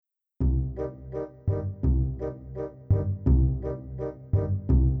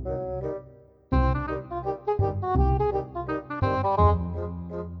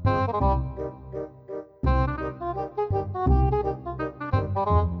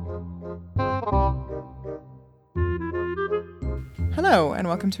Hello, and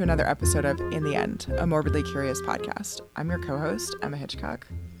welcome to another episode of In the End, a morbidly curious podcast. I'm your co-host, Emma Hitchcock.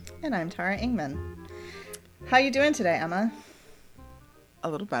 And I'm Tara Ingman. How you doing today, Emma? A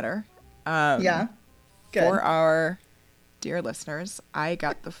little better. Yeah, good. For our dear listeners, I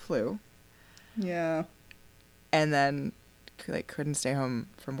got the flu. Yeah. And then couldn't stay home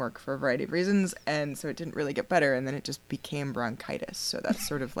from work for a variety of reasons, and so it didn't really get better, and then it just became bronchitis. So that's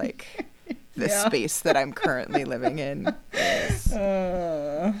sort of like the space that I'm currently living in. Is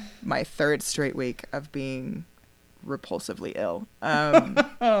my third straight week of being repulsively ill.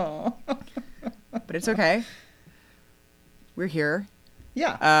 But it's okay. We're here.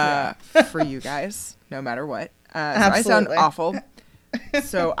 Yeah. For you guys, no matter what. So I sound awful.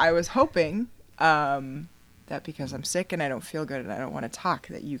 So I was hoping that because I'm sick and I don't feel good and I don't want to talk,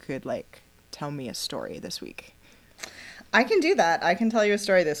 that you could tell me a story this week. I can do that. I can tell you a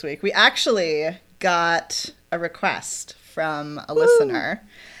story this week. We actually got a request from a listener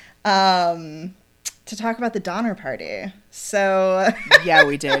to talk about the Donner Party. So yeah,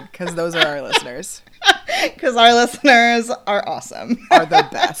 we did, because those are our listeners. Because our listeners are awesome. Are the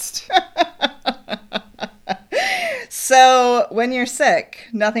best. So when you're sick,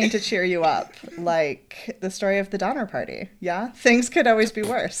 nothing to cheer you up, like the story of the Donner Party. Yeah, things could always be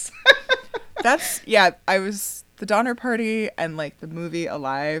worse. The Donner Party and the movie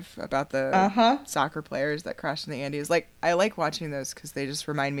Alive about the soccer players that crashed in the Andes. I like watching those because they just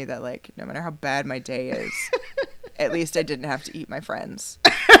remind me that no matter how bad my day is, at least I didn't have to eat my friends.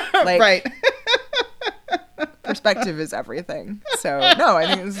 Right. Perspective is everything. So, no, I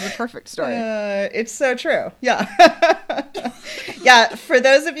think this is a perfect story. It's so true. Yeah. Yeah, for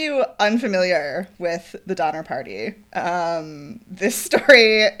those of you unfamiliar with the Donner Party, this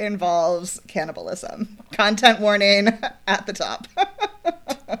story involves cannibalism. Content warning at the top.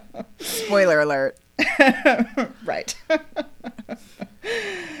 Spoiler alert. Right.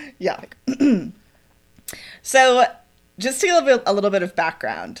 Yeah. So, just to give a little bit of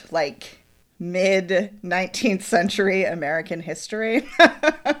background, mid-19th century American history.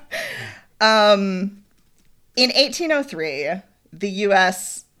 In 1803, the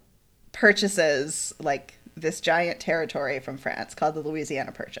U.S. purchases this giant territory from France called the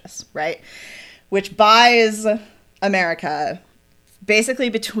Louisiana Purchase, right? Which buys America basically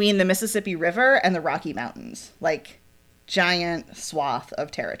between the Mississippi River and the Rocky Mountains, giant swath of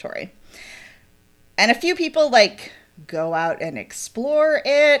territory. And a few people go out and explore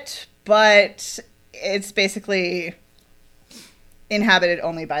it, but it's basically inhabited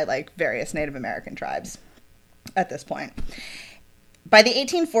only by various Native American tribes at this point. By the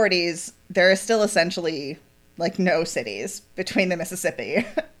 1840s, there are still essentially no cities between the Mississippi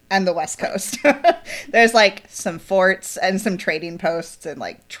and the West Coast. There's some forts and some trading posts and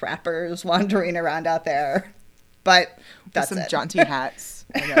trappers wandering around out there, but that's some it. jaunty hats,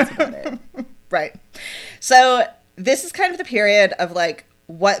 and that's about it. Right. So this is kind of the period of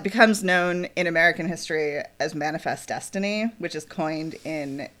what becomes known in American history as Manifest Destiny, which is coined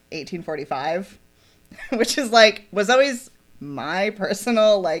in 1845, which is was always my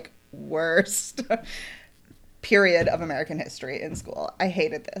personal worst period of American history in school. I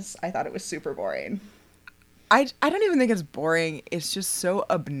hated this. I thought it was super boring. I don't even think it's boring. It's just so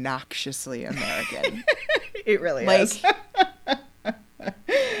obnoxiously American. It really is.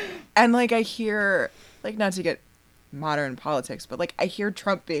 And I hear, not to get modern politics, but I hear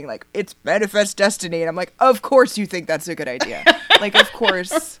Trump being it's Manifest Destiny, and I'm of course you think that's a good idea. Of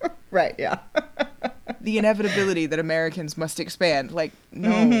course. Right, yeah. The inevitability that Americans must expand. No.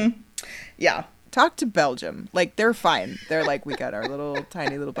 Mm-hmm. Yeah. Talk to Belgium. They're fine. They're we got our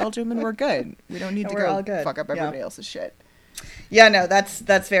tiny little Belgium and we're good. We don't need to go fuck up everybody else's shit. Yeah, no, that's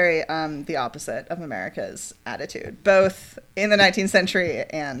very the opposite of America's attitude, both in the 19th century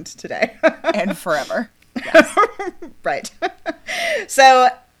and today. And forever. Yes. Right. So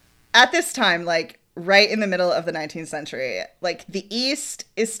at this time, right in the middle of the 19th century, the East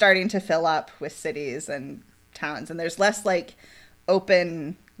is starting to fill up with cities and towns, and there's less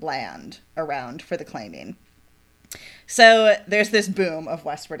open land around for the claiming. So there's this boom of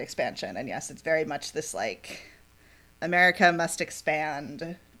westward expansion, and yes, it's very much this America must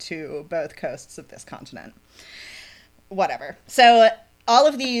expand to both coasts of this continent. Whatever. So all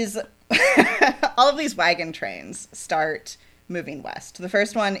of these wagon trains start moving west. The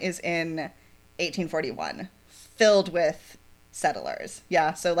first one is in 1841, filled with settlers.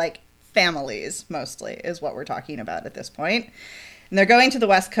 Yeah, so families mostly is what we're talking about at this point. And they're going to the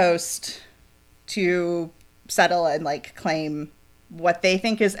West Coast to settle and claim what they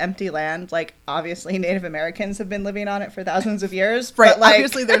think is empty land. Like, obviously Native Americans have been living on it for thousands of years. Right. But, like,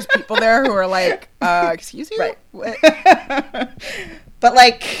 obviously there's people there who are like, excuse you? Right. What? But,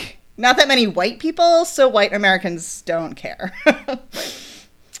 like, not that many white people, so white Americans don't care.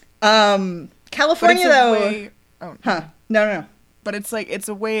 California, though... No. But it's like, it's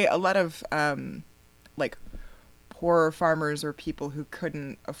a way a lot of, like, poorer farmers or people who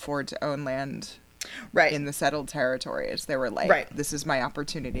couldn't afford to own land in the settled territories. They were like, this is my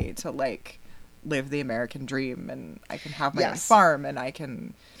opportunity to, like, live the American dream, and I can have my own farm, and I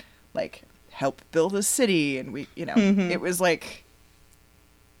can, like, help build a city. And we, you know, it was like,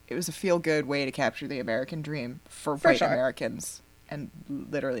 it was a feel-good way to capture the American dream for white Americans. And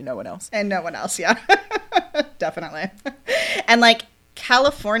literally no one else. And no one else, yeah. Definitely. And, like,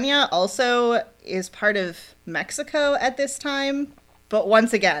 California also is part of Mexico at this time. But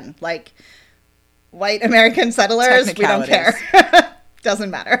once again, like, white American settlers, we don't care.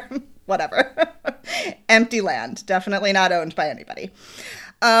 Doesn't matter. Whatever. Empty land. Definitely not owned by anybody.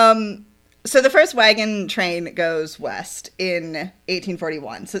 So the first wagon train goes west in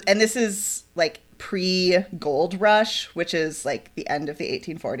 1841. So, and this is, like, pre-gold rush, which is, like, the end of the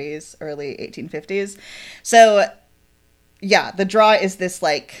 1840s, early 1850s. So, yeah, the draw is this,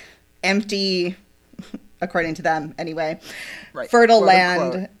 like, empty, according to them anyway, fertile quote,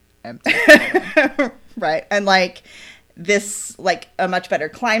 land. Empty. Right. And, like, this, like, a much better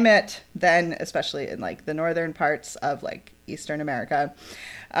climate than, especially in, like, the northern parts of, like, Eastern America,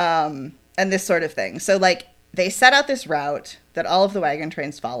 and this sort of thing. So, like, they set out this route that all of the wagon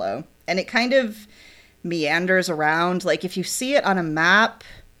trains follow, and it kind of meanders around. Like, if you see it on a map,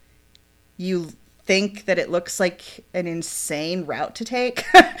 you think that it looks like an insane route to take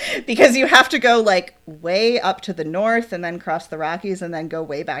because you have to go, like, way up to the north and then cross the Rockies and then go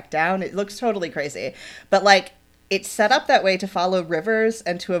way back down. It looks totally crazy. But, like, it's set up that way to follow rivers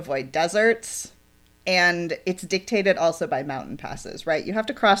and to avoid deserts. And it's dictated also by mountain passes, right? You have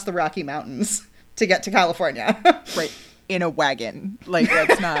to cross the Rocky Mountains to get to California. Right. In a wagon. Like,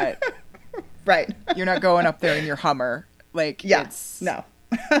 that's not... Right. You're not going up there in your Hummer. Like, no.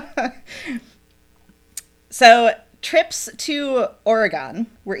 So, trips to Oregon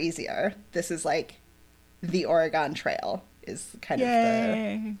were easier. This is, like, the Oregon Trail is kind of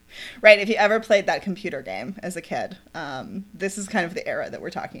the... Right, if you ever played that computer game as a kid, this is kind of the era that we're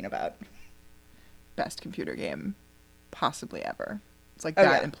talking about. Best computer game possibly ever. It's like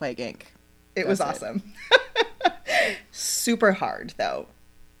that and Plague Inc. It was awesome. Super hard, though.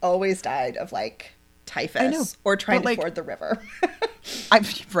 Always died of, like, typhus or trying to ford the river.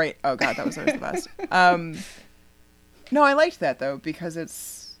 Right. Oh, God, that was always the best. No, I liked that, though, because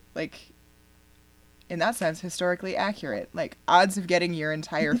it's, like, in that sense, historically accurate. Like, odds of getting your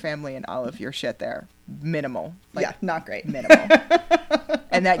entire family and all of your shit there, minimal. Like, yeah, not great. Minimal.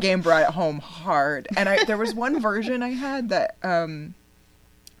 And that game brought it home hard. And there was one version I had that,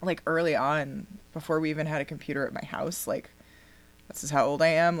 like, early on, before we even had a computer at my house, like, this is how old I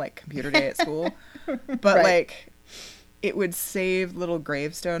am, like, computer day at school. But, like, it would save little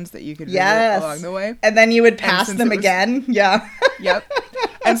gravestones that you could visit along the way. And then you would pass them again. Yeah. Yep.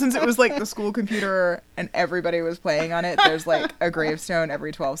 And since it was, like, the school computer and everybody was playing on it, there's, like, a gravestone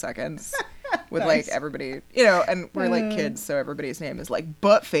every 12 seconds with, like, everybody, you know, and we're, like, kids, so everybody's name is, like,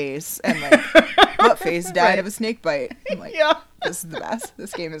 Buttface, and, like, Buttface died of a snake bite. I'm like, this is the best.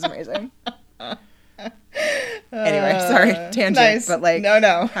 This game is amazing. Anyway, sorry, tangent, but, like,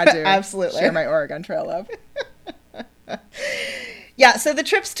 no, had to absolutely share my Oregon Trail love. Yeah, so the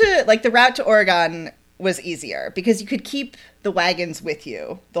trips to, like, the route to Oregon was easier because you could keep the wagons with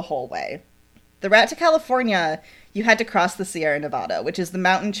you the whole way. The route to California, you had to cross the Sierra Nevada, which is the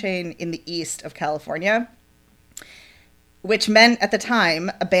mountain chain in the east of California, which meant at the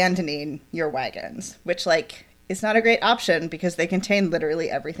time abandoning your wagons, which, like, is not a great option because they contain literally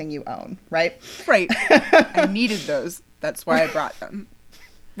everything you own, right? Right. I needed those. That's why I brought them.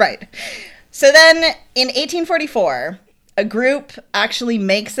 Right. So then in 1844, a group actually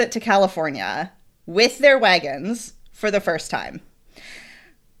makes it to California with their wagons for the first time.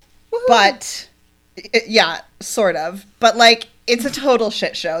 Woo-hoo. But, yeah, sort of. But, like, it's a total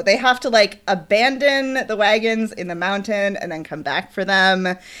shit show. They have to, like, abandon the wagons in the mountain and then come back for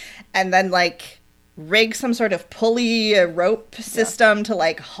them. And then, like, rig some sort of pulley rope system to,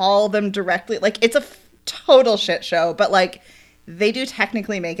 like, haul them directly. Like, it's a total shit show. But, like, they do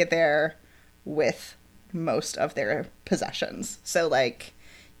technically make it there with most of their possessions. So, like,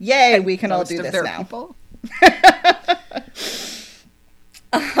 yay, we can all do this now. People?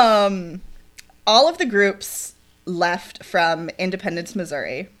 All of the groups left from Independence,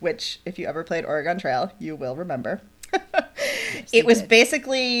 Missouri, which, if you ever played Oregon Trail, you will remember. Yes, It was did.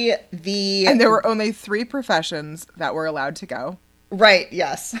 basically the... And there were only 3 professions that were allowed to go. Right,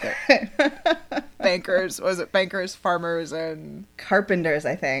 yes. Bankers, was it bankers, farmers, and... Carpenters,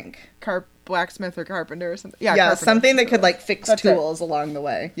 I think. Blacksmith or carpenter or something. Yeah, something that could, like, fix That's tools along the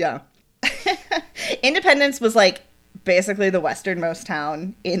way. Yeah. Independence was, like, basically the westernmost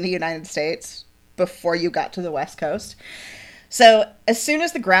town in the United States before you got to the West Coast. So as soon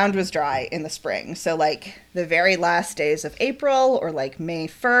as the ground was dry in the spring, so like the very last days of April or like May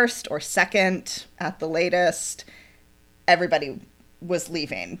 1st or 2nd at the latest, everybody was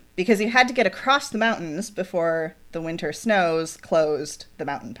leaving because you had to get across the mountains before the winter snows closed the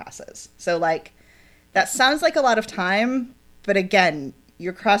mountain passes. So like that sounds like a lot of time, but again,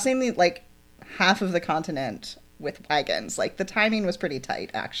 you're crossing the like half of the continent with wagons. Like the timing was pretty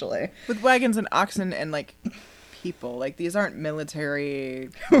tight actually. With wagons and oxen and like people, like these aren't military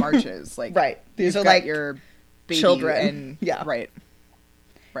marches, like right, these are got like your baby children and yeah, right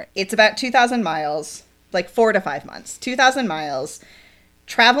it's about 2,000 miles, like 4 to 5 months, 2,000 miles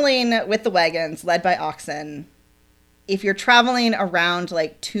traveling with the wagons led by oxen. If you're traveling around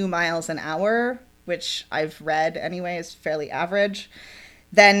like 2 miles an hour, which I've read anyway is fairly average,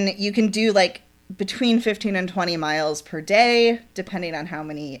 then you can do like between 15 and 20 miles per day depending on how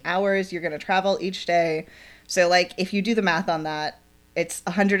many hours you're going to travel each day. So, like, if you do the math on that, it's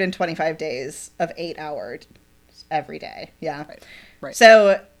 125 days of 8 hours every day. Yeah. Right.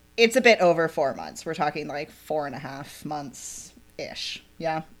 So, it's a bit over 4 months. We're talking, like, 4.5 months-ish.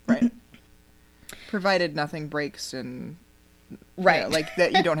 Yeah. Right. Provided nothing breaks and... Right. You know, like,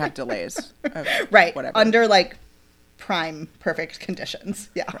 that you don't have delays. Right. Whatever. Under, like, prime perfect conditions.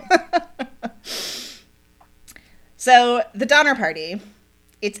 Yeah. Right. So, the Donner Party,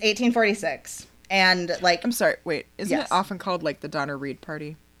 it's 1846. And like, I'm sorry, wait, isn't yes. it often called like the Donner Reed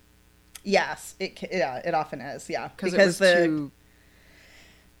Party? Yes, it often is. Yeah, because it was so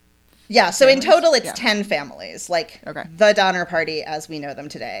families? In total it's 10 families. Like the Donner Party as we know them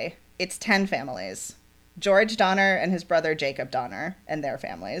today. It's 10 families. George Donner and his brother Jacob Donner and their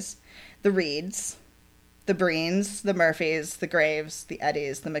families. The Reeds, the Breens, the Murphys, the Graves, the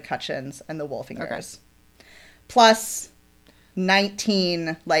Eddies, the McCutcheons, and the Wolfingers. Plus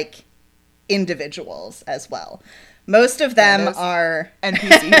 19 like individuals as well. Most of them are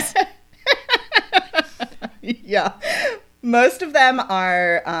NPCs. Yeah. Most of them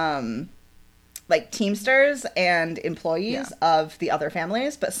are like teamsters and employees of the other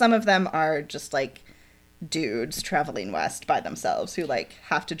families, but some of them are just like dudes traveling west by themselves who like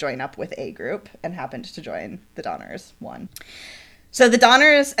have to join up with a group and happened to join the Donners one. So the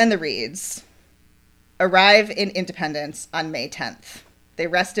Donners and the Reeds arrive in Independence on May 10th. They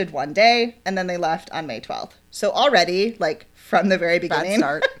rested one day, and then they left on May 12th. So already, like, from the very beginning...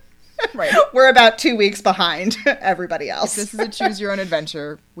 Bad start. Right. We're about 2 weeks behind everybody else. If this is a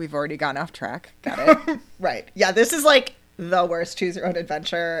choose-your-own-adventure, we've already gone off track. Got it. Right. Yeah, this is, like, the worst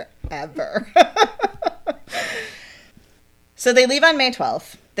choose-your-own-adventure ever. So they leave on May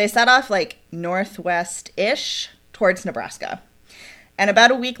 12th. They set off, like, northwest-ish towards Nebraska. And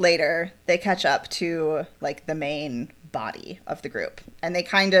about a week later, they catch up to, like, the main body of the group. And they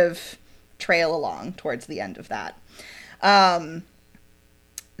kind of trail along towards the end of that. Then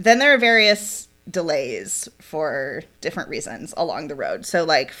there are various delays for different reasons along the road. So,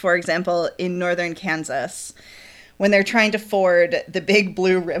 like, for example, in northern Kansas, when they're trying to ford the Big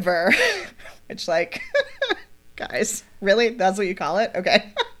Blue River, which, like, guys, really? That's what you call it?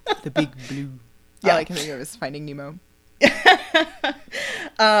 Okay. The Big Blue. Yeah. All I can think of is Finding Nemo.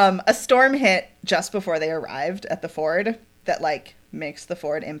 A storm hit just before they arrived at the ford that like makes the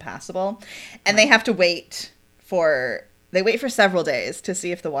ford impassable, and they have to wait for several days to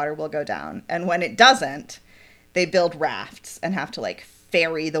see if the water will go down, and when it doesn't, they build rafts and have to like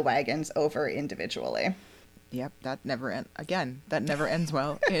ferry the wagons over individually. Yep, that never ends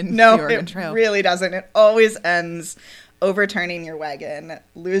well in No, the Oregon Trail. It really doesn't. It always ends overturning your wagon,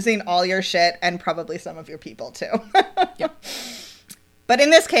 losing all your shit, and probably some of your people too. Yep. But in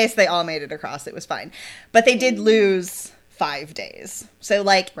this case, they all made it across. It was fine. But they did lose 5 days. So,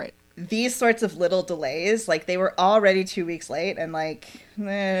 like, these sorts of little delays, like, they were already 2 weeks late, and, like,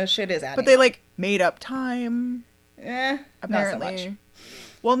 shit is adding But they, up. like, made up time. Apparently. Not so much.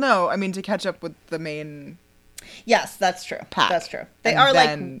 Well, no, I mean, to catch up with the main... Yes, that's true. Pack. That's true. They And are, like,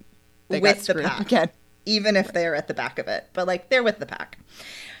 then they with got the screwed up pack. again. Even if they're at the back of it. But, like, they're with the pack.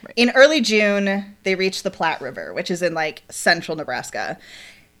 Right. In early June, they reached the Platte River, which is in, like, central Nebraska,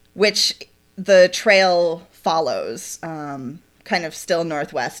 which the trail follows kind of still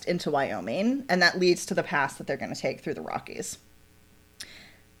northwest into Wyoming, and that leads to the pass that they're going to take through the Rockies.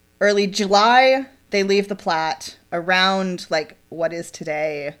 Early July, they leave the Platte around like what is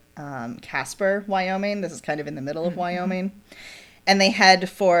today Casper, Wyoming. This is kind of in the middle of Wyoming. And they head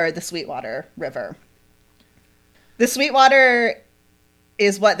for the Sweetwater River. The Sweetwater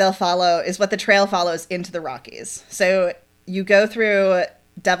is what the trail follows into the Rockies. So you go through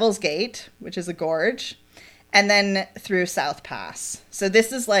Devil's Gate, which is a gorge, and then through South Pass. So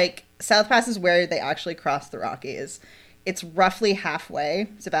this is like, South Pass is where they actually cross the Rockies. It's roughly halfway.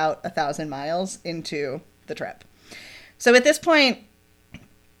 It's about 1,000 miles into the trip. So at this point,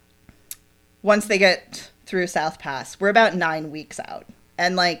 once they get through South Pass, we're about 9 weeks out.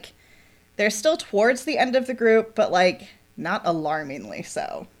 And like, they're still towards the end of the group, but like, not alarmingly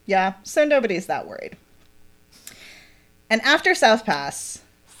so. Yeah, so nobody's that worried. And after South Pass...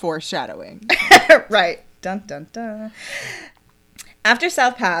 Foreshadowing. Right. Dun, dun, dun. After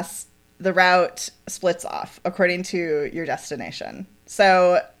South Pass, the route splits off according to your destination.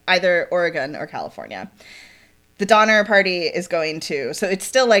 So either Oregon or California. The Donner Party is going to... So it's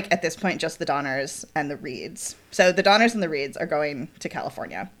still like, at this point, just the Donners and the Reeds. So the Donners and the Reeds are going to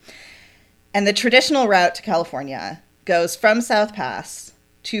California. And the traditional route to California goes from South Pass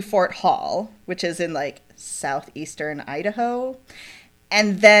to Fort Hall, which is in like southeastern Idaho,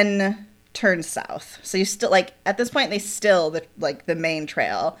 and then turns south. So you still, like, at this point, the main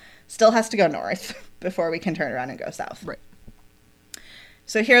trail still has to go north before we can turn around and go south. Right.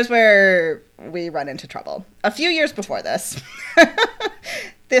 So here's where we run into trouble. A few years before this,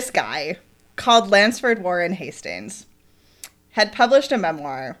 this guy called Lansford Warren Hastings had published a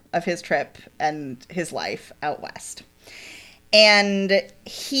memoir of his trip and his life out west. And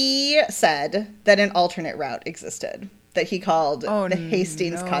he said that an alternate route existed that he called the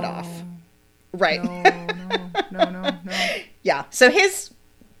Hastings Cutoff. Right. No. Yeah. So his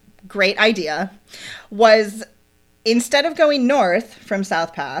great idea was, instead of going north from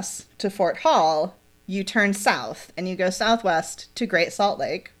South Pass to Fort Hall, you turn south and you go southwest to Great Salt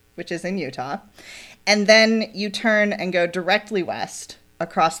Lake, which is in Utah. And then you turn and go directly west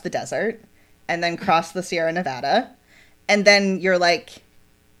across the desert and then cross the Sierra Nevada. And then you're like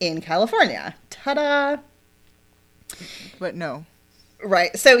in California. Ta-da! But no.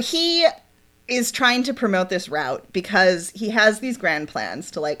 Right. So he is trying to promote this route because he has these grand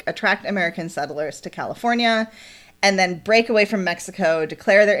plans to like attract American settlers to California and then break away from Mexico,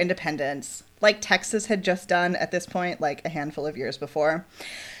 declare their independence, like Texas had just done at this point, like a handful of years before.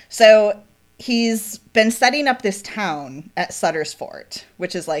 So he's been setting up this town at Sutter's Fort,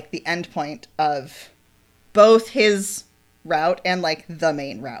 which is like the end point of both his route and like the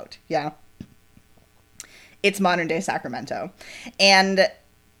main route. Yeah. It's modern day Sacramento. And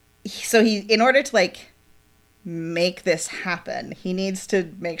so in order to like make this happen, he needs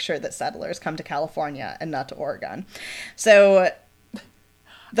to make sure that settlers come to California and not to Oregon. So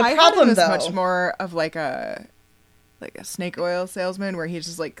the problem, was though, much more of like a snake oil salesman, where he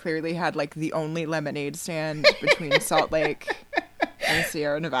just like clearly had like the only lemonade stand between Salt Lake and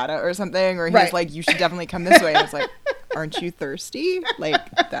Sierra Nevada or something, or he's like, you should definitely come this way, and it's like, aren't you thirsty? Like,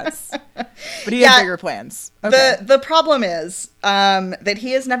 that's... But he had bigger plans. Okay. The problem is that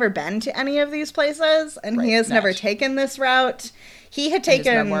he has never been to any of these places, and he has never taken this route. He had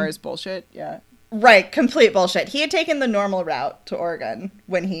taken... His memoir is bullshit, yeah. Right, complete bullshit. He had taken the normal route to Oregon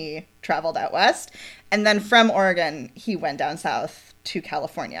when he traveled out west, and then from Oregon, he went down south to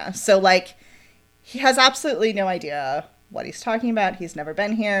California. So, like, he has absolutely no idea what he's talking about. He's never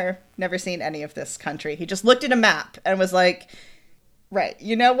been here, never seen any of this country. He just looked at a map and was like, right,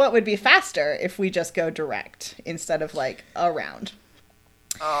 you know what would be faster if we just go direct instead of, like, around.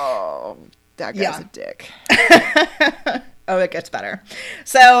 Oh, that guy's a dick. Oh, it gets better.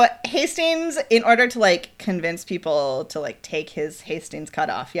 So Hastings, in order to like convince people to like take his Hastings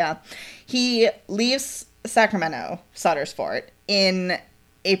Cutoff, he leaves Sacramento, Sutter's Fort, in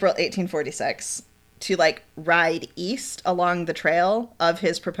April 1846 to like ride east along the trail of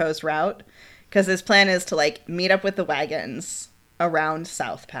his proposed route, because his plan is to like meet up with the wagons around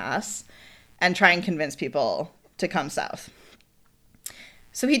South Pass and try and convince people to come south.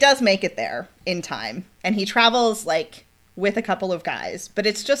 So he does make it there in time, and he travels like with a couple of guys, but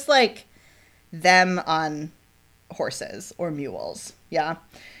it's just like them on horses or mules. Yeah.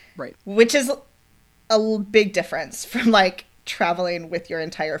 Right. Which is a big difference from like traveling with your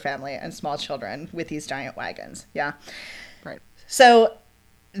entire family and small children with these giant wagons. Yeah. Right. So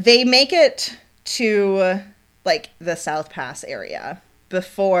they make it to like the South Pass area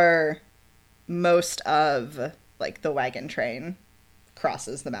before most of like the wagon train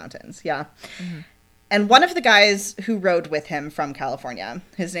crosses the mountains. Yeah. Mm-hmm. And one of the guys who rode with him from California,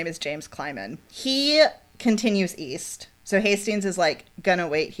 his name is James Kleiman, he continues east. So Hastings is like, gonna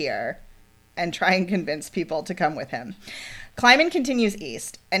wait here and try and convince people to come with him. Clyman continues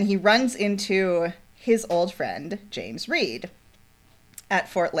east, and he runs into his old friend, James Reed, at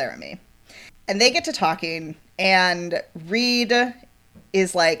Fort Laramie. And they get to talking, and Reed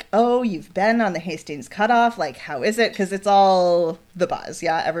is like, oh, you've been on the Hastings Cutoff, like, how is it? Because it's all the buzz,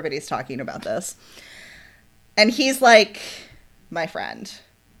 yeah? Everybody's talking about this. And he's like, my friend,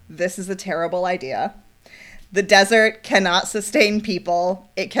 this is a terrible idea. The desert cannot sustain people.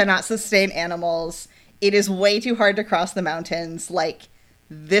 It cannot sustain animals. It is way too hard to cross the mountains. Like,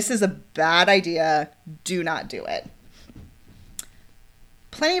 this is a bad idea. Do not do it.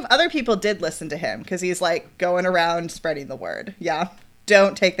 Plenty of other people did listen to him because he's, like, going around spreading the word. Yeah,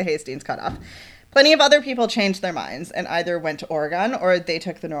 don't take the Hastings Cutoff. Plenty of other people changed their minds and either went to Oregon or they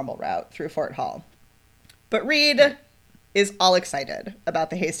took the normal route through Fort Hall. But Reed is all excited about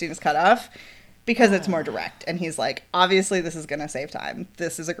the Hastings Cutoff because it's more direct. And he's like, obviously, this is going to save time.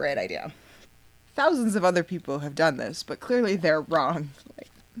 This is a great idea. Thousands of other people have done this, but clearly they're wrong.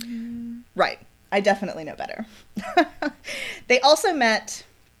 Right. I definitely know better. They also met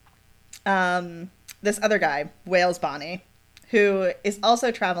this other guy, Wales Bonnie, who is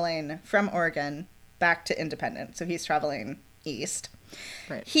also traveling from Oregon back to Independence. So he's traveling east.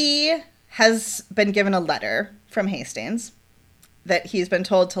 Right. He has been given a letter from Hastings that he's been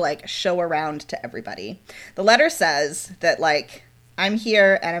told to, like, show around to everybody. The letter says that, like, I'm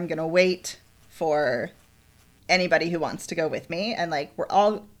here and I'm going to wait for anybody who wants to go with me, and like we'll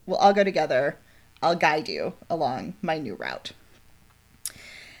all go together. I'll guide you along my new route.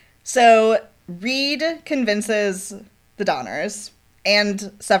 So Reed convinces the Donners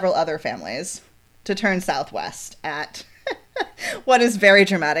and several other families to turn southwest at what is very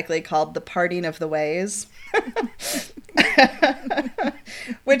dramatically called the Parting of the Ways,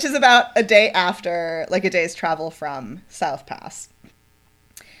 which is about a day after, like a day's travel from South Pass.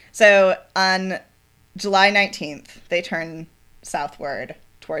 So on July 19th, they turn southward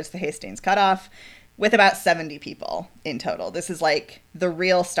towards the Hastings Cutoff with about 70 people in total. This is like the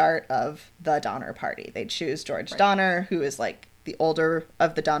real start of the Donner Party. They choose George Donner, who is like the older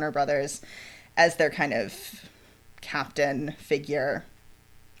of the Donner brothers, as their kind of captain figure.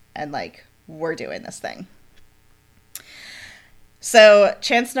 And like, we're doing this thing. So,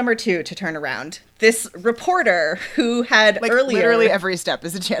 chance number 2 to turn around. This reporter who had like, earlier... literally every step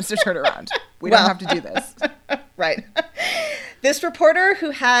is a chance to turn around. We don't have to do this. Right. This reporter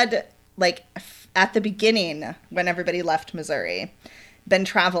who had, like, at the beginning, when everybody left Missouri, been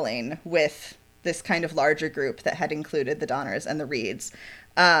traveling with this kind of larger group that had included the Donners and the Reeds.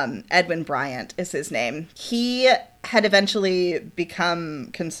 Edwin Bryant is his name. He had eventually become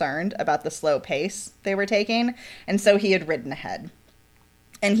concerned about the slow pace they were taking, and so he had ridden ahead.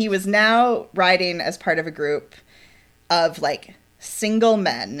 And he was now riding as part of a group of, like, single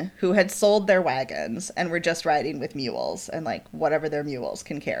men who had sold their wagons and were just riding with mules and, like, whatever their mules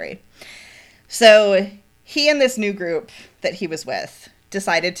can carry. So he and this new group that he was with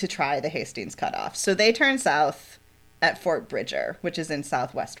decided to try the Hastings Cutoff. So they turned south at Fort Bridger, which is in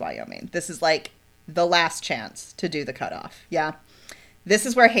southwest Wyoming. This is like the last chance to do the cutoff. Yeah. This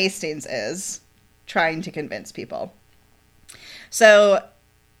is where Hastings is trying to convince people. So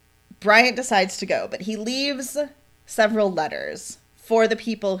Bryant decides to go, but he leaves several letters for the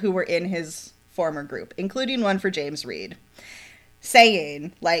people who were in his former group, including one for James Reed,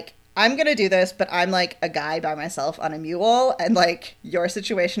 saying, like, I'm going to do this, but I'm, like, a guy by myself on a mule, and, like, your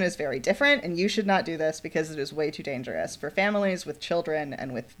situation is very different, and you should not do this because it is way too dangerous for families with children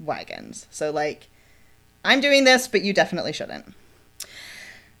and with wagons. So, like, I'm doing this, but you definitely shouldn't.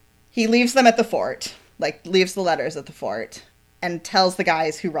 He leaves them at the fort, like, leaves the letters at the fort, and tells the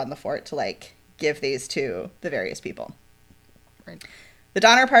guys who run the fort to, like, give these to the various people. Right. The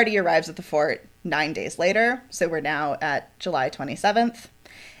Donner Party arrives at the fort 9 days later, so we're now at July 27th.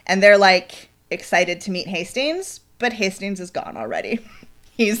 And they're, like, excited to meet Hastings, but Hastings is gone already.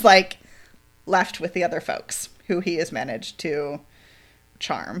 He's, like, left with the other folks who he has managed to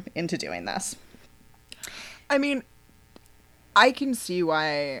charm into doing this. I mean, I can see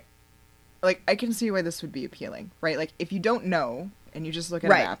why this would be appealing, right? Like, if you don't know and you just look at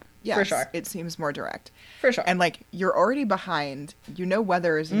a map, yes, for sure, it seems more direct. For sure. And, like, you're already behind. You know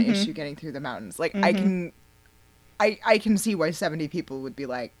weather is an issue getting through the mountains. Like, I can see why 70 people would be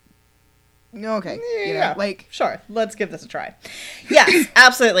like, okay, you know, like, sure, let's give this a try. Yes,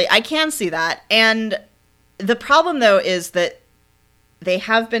 absolutely. I can see that. And the problem, though, is that they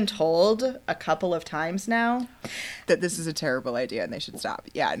have been told a couple of times now that this is a terrible idea and they should stop.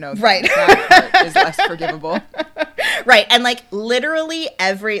 Yeah, no, right. That part is less forgivable. Right. And, like, literally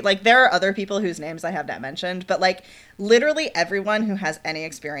there are other people whose names I have not mentioned, but, like, literally everyone who has any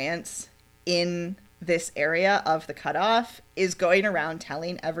experience in this area of the cutoff is going around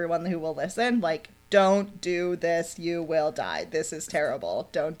telling everyone who will listen, like, don't do this, you will die. This is terrible.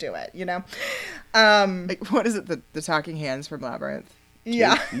 Don't do it, you know? Like, what is it? The talking hands from Labyrinth?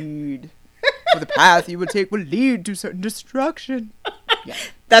 Yeah. Take heed. For the path you will take will lead to certain destruction. Yeah.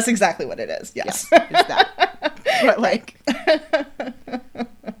 That's exactly what it is. Yes. Yeah, it's that. But, like,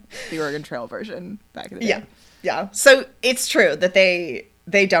 the Oregon Trail version back in the day. Yeah. Yeah. So it's true that they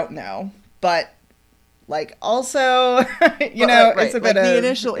don't know, but, like, also, you know, right. It's a bit of... The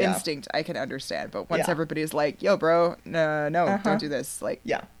initial instinct I can understand, but once everybody's like, yo, bro, no, don't do this. Like...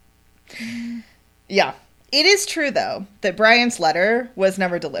 Yeah. Yeah. It is true, though, that Brian's letter was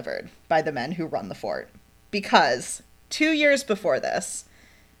never delivered by the men who run the fort, because 2 years before this,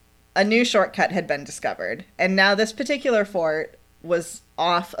 a new shortcut had been discovered, and now this particular fort was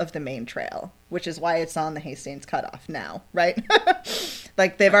off of the main trail, which is why it's on the Hastings cutoff now, right?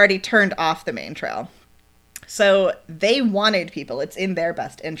 Like, they've already turned off the main trail. So they wanted people, it's in their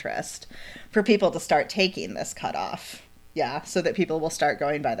best interest, for people to start taking this cutoff. Yeah, so that people will start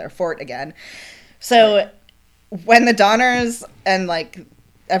going by their fort again. So... Right. When the Donners and, like,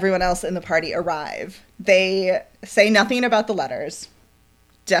 everyone else in the party arrive, they say nothing about the letters.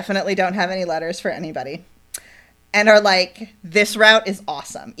 Definitely don't have any letters for anybody. And are like, this route is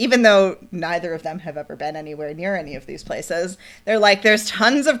awesome. Even though neither of them have ever been anywhere near any of these places. They're like, there's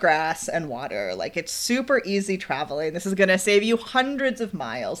tons of grass and water. Like, it's super easy traveling. This is going to save you hundreds of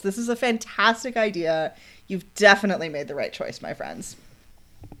miles. This is a fantastic idea. You've definitely made the right choice, my friends.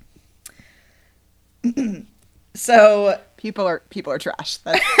 So people are trash.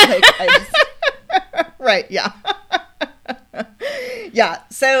 That's like right, yeah. Yeah.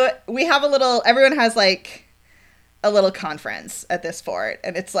 So we have everyone has like a little conference at this fort,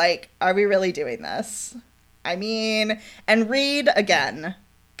 and it's like, are we really doing this? I mean, and Reed again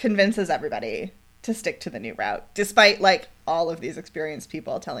convinces everybody to stick to the new route, despite like all of these experienced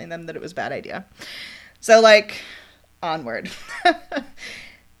people telling them that it was a bad idea. So like, onward.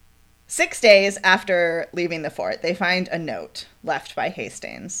 6 days after leaving the fort, they find a note left by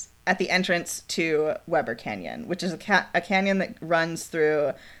Hastings at the entrance to Weber Canyon, which is a canyon that runs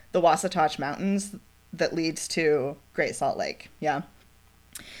through the Wasatch Mountains that leads to Great Salt Lake. Yeah.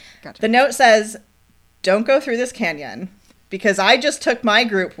 Gotcha. The note says, don't go through this canyon because I just took my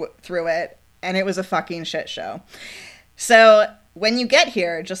group through it and it was a fucking shit show. So when you get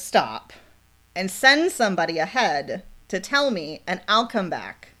here, just stop and send somebody ahead to tell me, and I'll come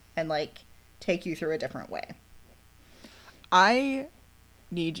back and, like, take you through a different way. I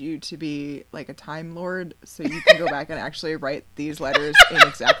need you to be, like, a Time Lord so you can go back and actually write these letters in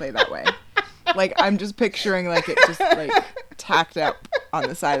exactly that way. Like, I'm just picturing, like, it just, like, tacked up on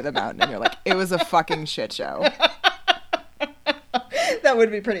the side of the mountain, and you're like, it was a fucking shit show. That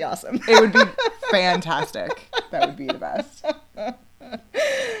would be pretty awesome. It would be fantastic. That would be the best.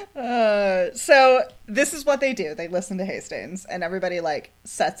 So this is what they do. They listen to Hastings, and everybody, like,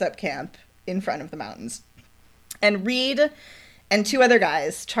 sets up camp in front of the mountains. And Reed and two other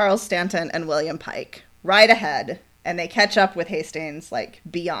guys, Charles Stanton and William Pike, ride ahead, and they catch up with Hastings, like,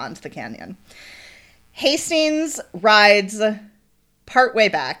 beyond the canyon. Hastings rides partway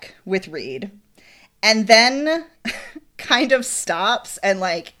back with Reed, and then kind of stops and,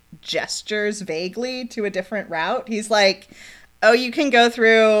 like, gestures vaguely to a different route. He's like, oh, you can go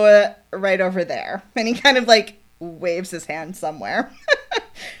through right over there. And he kind of, like, waves his hand somewhere.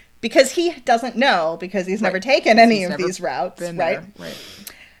 Because he doesn't know, because he's never taken any of these routes, right?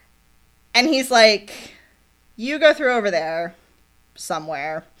 Right. And he's like, you go through over there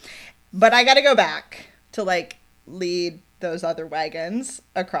somewhere, but I gotta go back to, like, lead those other wagons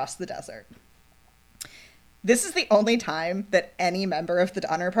across the desert. This is the only time that any member of the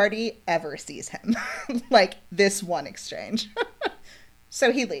Donner Party ever sees him. Like, this one exchange.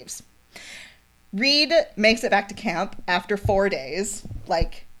 So he leaves. Reed makes it back to camp after 4 days,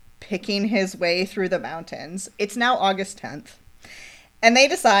 like, picking his way through the mountains. It's now August 10th. And they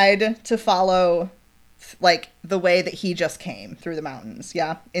decide to follow, like, the way that he just came through the mountains,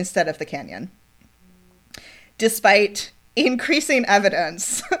 yeah, instead of the canyon. Despite increasing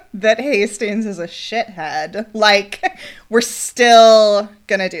evidence that Hastings is a shithead, like, we're still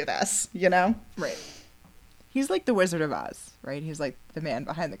gonna do this, you know? Right. He's like the Wizard of Oz, right? He's like the man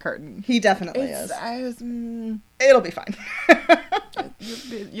behind the curtain. He definitely is. It'll be fine.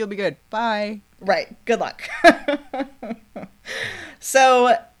 You'll be good. Bye. Right. Good luck.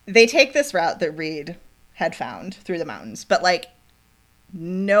 So they take this route that Reed had found through the mountains, but, like,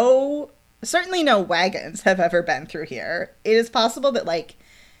 certainly no wagons have ever been through here. It is possible that, like,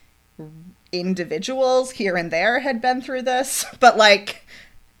 individuals here and there had been through this, but, like,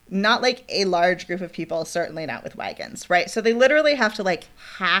 not like a large group of people, certainly not with wagons, right? So they literally have to like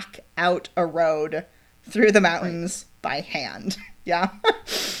hack out a road through the mountains by hand. Yeah.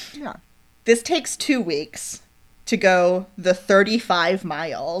 Yeah. This takes 2 weeks to go the 35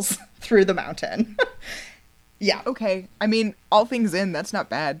 miles through the mountain. Yeah. Okay. I mean, all things in, that's not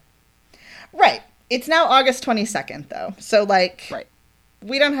bad. Right. It's now August 22nd, though. So, like, Right.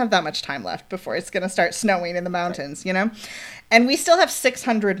 we don't have that much time left before it's going to start snowing in the mountains, you know? And we still have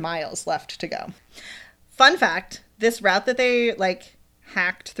 600 miles left to go. Fun fact, this route that they, like,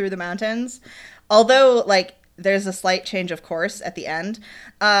 hacked through the mountains, although, like, there's a slight change of course at the end,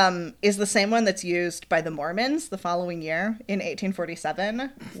 is the same one that's used by the Mormons the following year in 1847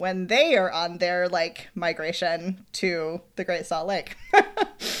 when they are on their, like, migration to the Great Salt Lake.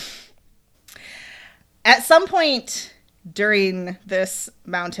 At some point during this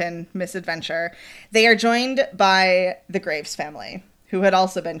mountain misadventure, they are joined by the Graves family, who had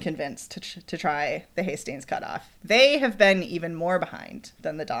also been convinced to try the Hastings cutoff. They have been even more behind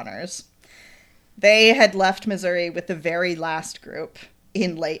than the Donners. They had left Missouri with the very last group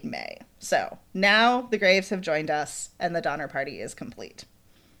in late May. So now the Graves have joined us and the Donner Party is complete.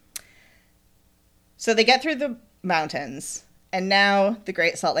 So they get through the mountains and now the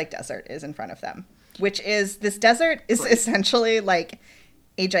Great Salt Lake Desert is in front of them, which is, this desert is essentially like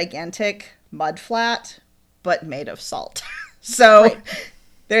a gigantic mud flat, but made of salt. So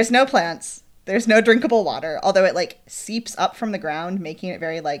there's no plants. There's no drinkable water, although it, like, seeps up from the ground, making it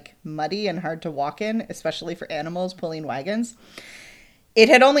very, like, muddy and hard to walk in, especially for animals pulling wagons. It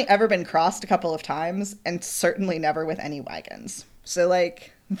had only ever been crossed a couple of times, and certainly never with any wagons. So,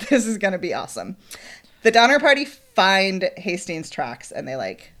 like, this is going to be awesome. The Donner Party find Hastings' tracks, and they,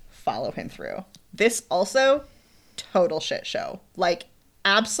 like, follow him through. This also, total shit show. Like,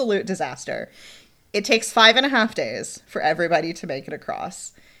 absolute disaster. It takes 5.5 days for everybody to make it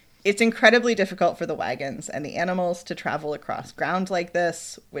across. It's incredibly difficult for the wagons and the animals to travel across ground like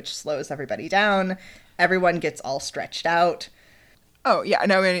this, which slows everybody down. Everyone gets all stretched out. Oh, yeah.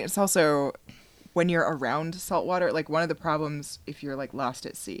 No, I mean, it's also when you're around salt water, like one of the problems if you're like lost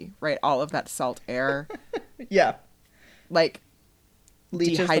at sea, right? All of that salt air. Yeah. Like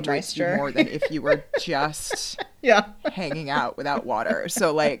Leaches dehydrates you more than if you were just hanging out without water.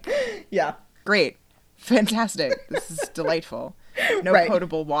 So like, yeah. Great. Fantastic. This is delightful. No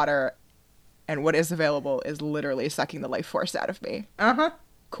potable water, and what is available is literally sucking the life force out of me. Uh-huh.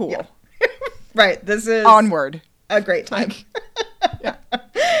 Cool. Yeah. Right. This is onward. A great time. Yeah.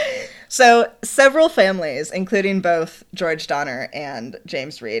 So several families, including both George Donner and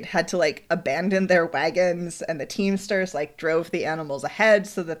James Reed, had to like abandon their wagons, and the teamsters like drove the animals ahead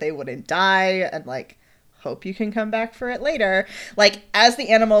so that they wouldn't die, and like hope you can come back for it later. Like as the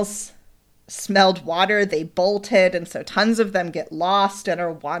animals smelled water, they bolted, and so tons of them get lost and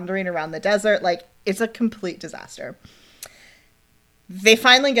are wandering around the desert. Like, it's a complete disaster. They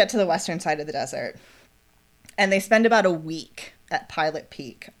finally get to the western side of the desert, and they spend about a week at Pilot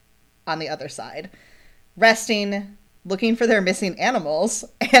Peak on the other side, resting, looking for their missing animals,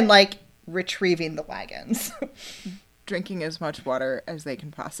 and, like, retrieving the wagons. Drinking as much water as they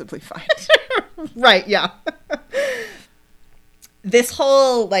can possibly find. Right, yeah. This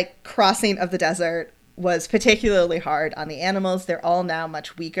whole, like, crossing of the desert was particularly hard on the animals. They're all now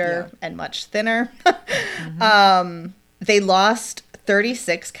much weaker and much thinner. Mm-hmm. They lost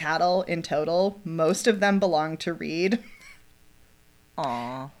 36 cattle in total. Most of them belonged to Reed.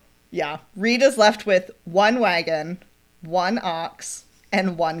 Aww. Yeah. Reed is left with 1 wagon, 1 ox,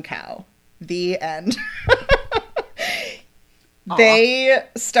 and 1 cow. The end. They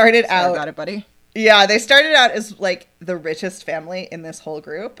started out... Sorry about it, buddy. Yeah, they started out as, like, the richest family in this whole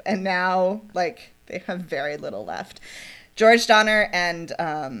group, and now, like, they have very little left. George Donner and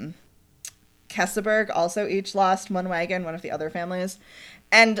Kesselberg also each lost 1 wagon, one of the other families.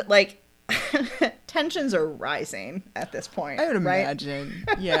 And, like, tensions are rising at this point, I would right? imagine.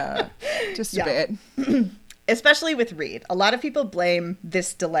 Yeah, just a bit. Especially with Reed. A lot of people blame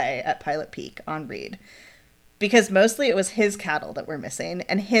this delay at Pilot Peak on Reed, because mostly it was his cattle that were missing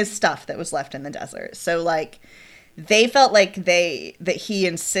and his stuff that was left in the desert. So, like, they felt like that he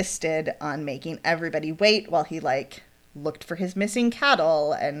insisted on making everybody wait while he, like, looked for his missing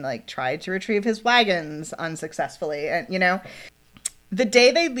cattle and, like, tried to retrieve his wagons unsuccessfully. And, you know, the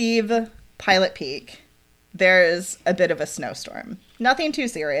day they leave Pilot Peak, there's a bit of a snowstorm. Nothing too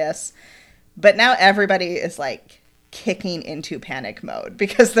serious, but now everybody is, like, kicking into panic mode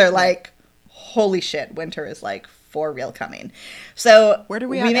because they're like, holy shit, winter is, like, for real coming. So where do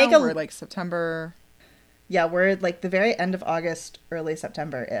we at now? We're, like, September... Yeah, we're, like, the very end of August, early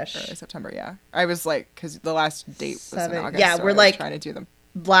September-ish. Early September, yeah. I was, like, because the last date was in August, yeah, so we're, I was like, trying to do them.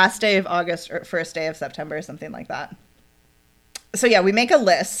 last day of August or first day of September, something like that. So yeah, we make a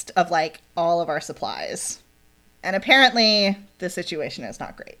list of like all of our supplies. And apparently the situation is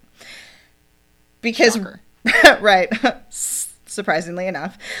not great. Because, right, surprisingly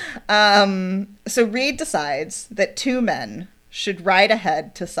enough. So Reed decides that 2 men should ride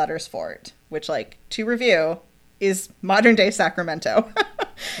ahead to Sutter's Fort, which, like, to review, is modern day Sacramento,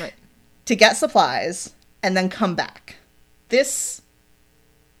 right, to get supplies and then come back. This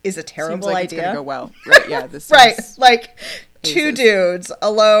is a terrible seems like idea. It's gonna go well, right? Yeah, this right, is like aces. 2 dudes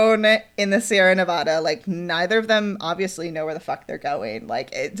alone in the Sierra Nevada. Like, neither of them obviously know where the fuck they're going.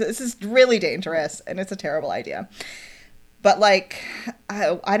 Like, this is really dangerous, and it's a terrible idea. But, like,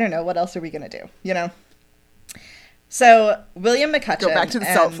 I don't know. What else are we gonna do? You know. So William McCutcheon. Go back to the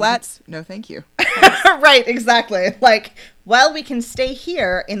salt flats? No, thank you. Right, exactly. Like, well, we can stay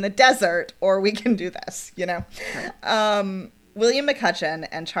here in the desert, or we can do this, you know? Right. William McCutcheon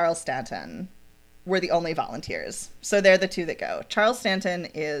and Charles Stanton were the only volunteers. So they're the 2 that go. Charles Stanton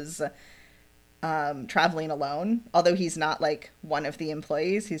is traveling alone, although he's not, like, one of the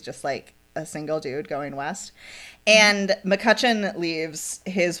employees. He's just, like, a single dude going west. And McCutcheon leaves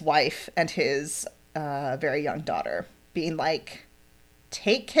his wife and his very young daughter, being like,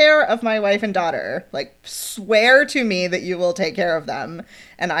 take care of my wife and daughter. Like, swear to me that you will take care of them,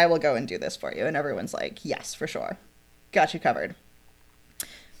 and I will go and do this for you. And everyone's like, yes, for sure. Got you covered.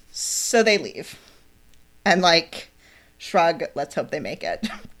 So they leave. And, like, shrug, let's hope they make it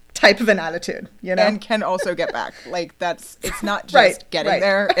type of an attitude, you know? And can also get back. Like, it's not just right, getting right.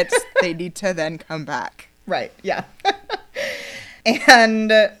 there, it's they need to then come back. Right, yeah.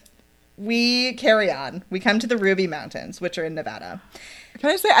 And we carry on. We come to the Ruby Mountains, which are in Nevada. Can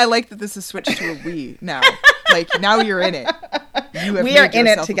I say, I like that this is switched to a we now. Like, now you're in it. We are in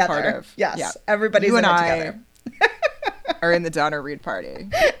it together. Yes, yeah. Everybody's in it together. Are in the Donner Reed party.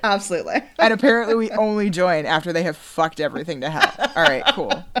 Absolutely. And apparently we only join after they have fucked everything to hell. All right,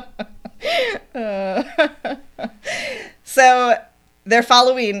 cool. So they've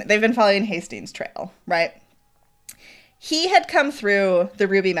been following Hastings Trail, right? He had come through the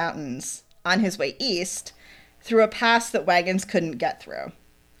Ruby Mountains on his way east through a pass that wagons couldn't get through.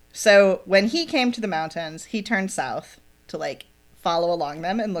 So when he came to the mountains, he turned south to, like, follow along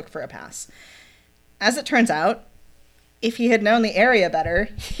them and look for a pass. As it turns out, if he had known the area better,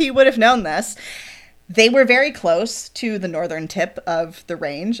 he would have known this. They were very close to the northern tip of the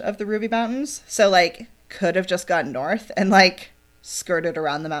range of the Ruby Mountains. So, like, could have just gone north and, like, skirted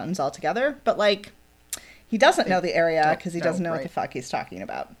around the mountains altogether. But, like, he doesn't know the area because he doesn't know what the fuck he's talking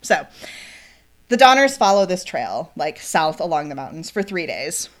about. So the Donners follow this trail, like, south along the mountains for 3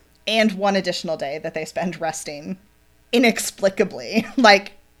 days. And one additional day that they spend resting inexplicably.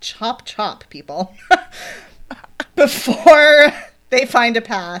 Like, chop, people. Before they find a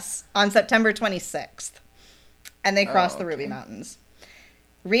pass on September 26th. And they cross the Ruby Mountains,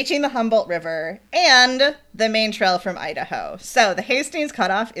 reaching the Humboldt River and the main trail from Idaho. So the Hastings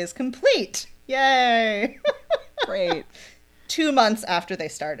cutoff is complete. Yay! Great. 2 months after they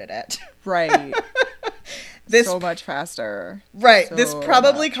started it. Right. So much faster. Right. So this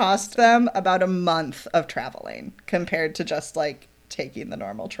probably cost them about a month of traveling compared to just, like, taking the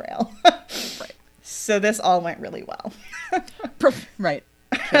normal trail. Right. So this all went really well. Right.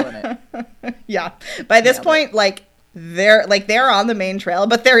 Killing it. Yeah. By this point, like, they're on the main trail,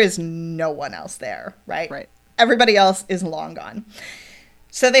 but there is no one else there, right? Right. Everybody else is long gone.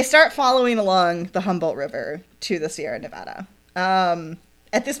 So they start following along the Humboldt River to the Sierra Nevada.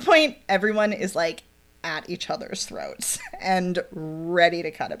 At this point, everyone is, like, at each other's throats and ready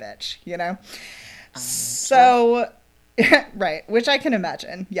to cut a bitch, you know? So, right, which I can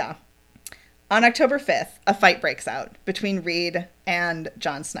imagine, yeah. On October 5th, a fight breaks out between Reed and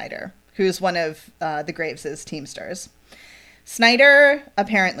John Snyder, who's one of the Graves' Teamsters. Snyder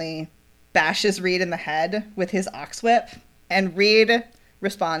apparently bashes Reed in the head with his ox whip, and Reed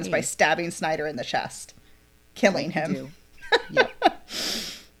responds by stabbing Snyder in the chest, killing him. Yep.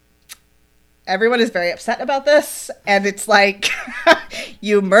 Everyone is very upset about this, and it's like,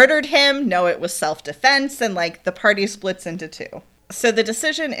 you murdered him, no, it was self-defense, and, like, the party splits into 2. So the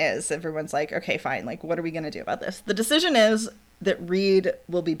decision is, everyone's like, okay, fine, like, what are we going to do about this? The decision is that Reed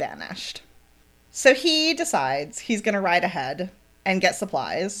will be banished. So he decides he's going to ride ahead and get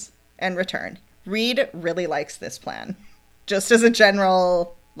supplies and return. Reed really likes this plan. Just as a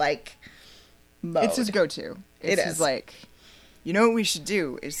general, like, mode. It's his go-to. It is. His, like, you know what we should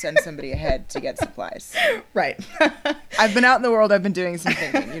do is send somebody ahead to get supplies. Right. I've been out in the world, I've been doing some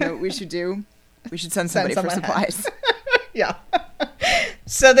thinking. You know what we should do? We should send somebody for supplies. Yeah.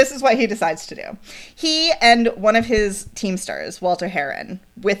 So this is what he decides to do. He and one of his teamsters, Walter Heron,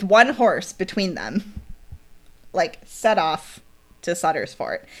 with one horse between them, like, set off to Sutter's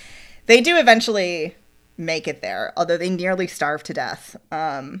Fort. They do eventually make it there, although they nearly starve to death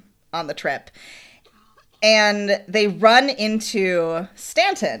on the trip. And they run into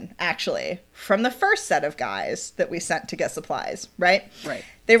Stanton, actually, from the first set of guys that we sent to get supplies, right? Right.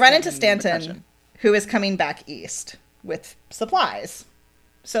 They run into Stanton, who is coming back east with supplies.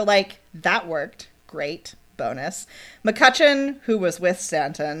 So, like, that worked. Great. Bonus. McCutcheon, who was with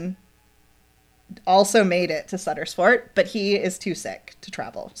Stanton, also made it to Sutter's Fort, but he is too sick to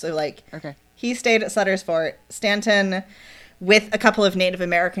travel. So, like, okay. He stayed at Sutter's Fort. Stanton, with a couple of Native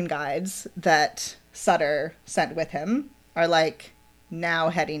American guides that Sutter sent with him, are, like, now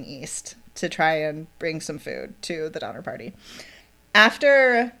heading east to try and bring some food to the Donner Party.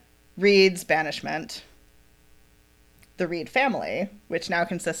 After Reed's banishment, the Reed family, which now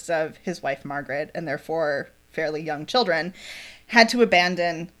consists of his wife Margaret and their 4 fairly young children, had to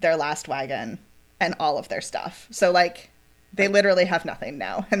abandon their last wagon and all of their stuff. So, like, they literally have nothing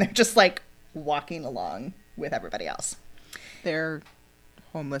now, and they're just, like, walking along with everybody else. They're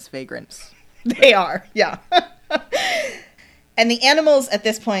homeless vagrants. They are, yeah. And the animals at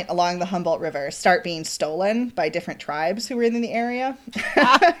this point along the Humboldt River start being stolen by different tribes who were in the area.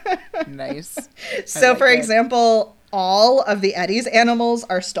 Nice. So, for example, all of the Eddie's animals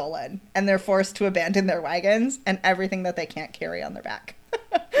are stolen, and they're forced to abandon their wagons and everything that they can't carry on their back.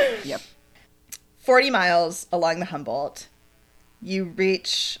 Yep. 40 miles along the Humboldt, you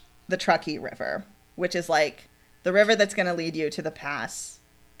reach the Truckee River, which is like the river that's going to lead you to the pass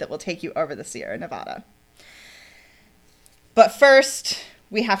that will take you over the Sierra Nevada. But first,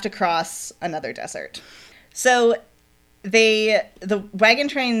 we have to cross another desert. So the wagon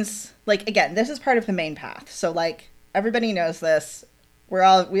trains, like, again, this is part of the main path. So, like, everybody knows this. We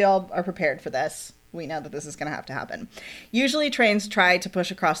all are prepared for this. We know that this is going to have to happen. Usually trains try to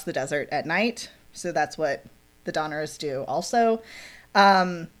push across the desert at night. So that's what the Donners do also.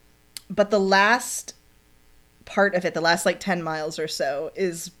 But the last part of it, the last, like, 10 miles or so,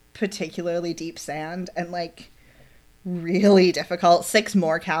 is particularly deep sand and, like, really difficult. 6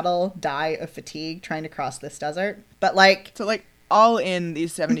 more cattle die of fatigue trying to cross this desert. But, like... So, like, all in,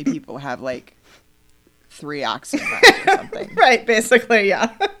 these 70 people have, like, 3 oxen rides or something. Right, basically,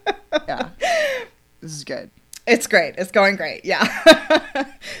 yeah. Yeah. This is good. It's great. It's going great, yeah.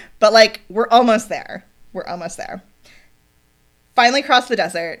 But, like, we're almost there. Finally cross the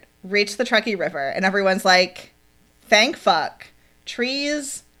desert, reach the Truckee River, and everyone's like, thank fuck.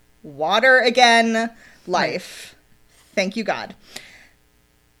 Trees, water again, life. Thank you, God.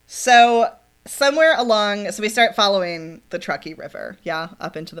 So we start following the Truckee River,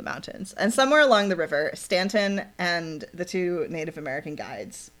 up into the mountains. And somewhere along the river, Stanton and the 2 Native American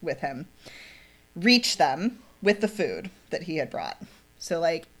guides with him reach them with the food that he had brought. So,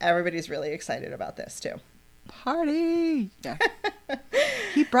 like, everybody's really excited about this, too. Party! Yeah.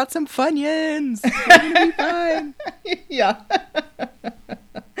 He brought some Funyuns! We're gonna be fine! Yeah.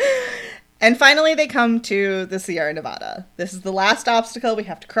 And finally, they come to the Sierra Nevada. This is the last obstacle we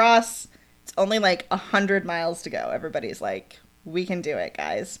have to cross. It's only like 100 miles to go. Everybody's like, we can do it,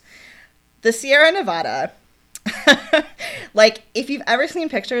 guys. The Sierra Nevada, like, if you've ever seen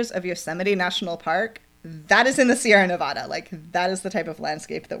pictures of Yosemite National Park, that is in the Sierra Nevada. Like, that is the type of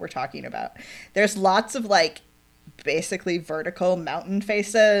landscape that we're talking about. There's lots of, like, basically vertical mountain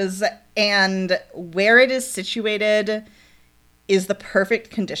faces, and where it is situated is the perfect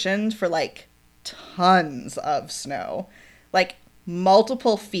conditions for, like, tons of snow. Like,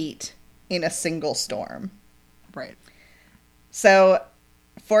 multiple feet in a single storm. Right. So,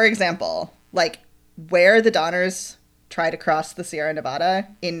 for example, like, where the Donners try to cross the Sierra Nevada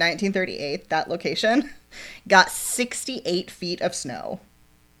in 1938, that location got 68 feet of snow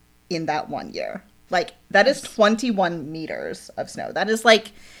in that one year. Like, that is 21 meters of snow. That is,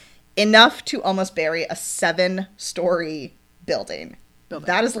 like, enough to almost bury a 7-story building.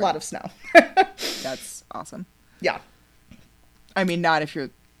 That is a lot of snow. That's awesome. Yeah. I mean, not if you're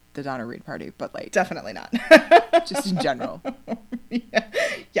the Donner Reed Party, but, like... Definitely not. Just in general.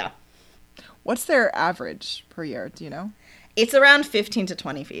 Yeah. What's their average per year? Do you know? It's around 15 to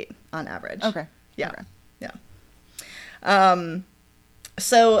 20 feet on average. Okay. Yeah. Okay. Yeah.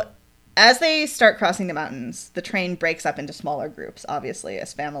 So as they start crossing the mountains, the train breaks up into smaller groups, obviously,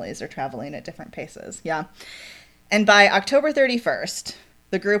 as families are traveling at different paces. Yeah. And by October 31st,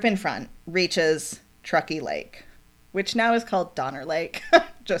 the group in front reaches Truckee Lake, which now is called Donner Lake,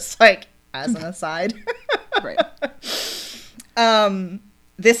 just like as an aside. Right.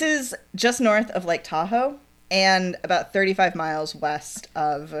 This is just north of Lake Tahoe, and about 35 miles west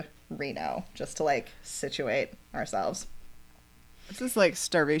of Reno, just to like situate ourselves. This is like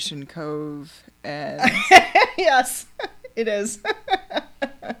Starvation Cove and... Yes, it is.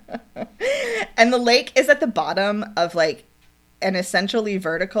 And the lake is at the bottom of like an essentially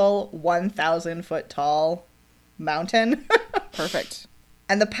vertical 1,000 foot tall mountain. Perfect.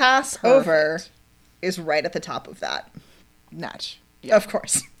 And the pass over is right at the top of that. Natch. Yeah. Of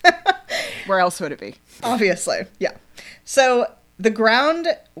course. Where else would it be? Obviously. Yeah. So the ground,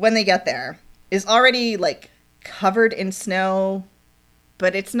 when they get there, is already like covered in snow,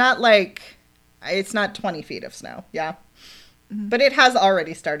 but it's not 20 feet of snow. Yeah. Mm-hmm. But it has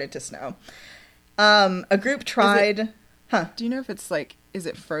already started to snow. A group tried... Do you know if it's like, is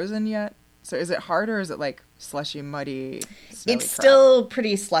it frozen yet? So is it hard or is it like slushy, muddy, snowy It's still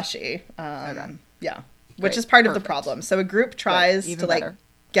pretty slushy. Okay. Yeah. Which is part of the problem. So a group tries to like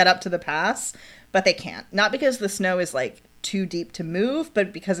get up to the pass, but they can't. Not because the snow is like too deep to move,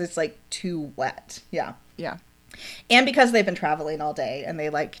 but because it's like too wet. Yeah. Yeah. And because they've been traveling all day and they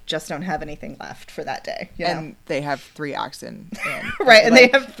like just don't have anything left for that day. And they have 3 oxen. And, right. And they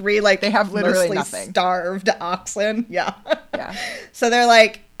have 3 like they have literally nothing. Starved oxen. Yeah. Yeah. So they're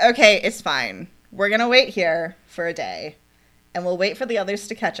like, okay, it's fine. We're going to wait here for a day and we'll wait for the others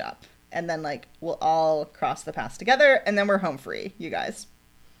to catch up. And then like we'll all cross the pass together and then we're home free, you guys.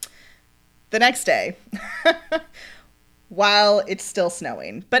 The next day, while it's still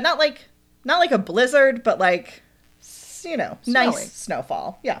snowing, but not like a blizzard, but like, you know, nice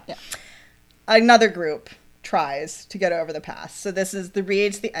snowfall. Yeah. Another group tries to get over the pass. So this is the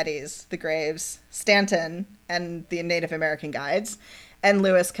Reeds, the Eddies, the Graves, Stanton, and the Native American guides, and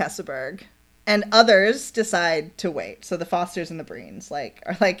Lewis Kesselberg. And others decide to wait. So the Fosters and the Breens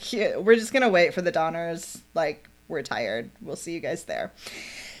are like, we're just going to wait for the Donners. Like, we're tired. We'll see you guys there.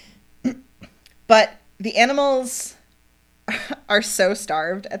 But the animals are so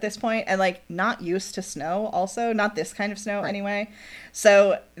starved at this point and like not used to snow also, not this kind of snow anyway.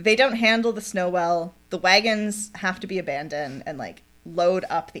 So they don't handle the snow well. The wagons have to be abandoned and like load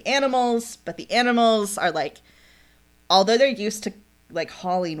up the animals, but the animals are like, although they're used to like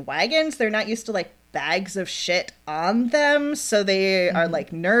hauling wagons, they're not used to like bags of shit on them. So they are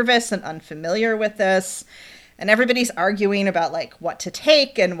like nervous and unfamiliar with this. And everybody's arguing about like what to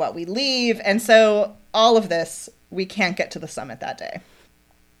take and what we leave. And so all of this, we can't get to the summit that day.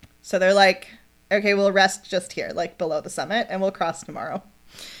 So they're like, okay, we'll rest just here, like below the summit, and we'll cross tomorrow.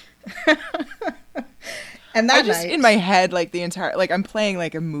 And that night, in my head, like the entire, like I'm playing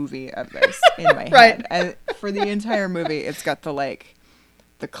like a movie of this in my right. head. And for the entire movie, it's got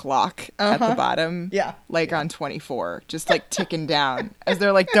the clock at the bottom. Yeah. Like on 24, just like ticking down as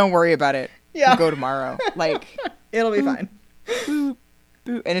they're like, don't worry about it. Yeah. We'll go tomorrow. Like, it'll be fine. Boop,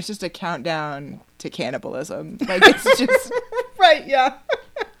 boop. And it's just a countdown to cannibalism. Like, it's just. Right, yeah.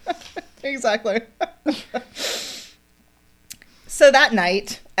 Exactly. So that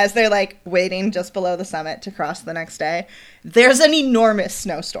night, as they're like waiting just below the summit to cross the next day, there's an enormous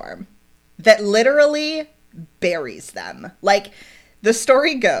snowstorm that literally buries them. Like, the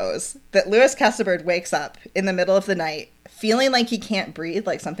story goes that Lewis Kesselberg wakes up in the middle of the night feeling like he can't breathe,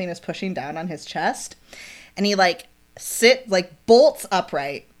 like something is pushing down on his chest. And he bolts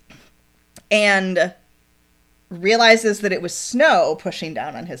upright and realizes that it was snow pushing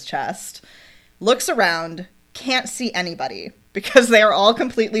down on his chest, looks around, can't see anybody because they are all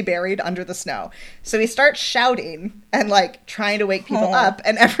completely buried under the snow. So he starts shouting and like trying to wake people up,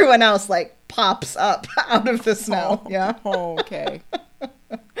 and everyone else like pops up out of the snow. Yeah. Okay.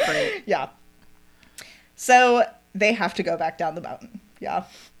 Great. Yeah. So they have to go back down the mountain. Yeah.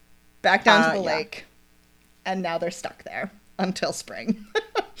 Back down to the lake. And now they're stuck there until spring.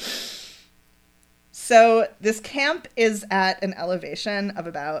 So this camp is at an elevation of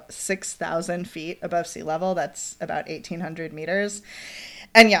about 6,000 feet above sea level. That's about 1,800 meters.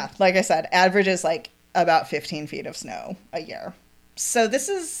 And yeah, like I said, averages like about 15 feet of snow a year. So this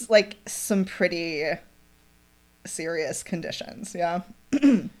is like some pretty serious conditions. Yeah.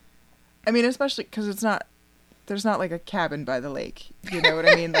 I mean, especially because there's not like a cabin by the lake. You know what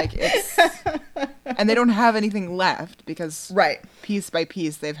I mean? Like it's, and they don't have anything left because piece by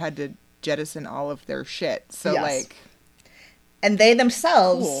piece they've had to jettison all of their shit. So like, and they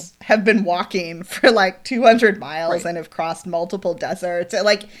themselves have been walking for like 200 miles and have crossed multiple deserts.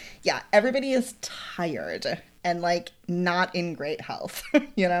 Like, yeah, everybody is tired and like not in great health,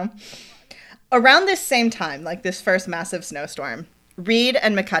 you know? Around this same time, like this first massive snowstorm, Reed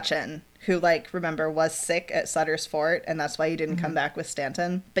and McCutcheon, who, like, remember, was sick at Sutter's Fort, and that's why he didn't come back with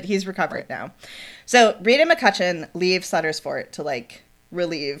Stanton, but he's recovered now. So Reed and McCutcheon leave Sutter's Fort to, like,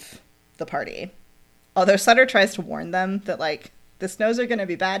 relieve the party. Although Sutter tries to warn them that, like, the snows are going to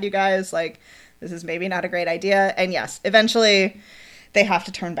be bad, you guys. Like, this is maybe not a great idea. And yes, eventually they have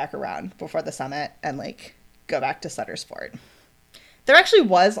to turn back around before the summit and, like, go back to Sutter's Fort. There actually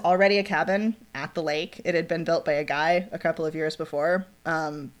was already a cabin at the lake. It had been built by a guy a couple of years before,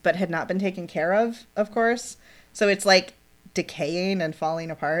 but had not been taken care of course. So it's, like, decaying and falling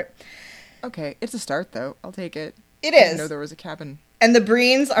apart. Okay, it's a start, though. I'll take it. It is. I didn't know there was a cabin. And the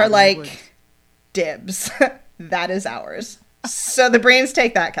Breens are like, dibs. That is ours. So the Breens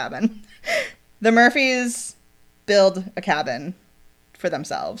take that cabin. The Murphys build a cabin for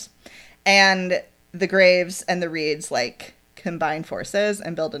themselves. And the Graves and the Reeds, like, combine forces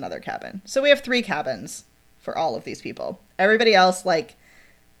and build another cabin. So we have 3 cabins for all of these people. Everybody else, like,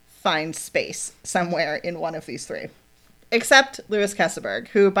 finds space somewhere in one of these 3. Except Louis Kesselberg,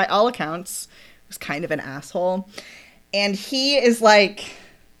 who, by all accounts, was kind of an asshole. And he is like,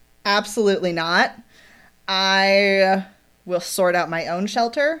 absolutely not. I will sort out my own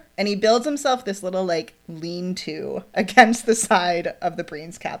shelter. And he builds himself this little, like, lean-to against the side of the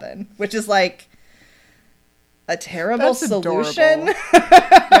Breens cabin, which is, like, a terrible solution.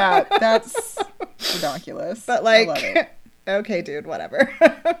 Yeah, that's ridiculous. But, like, okay, dude, whatever.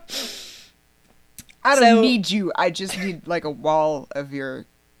 I don't need you. I just need, like, a wall of your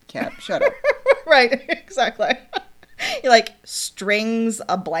cap. Shut up. Right, exactly. He, like, strings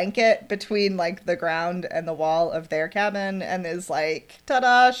a blanket between, like, the ground and the wall of their cabin and is like,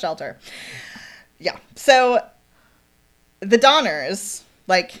 ta-da, shelter. Yeah. So the Donners,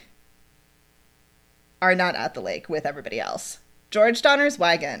 like, are not at the lake with everybody else. George Donner's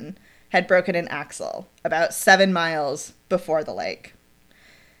wagon had broken an axle about 7 miles before the lake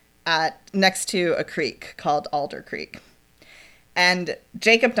next to a creek called Alder Creek. And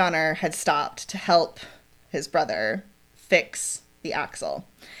Jacob Donner had stopped to help his brother fix the axle.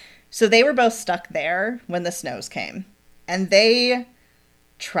 So they were both stuck there when the snows came. And they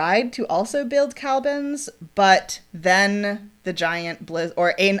tried to also build cabins, but then the giant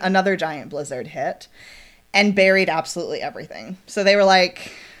another giant blizzard hit and buried absolutely everything. So they were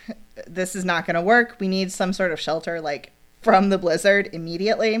like, this is not going to work. We need some sort of shelter, like, from the blizzard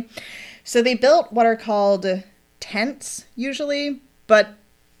immediately. So they built what are called tents, usually, but,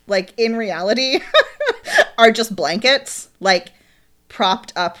 like, in reality are just blankets, like,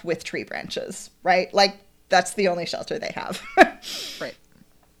 propped up with tree branches, right? Like, that's the only shelter they have. Right.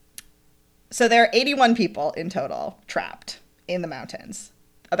 So there are 81 people in total trapped in the mountains.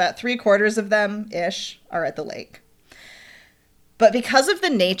 About 3/4 of them-ish are at the lake. But because of the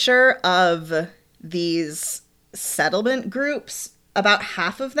nature of these settlement groups, over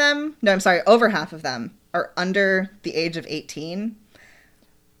half of them are under the age of 18.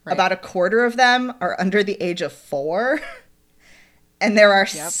 Right. About 1/4 of them are under the age of 4. And there are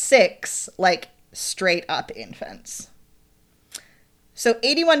 6, like, straight up infants. So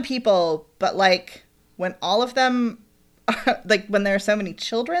 81 people, but, like, when all of them, like, when there are so many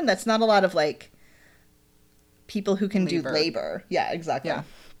children, that's not a lot of, like, people who can do labor. Yeah, exactly. Yeah.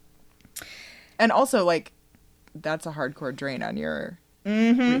 And also, like, that's a hardcore drain on your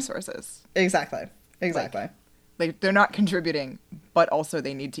resources. Exactly. Like, they're not contributing, but also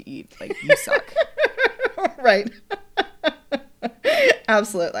they need to eat. Like, you suck. Right.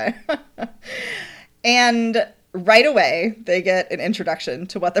 Absolutely. And right away, they get an introduction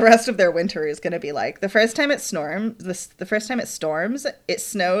to what the rest of their winter is going to be like. The first time it storms, it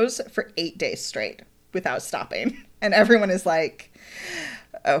snows for 8 days straight without stopping. And everyone is like,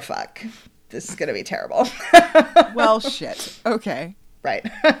 oh, fuck. This is going to be terrible. Well, shit. Okay. Right.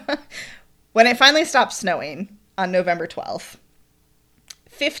 When it finally stops snowing on November 12th,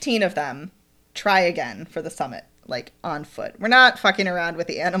 15 of them try again for the summit, like, on foot. We're not fucking around with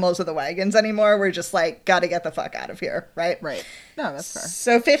the animals or the wagons anymore. We're just like, gotta get the fuck out of here, right? Right. No, that's fair.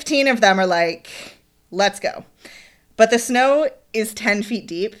 So 15 of them are like, let's go. But the snow is 10 feet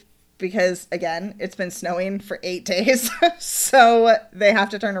deep because, again, it's been snowing for 8 days. So they have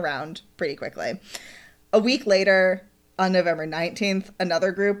to turn around pretty quickly. A week later, on November 19th,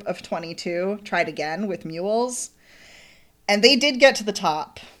 another group of 22 tried again with mules. And they did get to the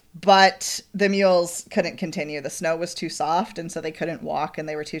top, but the mules couldn't continue. The snow was too soft, and so they couldn't walk, and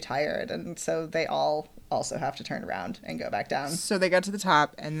they were too tired. And so they all also have to turn around and go back down. So they got to the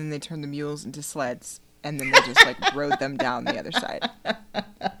top, and then they turned the mules into sleds, and then they just, like, rode them down the other side. And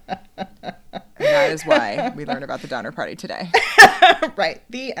that is why we learn about the Donner Party today. Right.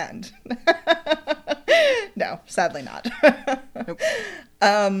 The end. No, sadly not. Nope.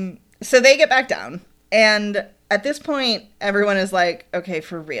 So they get back down, and at this point, everyone is like, okay,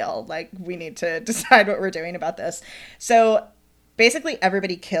 for real, like, we need to decide what we're doing about this. So basically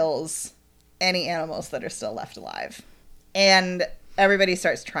everybody kills any animals that are still left alive. And everybody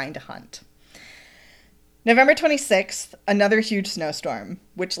starts trying to hunt. November 26th, another huge snowstorm,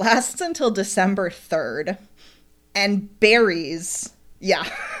 which lasts until December 3rd, and buries,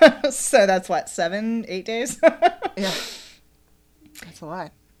 so that's what, 7-8 days? Yeah. That's a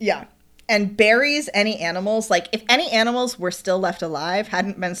lot. Yeah. And buries any animals, like, if any animals were still left alive,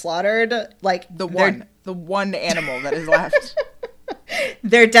 hadn't been slaughtered, like... The one animal that is left.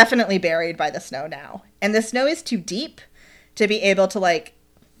 They're definitely buried by the snow now. And the snow is too deep to be able to, like,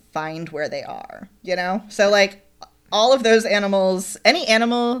 find where they are, you know? So, like, all of those animals, any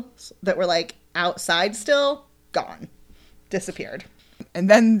animals that were, like, outside still, gone. Disappeared. And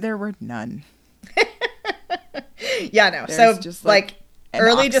then there were none. Yeah, no. There's so, just, like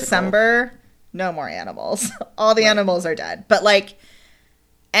early obstacle. December, no more animals. All the animals are dead. But, like,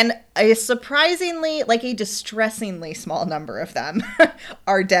 and a surprisingly, like, a distressingly small number of them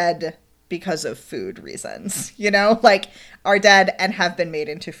are dead because of food reasons, you know? Like, are dead and have been made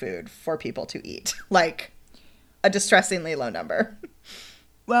into food for people to eat. Like, a distressingly low number.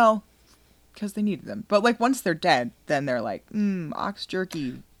 Well, because they needed them. But, like, once they're dead, then they're like, ox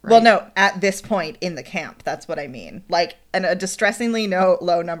jerky. Right? Well, no, at this point in the camp, that's what I mean. Like, a distressingly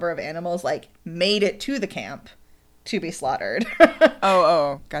low number of animals, like, made it to the camp to be slaughtered.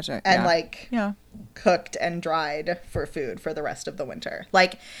 Oh, gotcha. And, like, cooked and dried for food for the rest of the winter.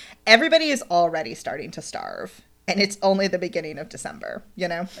 Like, everybody is already starting to starve. And it's only the beginning of December, you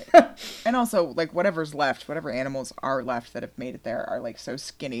know? And also, like, whatever's left, whatever animals are left that have made it there are, like, so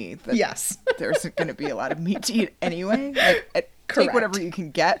skinny that yes. There's going to be a lot of meat to eat anyway. Like, take whatever you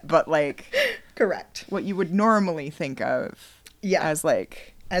can get, but, like... Correct. What you would normally think of as,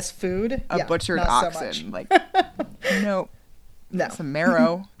 like... As food? A butchered oxen. So like, no. Some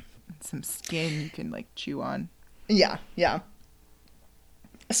marrow, some skin you can, like, chew on. Yeah.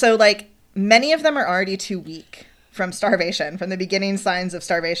 So, like, many of them are already too weak from starvation, from the beginning signs of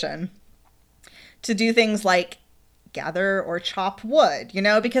starvation, to do things like gather or chop wood, you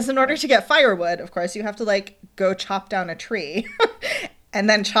know? Because in order to get firewood, of course, you have to, like, go chop down a tree and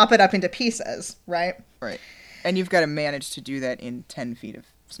then chop it up into pieces, right? Right. And you've got to manage to do that in 10 feet of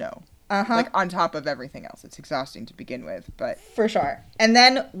snow. Like, on top of everything else. It's exhausting to begin with, but... For sure. And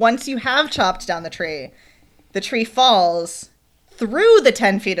then, once you have chopped down the tree falls through the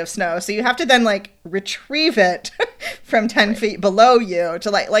 10 feet of snow, so you have to then, like, retrieve it from 10 feet below you to,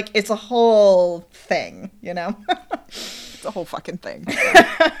 like, it's a whole thing, you know? It's a whole fucking thing.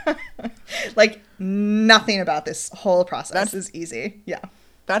 Like, nothing about this whole process is easy. Yeah.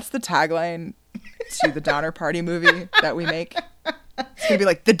 That's the tagline to the Donner Party movie that we make. It's going to be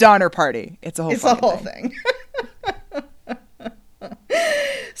like, the Donner Party. It's a whole thing.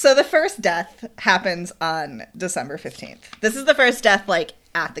 So the first death happens on December 15th. This is the first death, like,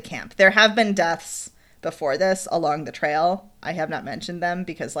 at the camp. There have been deaths before this along the trail. I have not mentioned them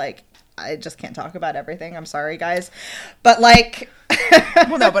because, like, I just can't talk about everything. I'm sorry, guys. But, like...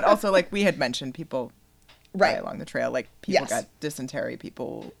 Well, no, but also, like, we had mentioned people die along the trail. Like, people got dysentery,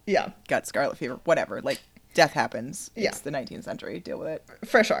 people got scarlet fever, whatever. Like, death happens. It's the 19th century. Deal with it.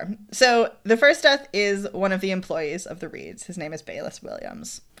 For sure. So the first death is one of the employees of the Reeds. His name is Perilous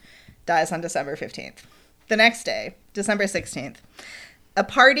Williams. Dies on December 15th. The next day, December 16th, a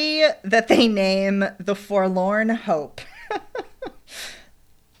party that they name the Forlorn Hope,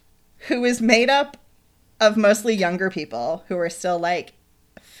 who is made up of mostly younger people who are still, like,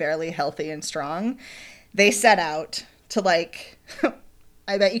 fairly healthy and strong. They set out to, like,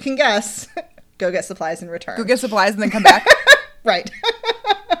 I bet you can guess, go get supplies and return. Go get supplies and then come back? Right.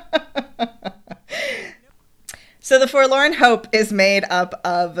 So the Forlorn Hope is made up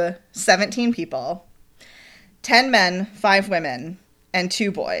of 17 people, 10 men, 5 women, and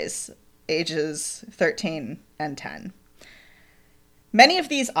 2 boys, ages 13 and 10. Many of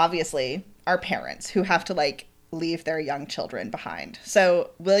these, obviously, are parents who have to, like, leave their young children behind.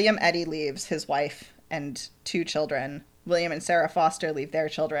 So William Eddy leaves his wife and 2 children. William and Sarah Foster leave their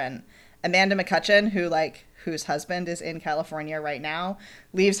children. Amanda McCutcheon, whose husband is in California right now,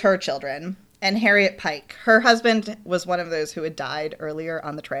 leaves her children. And Harriet Pike, her husband was one of those who had died earlier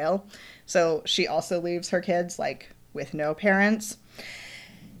on the trail. So she also leaves her kids, like, with no parents.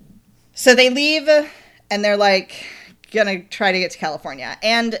 So they leave and they're, like, gonna try to get to California.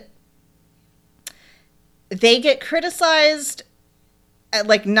 And they get criticized,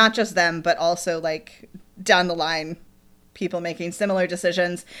 like, not just them, but also, like, down the line, people making similar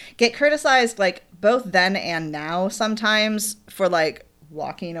decisions get criticized, like, both then and now sometimes for, like,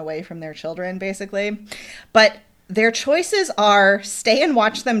 walking away from their children, basically. But their choices are stay and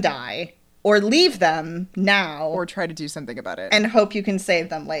watch them die or leave them now. Or try to do something about it. And hope you can save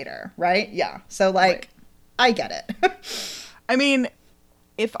them later, right? Yeah. So, like, right. I get it. I mean,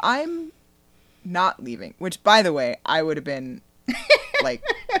 if I'm not leaving, which, by the way, I would have been, like,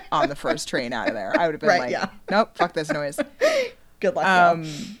 on the first train out of there. I would have been nope, fuck this noise. Good luck, y'all.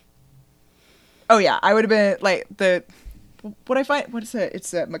 Oh, yeah. I would have been, like, what I find, what is it?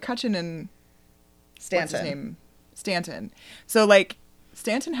 It's McCutcheon and Stanton. What's his name? Stanton. So, like,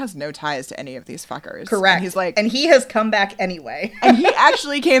 Stanton has no ties to any of these fuckers. Correct. And he's like, and he has come back anyway. And he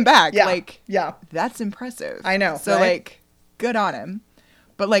actually came back. Yeah. Like, yeah. That's impressive. I know. So, right? like, good on him.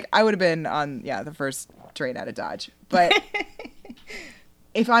 But, like, I would have been on, the first train out of Dodge. But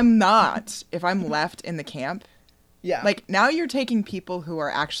if I'm left in the camp, like, now you're taking people who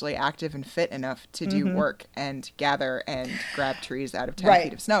are actually active and fit enough to do work and gather and grab trees out of 10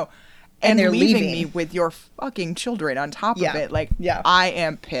 feet of snow. And they're leaving me with your fucking children on top of it. Like, I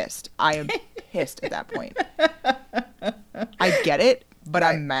am pissed. I am pissed at that point. I get it, but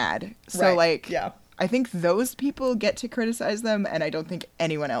I'm mad. So, like, I think those people get to criticize them, and I don't think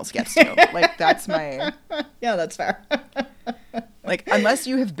anyone else gets to. Like, that's my... Yeah, that's fair. Like, unless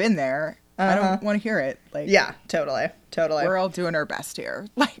you have been there, I don't want to hear it. Like, yeah, totally. We're all doing our best here.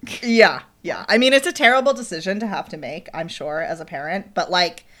 Like, yeah. I mean, it's a terrible decision to have to make, I'm sure, as a parent, but,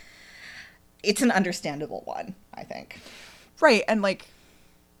 like, it's an understandable one, I think. Right, and, like,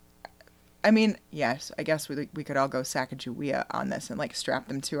 I mean, yes, I guess we could all go Sacagawea on this and, like, strap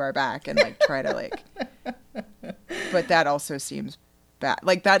them to our back and, like, try to, like... But that also seems bad.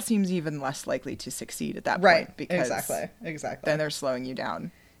 Like, that seems even less likely to succeed at that point. Right, because exactly. Then they're slowing you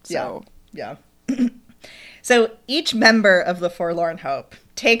down. So... Yeah. So each member of the Forlorn Hope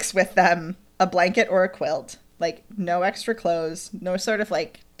takes with them a blanket or a quilt. Like, no extra clothes, no sort of,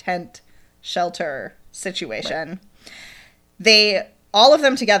 like, tent shelter situation. Right. All of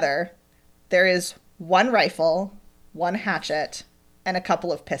them together, there is one rifle, one hatchet, and a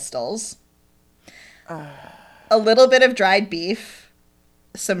couple of pistols. A little bit of dried beef,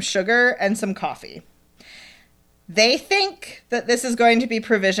 some sugar, and some coffee. They think that this is going to be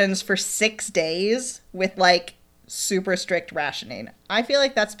provisions for 6 days with, like, super strict rationing. I feel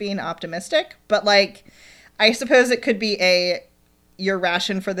like that's being optimistic, but, like, I suppose it could be your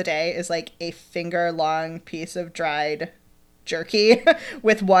ration for the day is, like, a finger-long piece of dried jerky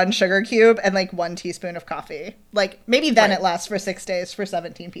with one sugar cube and, like, 1 teaspoon of coffee. Like, maybe then it lasts for 6 days for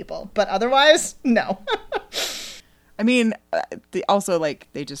 17 people, but otherwise, no. I mean, also, like,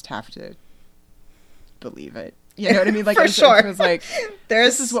 they just have to believe it. You know what I mean? Like, for sure. It was like,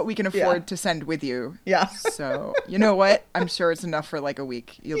 this is what we can afford to send with you. Yeah. So, you know what? I'm sure it's enough for, like, a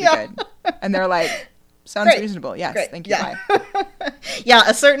week. You'll be good. And they're like, sounds reasonable. Yes. Great. Thank you. Yeah. Bye. Yeah,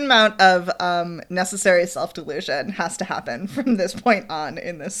 a certain amount of necessary self-delusion has to happen from this point on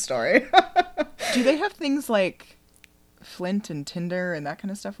in this story. Do they have things like flint and tinder and that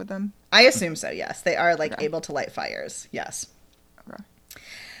kind of stuff with them? I assume so, yes. They are, like, able to light fires. Yes. Okay.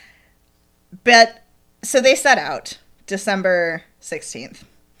 But... So they set out December 16th.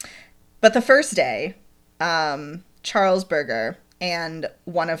 But the first day, Charles Berger and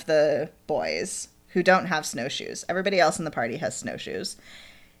one of the boys who don't have snowshoes, everybody else in the party has snowshoes,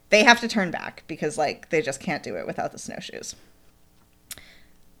 they have to turn back because, like, they just can't do it without the snowshoes.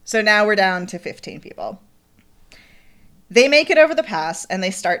 So now we're down to 15 people. They make it over the pass and they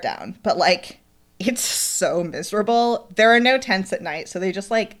start down, but, like, it's so miserable. There are no tents at night, so they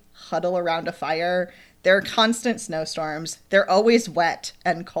just, like, huddle around a fire. There are constant snowstorms. They're always wet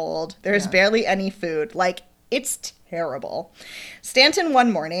and cold. There's barely any food. Like, it's terrible. Stanton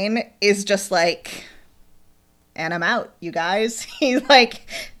one morning is just like, and I'm out, you guys. He, like,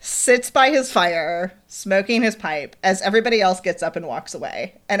 sits by his fire, smoking his pipe, as everybody else gets up and walks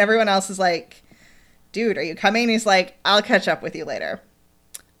away. And everyone else is like, dude, are you coming? He's like, I'll catch up with you later.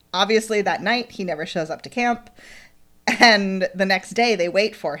 Obviously, that night, he never shows up to camp. And the next day, they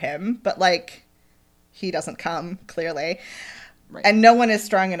wait for him. But, like... He doesn't come, clearly. Right. And no one is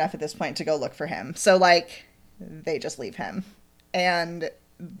strong enough at this point to go look for him. So, like, they just leave him. And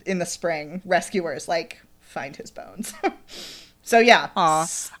in the spring, rescuers, like, find his bones. So, yeah. Aw.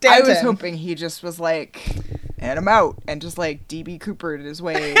 I was hoping he just was like, and I'm out. And just, like, D.B. Cooper'd his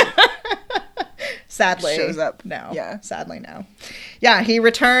way. Sadly. Shows up. No. Yeah. Sadly, no. Yeah, he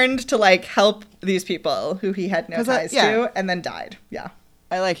returned to, like, help these people who he had no ties to, and then died. Yeah.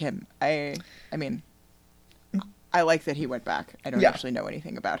 I like him. I mean... I like that he went back. I don't actually know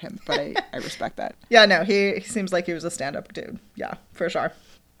anything about him, but I respect that. Yeah, no, he seems like he was a stand-up dude. Yeah, for sure.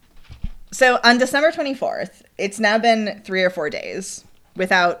 So on December 24th, it's now been 3 or 4 days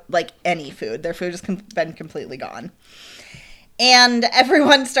without, like, any food. Their food has been completely gone. And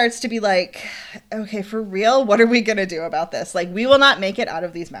everyone starts to be like, okay, for real, what are we going to do about this? Like, we will not make it out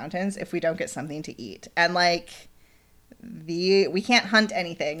of these mountains if we don't get something to eat. And, like, we can't hunt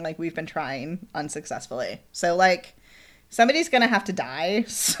anything. Like, we've been trying unsuccessfully. So, like, somebody's going to have to die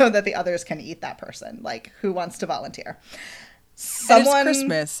so that the others can eat that person. Like, who wants to volunteer? And it's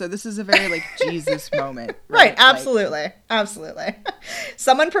Christmas, so this is a very, like, Jesus moment. Right, absolutely. Like... Absolutely.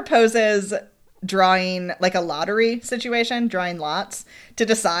 Someone proposes drawing, like, a lottery situation, drawing lots, to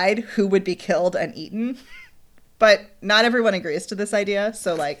decide who would be killed and eaten. But not everyone agrees to this idea,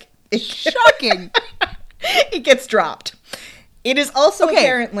 so, like... Shocking! It gets dropped. It is also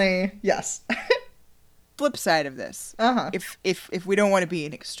apparently... Yes. Flip side of this. Uh-huh. If we don't want to be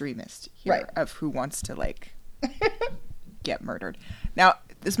an extremist here right. of who wants to, like, get murdered. Now,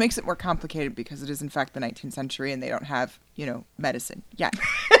 this makes it more complicated because it is, in fact, the 19th century and they don't have, you know, medicine yet.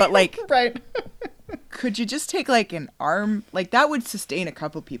 But, like... right. Could you just take, like, an arm? Like, that would sustain a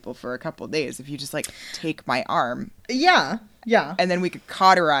couple people for a couple days if you just, like, take my arm. Yeah, yeah. And then we could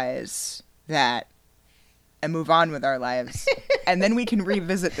cauterize that and move on with our lives. And then we can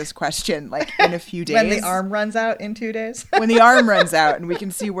revisit this question, like, in a few days. When the arm runs out in 2 days? When the arm runs out and we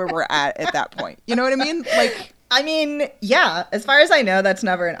can see where we're at that point. You know what I mean? Like... I mean, yeah, as far as I know, that's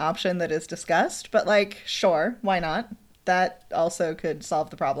never an option that is discussed, but, like, sure, why not? That also could solve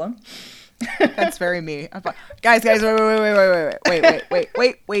the problem. That's very me. Guys,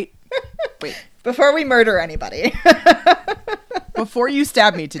 wait. Before we murder anybody. Before you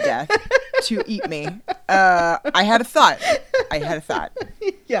stab me to death to eat me, I had a thought.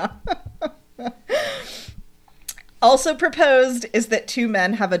 Yeah. Also proposed is that two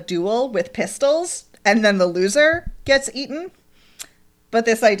men have a duel with pistols, and then the loser gets eaten. But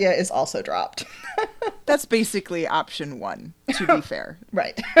this idea is also dropped. That's basically option one, to be fair.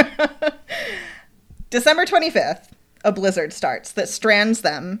 Right. December 25th, a blizzard starts that strands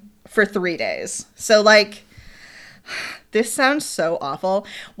them for 3 days. So, like, this sounds so awful.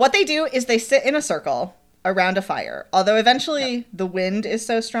 What they do is they sit in a circle around a fire, although eventually the wind is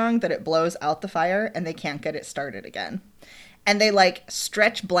so strong that it blows out the fire and they can't get it started again. And they, like,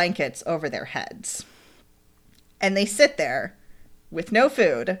 stretch blankets over their heads. And they sit there with no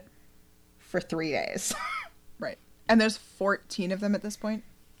food for 3 days. Right. And there's 14 of them at this point?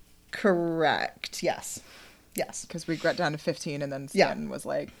 Correct. Yes. Because we got down to 15 and then Stan was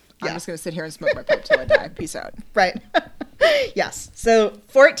like, I'm just going to sit here and smoke my pipe till I die. Peace out. Right. Yes. So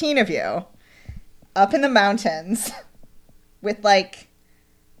 14 of you up in the mountains with, like,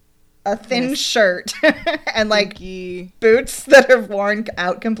 a thin shirt and, like, boots that are worn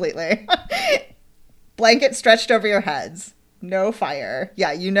out completely. Blanket stretched over your heads. No fire.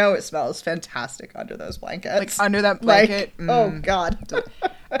 Yeah, you know it smells fantastic under those blankets. Like, under that blanket. Like, oh, God.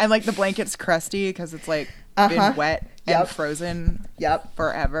 And, like, the blanket's crusty because it's, like, been wet and frozen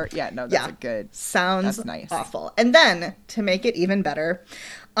forever. Yeah, no, that's a good... Sounds that's nice. Awful. And then, to make it even better,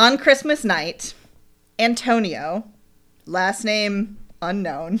 on Christmas night, Antonio, last name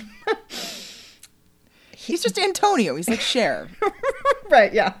unknown... He's just Antonio. He's like Cher.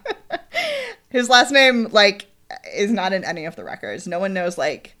 Right, yeah. His last name, like, is not in any of the records. No one knows,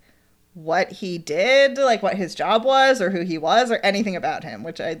 like, what he did, like, what his job was, or who he was, or anything about him,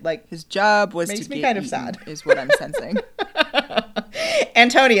 which I, like... His job was makes to me get kind of eaten, sad. Is what I'm sensing.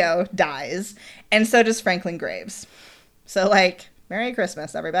 Antonio dies, and so does Franklin Graves. So, like, Merry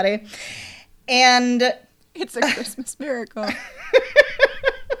Christmas, everybody. And... It's a Christmas miracle.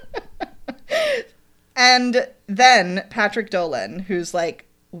 And then Patrick Dolan, who's, like,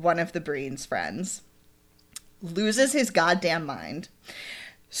 one of the Breen's friends, loses his goddamn mind,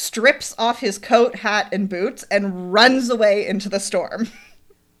 strips off his coat, hat, and boots, and runs away into the storm.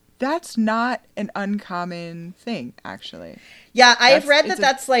 That's not an uncommon thing, actually. Yeah, I have read that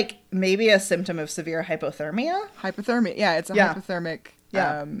that's, like, maybe a symptom of severe hypothermia. Hypothermia, yeah, it's a hypothermic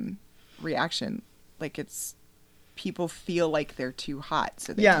reaction. Like, it's... People feel like they're too hot,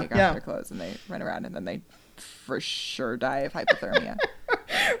 so they take off their clothes and they run around, and then they for sure die of hypothermia.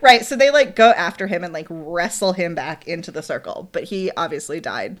 Right, so they, like, go after him and, like, wrestle him back into the circle, but he obviously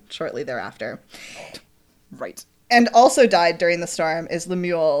died shortly thereafter. Right. And also died during the storm is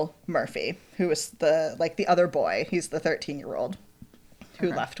Lemuel Murphy, who was the other boy. He's the 13-year-old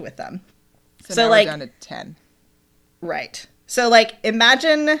who left with them. So now like, we're down to 10. Right. So, like,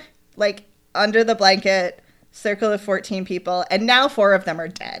 imagine, like, under the blanket... circle of 14 people, and now 4 of them are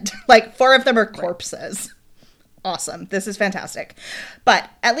dead. Like, 4 of them are corpses. Right. Awesome. This is fantastic. But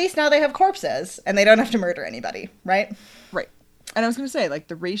at least now they have corpses, and they don't have to murder anybody, right? Right. And I was going to say, like,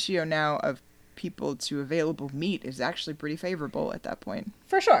 the ratio now of people to available meat is actually pretty favorable at that point.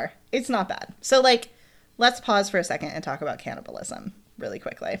 For sure. It's not bad. So, like, let's pause for a second and talk about cannibalism really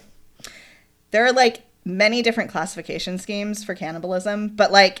quickly. There are, like, many different classification schemes for cannibalism,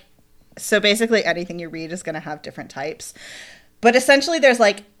 but, like, so basically anything you read is going to have different types. But essentially there's,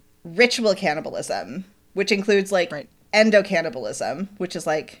 like, ritual cannibalism, which includes, like, endocannibalism, which is,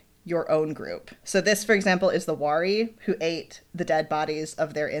 like, your own group. So this, for example, is the Wari, who ate the dead bodies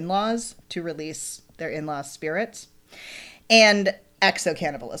of their in-laws to release their in-laws' spirits. And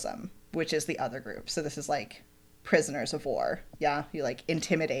exocannibalism, which is the other group. So this is, like, prisoners of war. Yeah, you, like,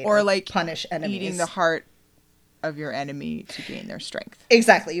 intimidate or like punish enemies. Eating the heart of your enemy to gain their strength.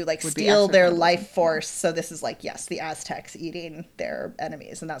 Exactly. You, like, steal their life force. So this is, like, yes, the Aztecs eating their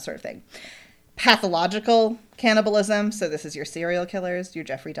enemies and that sort of thing. Pathological cannibalism. So this is your serial killers, your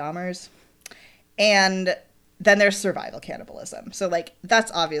Jeffrey Dahmers. And then there's survival cannibalism. So, like,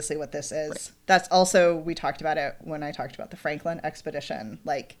 that's obviously what this is. Right. That's also, we talked about it when I talked about the Franklin expedition.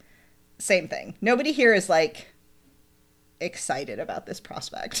 Like, same thing. Nobody here is, like, excited about this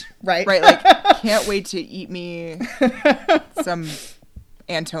prospect, right? Right, like, can't wait to eat me some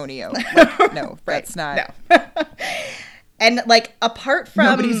Antonio. Like, no, that's not. No. And, like, apart from...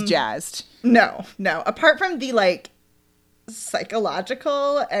 Nobody's jazzed. No. Apart from the, like,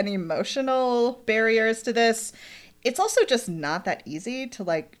 psychological and emotional barriers to this, it's also just not that easy to,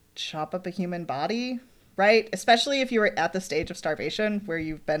 like, chop up a human body, right? Especially if you were at the stage of starvation where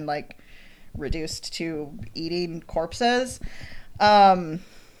you've been, like, reduced to eating corpses. And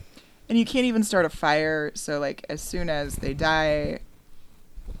you can't even start a fire, so, like, as soon as they die,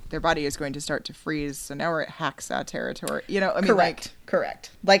 their body is going to start to freeze. So now we're at hacksaw territory. You know, I mean,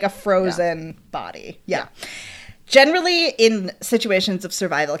 correct. Like a frozen body. Yeah. Generally in situations of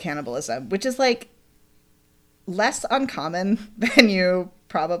survival cannibalism, which is, like, less uncommon than you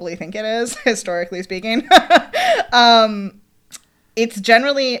probably think it is, historically speaking. It's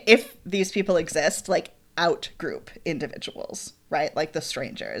generally, if these people exist, like, out-group individuals, right? Like the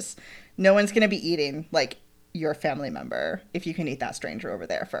strangers. No one's going to be eating, like, your family member if you can eat that stranger over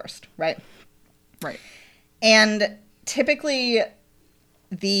there first, right? Right. And typically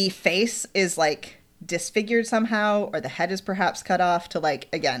the face is, like, disfigured somehow, or the head is perhaps cut off to, like,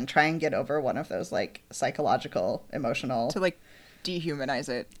 again, try and get over one of those, like, psychological, emotional... To, like, dehumanize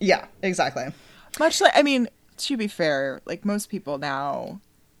it. Yeah, exactly. Much like, I mean, to be fair, like, most people now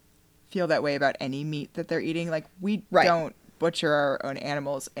feel that way about any meat that they're eating. Like, we don't butcher our own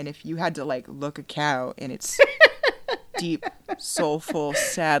animals, and if you had to, like, look a cow in its deep, soulful,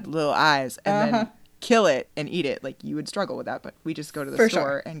 sad little eyes and then kill it and eat it, like, you would struggle with that. But we just go to the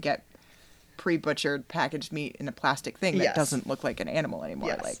store and get pre-butchered packaged meat in a plastic thing that doesn't look like an animal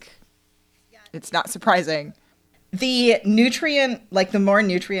anymore. Like, it's not surprising. The nutrient, like, the more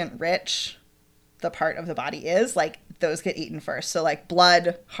nutrient rich the part of the body is, like, those get eaten first. So, like,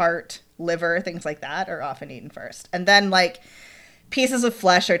 blood, heart, liver, things like that are often eaten first. And then, like, pieces of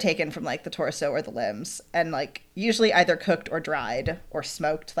flesh are taken from, like, the torso or the limbs and, like, usually either cooked or dried or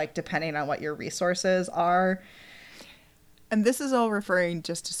smoked, like, depending on what your resources are. And this is all referring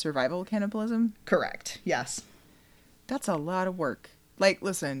just to survival cannibalism? Correct. Yes. That's a lot of work. Like,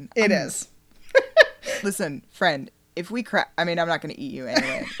 listen. It is. Listen, friend, if we I mean, I'm not going to eat you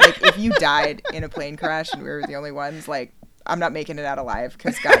anyway. Like, if you died in a plane crash and we were the only ones, like, I'm not making it out alive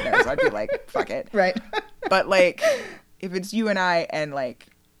because God knows I'd be like, fuck it. Right. But, like, if it's you and I and, like,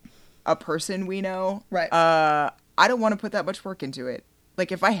 a person we know, I don't want to put that much work into it.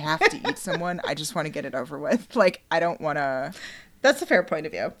 Like, if I have to eat someone, I just want to get it over with. Like, I don't want to... That's a fair point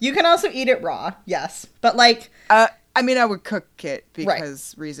of view. You can also eat it raw, yes. But, like... I mean, I would cook it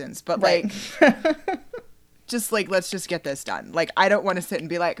because reasons. But, like, just, like, let's just get this done. Like, I don't want to sit and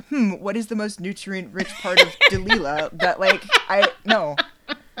be like, what is the most nutrient-rich part of Delilah that, like, No.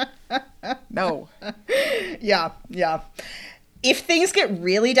 No. Yeah. If things get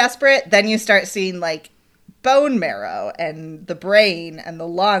really desperate, then you start seeing, like, bone marrow and the brain and the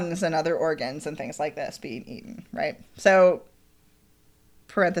lungs and other organs and things like this being eaten, right? So,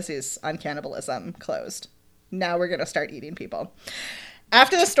 parentheses on cannibalism closed. Now we're going to start eating people.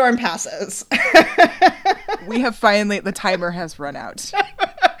 After the storm passes. We have finally, the timer has run out.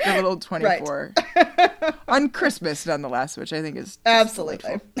 The little 24. Right. On Christmas, nonetheless, which I think is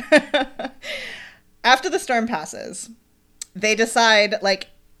absolutely. After the storm passes, they decide, like,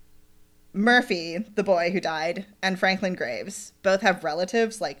 Murphy, the boy who died, and Franklin Graves both have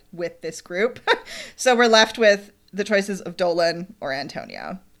relatives, like, with this group. So we're left with the choices of Dolan or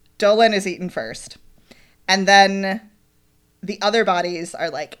Antonio. Dolan is eaten first. And then the other bodies are,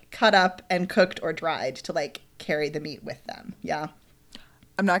 like, cut up and cooked or dried to, like, carry the meat with them. Yeah.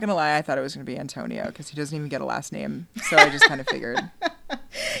 I'm not going to lie. I thought it was going to be Antonio because he doesn't even get a last name. So I just kind of figured.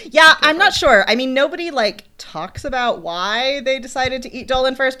 Yeah, I'm not sure. I mean, nobody, like, talks about why they decided to eat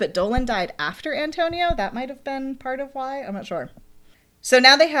Dolan first, but Dolan died after Antonio. That might have been part of why. I'm not sure. So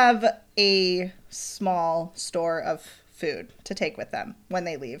now they have a small store of food to take with them when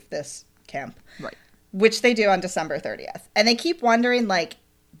they leave this camp. Right. Which they do on December 30th. And they keep wandering, like,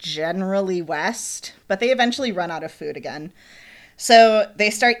 generally west, but they eventually run out of food again. So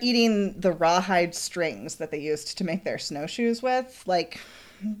they start eating the rawhide strings that they used to make their snowshoes with. Like,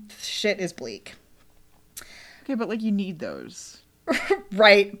 shit is bleak. Okay, but, like, you need those.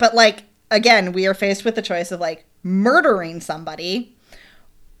 Right. But, like, again, we are faced with the choice of, like, murdering somebody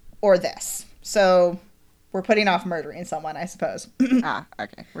or this. So we're putting off murdering someone, I suppose.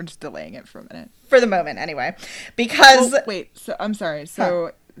 Okay. We're just delaying it for a minute. For the moment, anyway. Because... Oh, wait, so I'm sorry.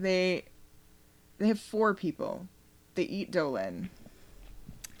 So they have 4 people. They eat Dolan.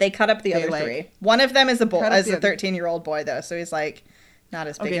 They cut up the other 3. One of them is a 13-year-old boy, though, so he's, like, not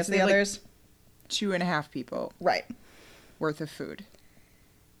as big as the others. Like 2.5 people. Right. Worth of food.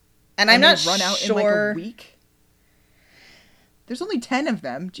 And I'm not run out sure... in, like, a week? There's only 10 of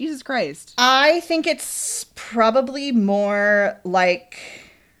them. Jesus Christ. I think it's probably more like...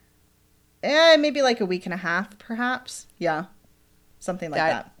 maybe like a week and a half, perhaps. Yeah. Something like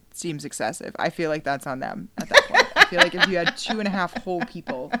that. Seems excessive. I feel like that's on them at that point. I feel like if you had 2.5 whole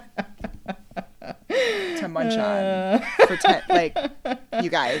people to munch on for 10, like, you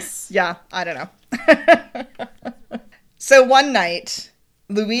guys. Yeah, I don't know. So one night,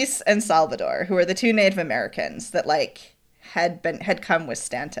 Luis and Salvador, who are the 2 Native Americans that, like, had come with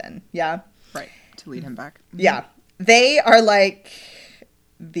Stanton, yeah? Right, to lead him back. Yeah. They are like...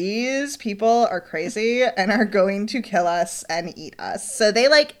 These people are crazy and are going to kill us and eat us. So they,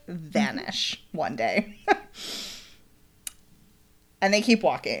 like, vanish one day. And they keep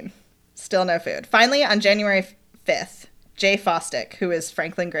walking. Still no food. Finally, on January 5th, Jay Fosdick, who is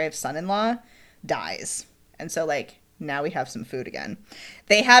Franklin Graves' son-in-law, dies. And so, like, now we have some food again.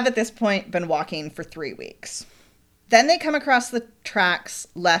 They have, at this point, been walking for 3 weeks. Then they come across the tracks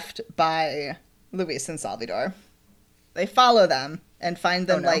left by Luis and Salvador. They follow them and find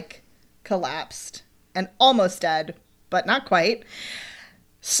them, like, collapsed and almost dead, but not quite.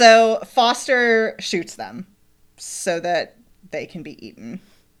 So Foster shoots them so that they can be eaten.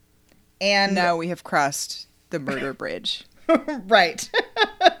 And now we have crossed the murder bridge. Right.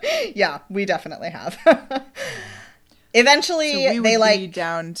 Yeah, we definitely have. Eventually, so we would they, like... be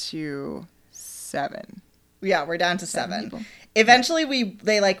down to 7. Yeah, we're down to 7. People. Eventually,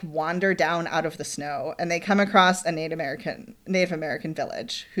 they, like, wander down out of the snow, and they come across a Native American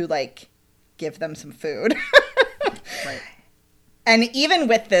village who, like, give them some food. Right. And even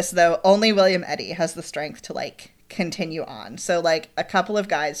with this, though, only William Eddy has the strength to, like, continue on. So, like, a couple of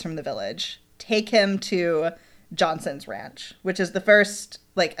guys from the village take him to Johnson's Ranch, which is the first,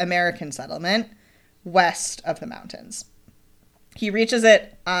 like, American settlement west of the mountains. He reaches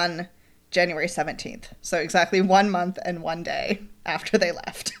it on January 17th. So exactly 1 month and 1 day after they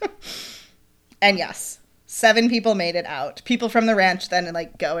left. And yes, 7 people made it out. People from the ranch then,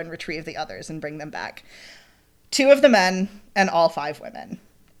 like, go and retrieve the others and bring them back. 2 of the men and all 5 women.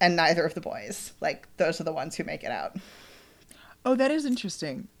 And neither of the boys. Like, those are the ones who make it out. Oh, that is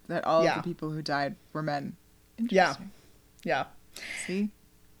interesting. That all of the people who died were men. Interesting. Yeah. See?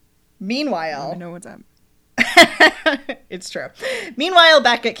 Meanwhile... I know what's up. It's true. Meanwhile,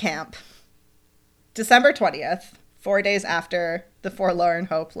 back at camp... December 20th, 4 days after the Forlorn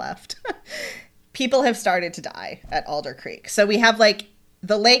Hope left, people have started to die at Alder Creek. So we have, like,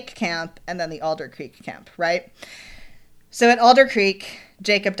 the lake camp and then the Alder Creek camp, right? So at Alder Creek,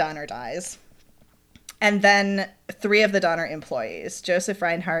 Jacob Donner dies. And then 3 of the Donner employees, Joseph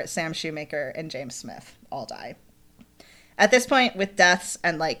Reinhardt, Sam Shoemaker, and James Smith, all die. At this point, with deaths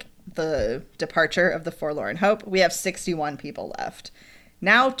and, like, the departure of the Forlorn Hope, we have 61 people left.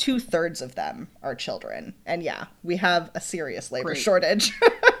 Now 2/3 of them are children. And yeah, we have a serious labor shortage.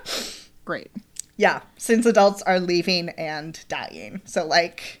 Great. Yeah, since adults are leaving and dying. So,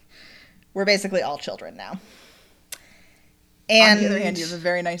 like, we're basically all children now. And on the other hand, you have a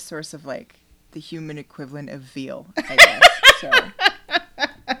very nice source of, like, the human equivalent of veal, I guess. So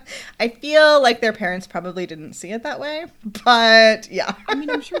I feel like their parents probably didn't see it that way, but yeah. I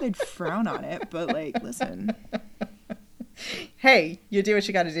mean, I'm sure they'd frown on it, but, like, listen. Hey, you do what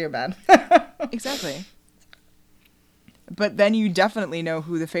you gotta do, man. Exactly. But then you definitely know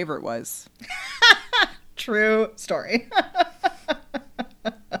who the favorite was. True story.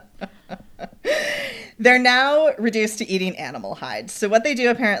 They're now reduced to eating animal hides. So what they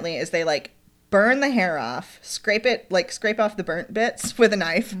do apparently is they, like, burn the hair off, scrape off the burnt bits with a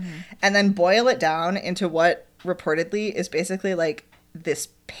knife, and then boil it down into what reportedly is basically, like, this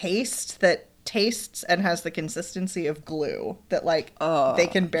paste that tastes and has the consistency of glue that, like, they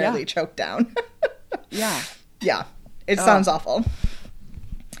can barely choke down. Yeah. Yeah. It sounds awful.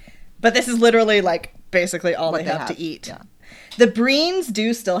 But this is literally, like, basically all they have to eat. Yeah. The Breens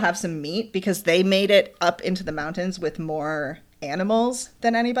do still have some meat because they made it up into the mountains with more animals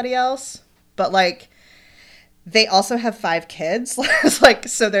than anybody else. But, like, they also have 5 kids. Like,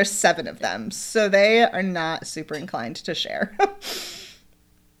 so there's 7 of them. So they are not super inclined to share.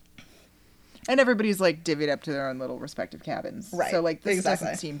 And everybody's, like, divvied up to their own little respective cabins. Right. So, like, this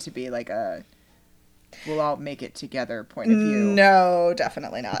doesn't seem to be, like, a we'll all make it together point of view. No,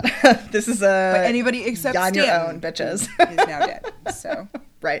 definitely not. This is a... But anybody except on Stan, your own, bitches. is now dead, so...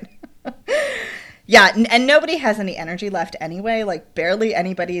 Right. Yeah, and nobody has any energy left anyway. Like, barely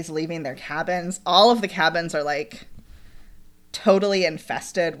anybody is leaving their cabins. All of the cabins are, like, totally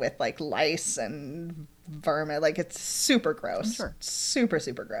infested with, like, lice and vermin. Like, it's super gross. Sure. Super,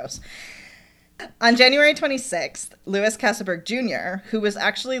 super gross. On January 26th, Louis Kasselberg Jr., who was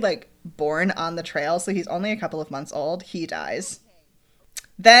actually, like, born on the trail, so he's only a couple of months old, he dies.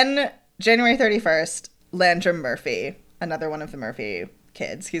 Then, January 31st, Landrum Murphy, another one of the Murphy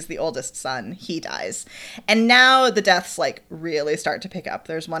kids, he's the oldest son, he dies. And now the deaths, like, really start to pick up.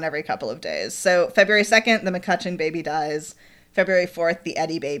 There's one every couple of days. So, February 2nd, the McCutcheon baby dies. February 4th, the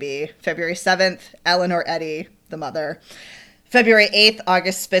Eddy baby. February 7th, Eleanor Eddy, the mother. February 8th,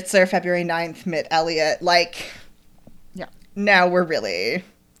 August Spitzer. February 9th, Mitt Elliott. Like, yeah, now we're really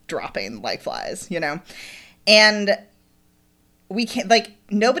dropping like flies, you know? And we can't, like,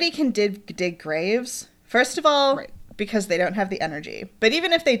 nobody can dig graves. First of all, right, because they don't have the energy. But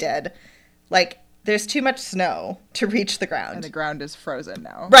even if they did, like, there's too much snow to reach the ground. and the ground is frozen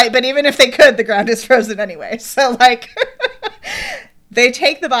now. Right, but even if they could, the ground is frozen anyway. So, like... They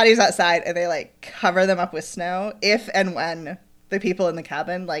take the bodies outside and they, like, cover them up with snow if and when the people in the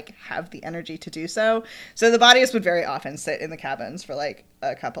cabin, like, have the energy to do so. So the bodies would very often sit in the cabins for, like,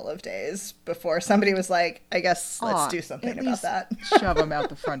 a couple of days before somebody was like, I guess let's do something about that. Shove them out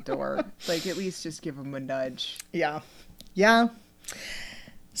the front door. Like, at least just give them a nudge. Yeah. Yeah.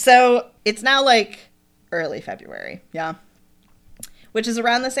 So it's now, like, early February. Yeah. Which is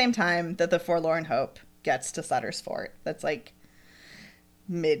around the same time that the Forlorn Hope gets to Sutter's Fort. That's, like,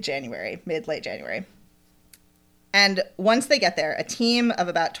 late January. And once they get there, a team of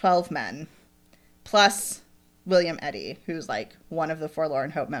about 12 men, plus William Eddy, who's, like, one of the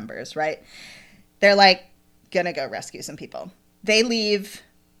Forlorn Hope members, right? They're, like, gonna go rescue some people. They leave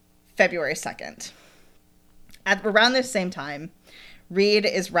February 2nd. At around this same time, Reed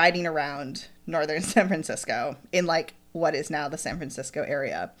is riding around northern San Francisco in, like, what is now the San Francisco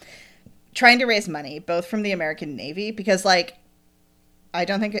area, trying to raise money, both from the American Navy, because, like, I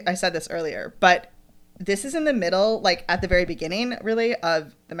don't think I said this earlier, but this is in the middle, like, at the very beginning, really,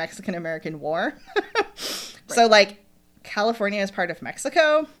 of the Mexican-American War. Right. So, like, California is part of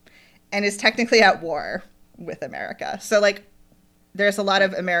Mexico and is technically at war with America. So, like, there's a lot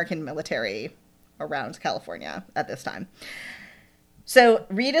of American military around California at this time. So,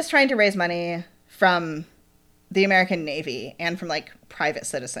 Reed is trying to raise money from the American Navy and from, like, private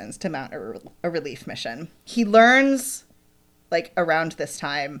citizens to mount a relief mission. He learns, like, around this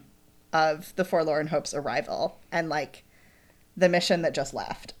time of the Forlorn Hope's arrival and, like, the mission that just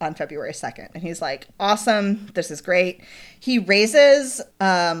left on February 2nd. And he's like, awesome, this is great. He raises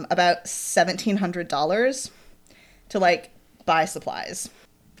about $1,700 to, like, buy supplies.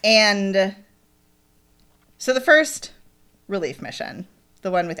 And so the first relief mission,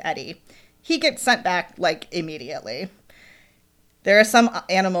 the one with Eddy, he gets sent back, like, immediately. There are some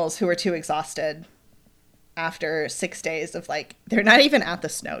animals who are too exhausted after 6 days of, like, they're not even at the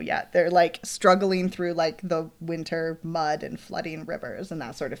snow yet. They're, like, struggling through, like, the winter mud and flooding rivers and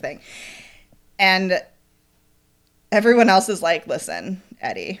that sort of thing. And everyone else is like, listen,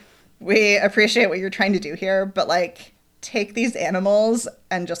 Eddy, we appreciate what you're trying to do here, but, like, take these animals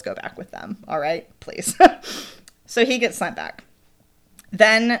and just go back with them. All right, please. So he gets sent back.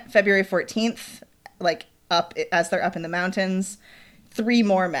 Then February 14th, like, up as they're up in the mountains, 3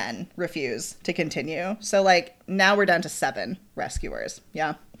 more men refuse to continue. So, like, now we're down to 7 rescuers.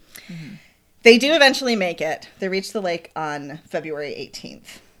 Yeah. Mm-hmm. They do eventually make it. They reach the lake on February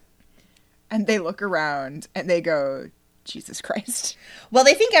 18th. And they look around and they go, Jesus Christ. Well,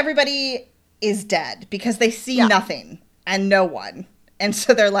 they think everybody is dead because they see nothing and no one. And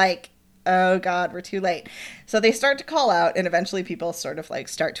so they're like, oh God, we're too late. So they start to call out, and eventually people sort of, like,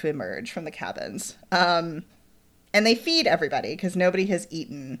 start to emerge from the cabins. And they feed everybody because nobody has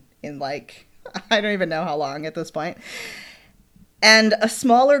eaten in, like, I don't even know how long at this point. And a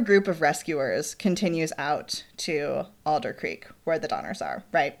smaller group of rescuers continues out to Alder Creek, where the Donners are,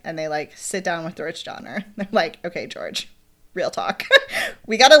 right? And they, like, sit down with George Donner. They're like, okay, George, real talk.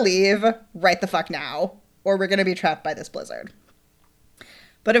 We gotta leave right the fuck now, or we're gonna be trapped by this blizzard.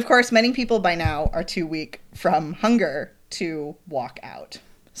 But, of course, many people by now are too weak from hunger to walk out.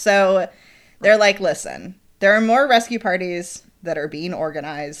 So they're like, listen, there are more rescue parties that are being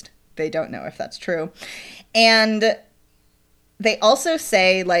organized. They don't know if that's true. And they also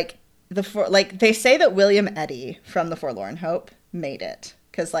say, like, they say that William Eddy from the Forlorn Hope made it,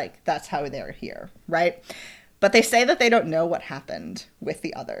 because, like, that's how they're here, right? But they say that they don't know what happened with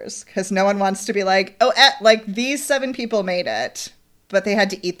the others, because no one wants to be like, oh, like, these 7 people made it, but they had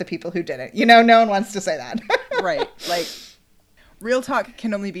to eat the people who didn't. You know, no one wants to say that. Right. Like, real talk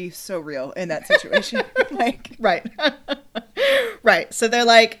can only be so real in that situation. Like, right. Right. So they're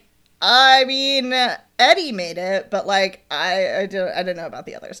like, I mean, Eddie made it, but, like, I don't know about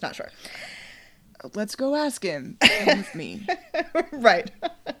the others. Not sure. Let's go ask him. Come with me. Right.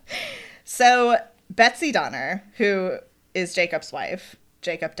 So Betsy Donner, who is Jacob's wife,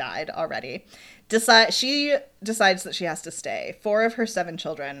 Jacob died already, she decides that she has to stay. 4 of her 7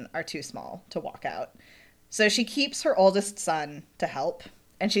 children are too small to walk out. So she keeps her oldest son to help,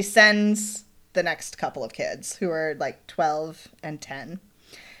 and she sends the next couple of kids, who are, like, 12 and 10.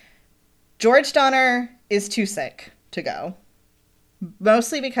 George Donner is too sick to go,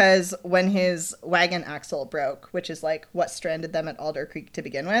 mostly because when his wagon axle broke, which is, like, what stranded them at Alder Creek to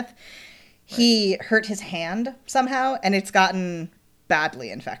begin with, he hurt his hand somehow, and it's gotten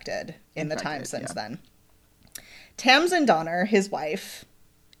badly infected in the time since then. Tamsin Donner, his wife,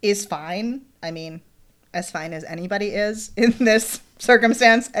 is fine. I mean, as fine as anybody is in this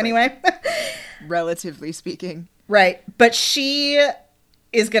circumstance anyway. Relatively speaking. Right. But she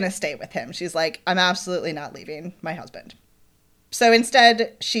is going to stay with him. She's like, I'm absolutely not leaving my husband. So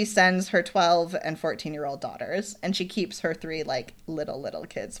instead, she sends her 12 and 14-year-old daughters, and she keeps her 3, like, little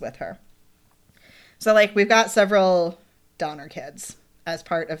kids with her. So, like, we've got several Donner kids as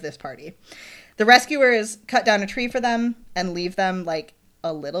part of this party. The rescuers cut down a tree for them and leave them, like,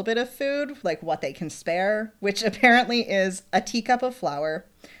 a little bit of food, like what they can spare, which apparently is a teacup of flour,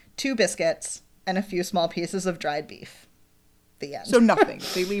 2 biscuits, and a few small pieces of dried beef. The end. So nothing.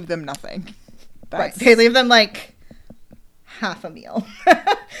 They leave them nothing. Right. They leave them, like, half a meal.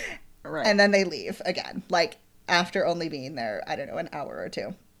 Right. And then they leave again, like, after only being there, I don't know, an hour or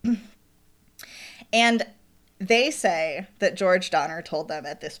 2. And they say that George Donner told them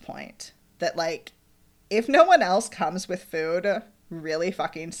at this point that, like, if no one else comes with food really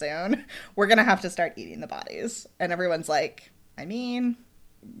fucking soon, we're gonna have to start eating the bodies. And everyone's like, I mean,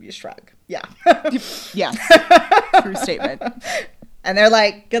 you shrug. Yeah. Yeah. True statement. And they're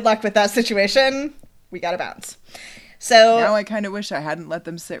like, good luck with that situation. We gotta bounce. So now I kind of wish I hadn't let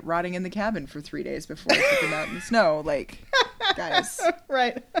them sit rotting in the cabin for 3 days before I put them out in the snow. Like, guys.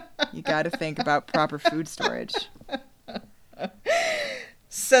 Right. You gotta think about proper food storage.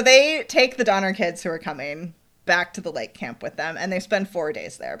 So they take the Donner kids who are coming back to the lake camp with them, and they spend 4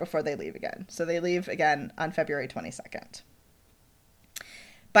 days there before they leave again. So they leave again on February 22nd.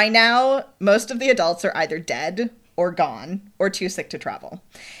 By now, most of the adults are either dead or gone or too sick to travel.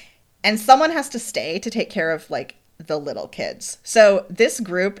 And someone has to stay to take care of, like, the little kids. So this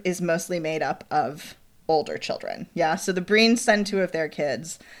group is mostly made up of older children. Yeah, so the Breens send 2 of their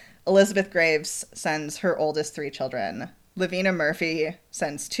kids. Elizabeth Graves sends her oldest 3 children. Lavina Murphy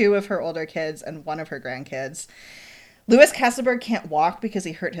sends 2 of her older kids and 1 of her grandkids. Louis Kesselberg can't walk because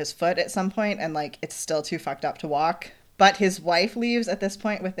he hurt his foot at some point, and, like, it's still too fucked up to walk. But his wife leaves at this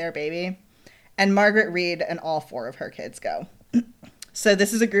point with their baby. And Margaret Reed and all 4 of her kids go. So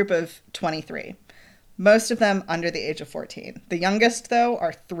this is a group of 23. Most of them under the age of 14. The youngest, though,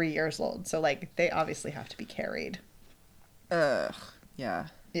 are 3 years old. So, like, they obviously have to be carried. Ugh. Yeah.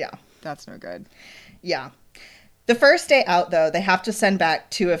 Yeah. That's no good. Yeah. The first day out, though, they have to send back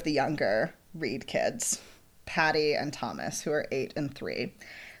 2 of the younger Reed kids, Patty and Thomas, who are 8 and 3.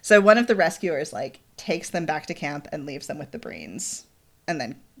 So one of the rescuers, like, takes them back to camp and leaves them with the Breens. And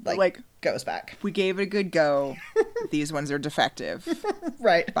then, like goes back. We gave it a good go. These ones are defective.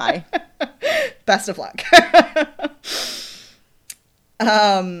 Right. Bye. Best of luck.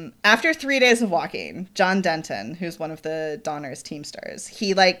 After 3 days of walking, John Denton, who's one of the Donner's Teamsters,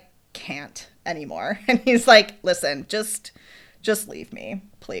 he, like, can't anymore. And he's like, listen, just leave me,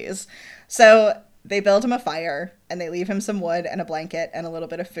 please. So they build him a fire, and they leave him some wood and a blanket and a little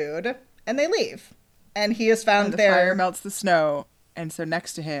bit of food, and they leave. And he is found there. The fire melts the snow, and so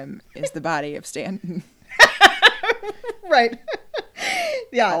next to him is the body of Stanton. Right.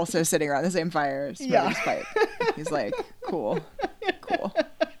 Yeah. Also sitting around the same fire, smoking his pipe. He's like, cool.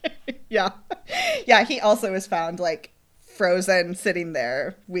 Yeah. Yeah, he also was found, like, frozen, sitting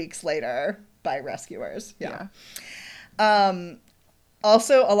there weeks later by rescuers. Yeah.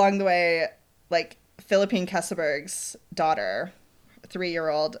 Also, along the way, like, Philippine Kesselberg's daughter,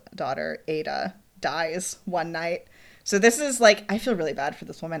 3-year-old daughter, Ada, dies one night. So this is, like, I feel really bad for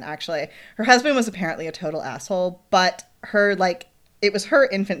this woman, actually. Her husband was apparently a total asshole, but her, like, it was her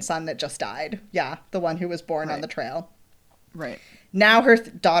infant son that just died. Yeah, the one who was born on the trail. Right. Now her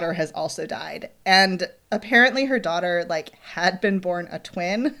daughter has also died. And apparently her daughter, like, had been born a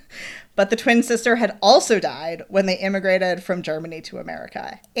twin, but the twin sister had also died when they immigrated from Germany to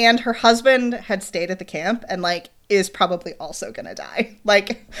America. And her husband had stayed at the camp and, like, is probably also gonna die.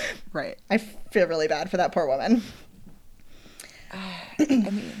 Like, right. I feel really bad for that poor woman. I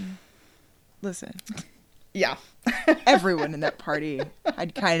mean, listen. Yeah. Everyone in that party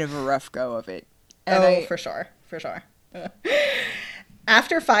had kind of a rough go of it. And for sure. For sure.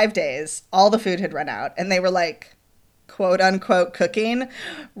 After 5 days, all the food had run out, and they were, like, quote unquote cooking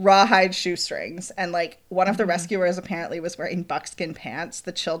rawhide shoestrings. And, like, one of the rescuers apparently was wearing buckskin pants.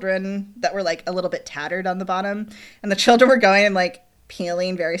 The children that were, like, a little bit tattered on the bottom, and the children were going and, like,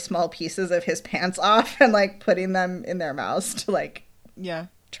 peeling very small pieces of his pants off and, like, putting them in their mouths to, like,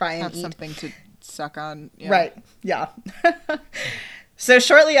 try and have eat something to suck on. Yeah. Right. Yeah. So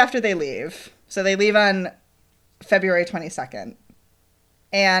shortly after they leave, they leave on February 22nd.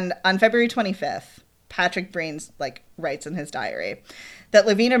 And on February 25th, Patrick Breen's, like, writes in his diary that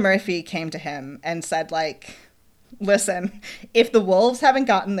Lavina Murphy came to him and said, like, listen, if the wolves haven't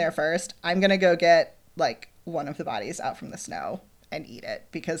gotten there first, I'm going to go get, like, one of the bodies out from the snow and eat it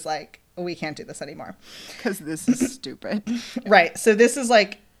because, like, we can't do this anymore. Because this is stupid. Right. So this is,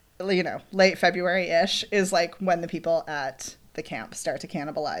 like, you know, late February-ish is, like, when the people at the camp start to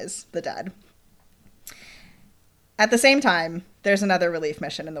cannibalize the dead. At the same time, there's another relief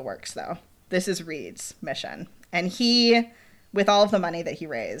mission in the works, though. This is Reed's mission. And he, with all of the money that he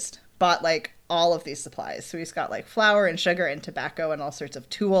raised, bought, like, all of these supplies. So he's got, like, flour and sugar and tobacco and all sorts of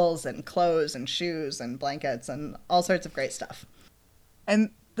tools and clothes and shoes and blankets and all sorts of great stuff. And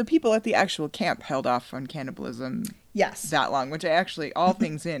the people at the actual camp held off on cannibalism that long, which I actually, all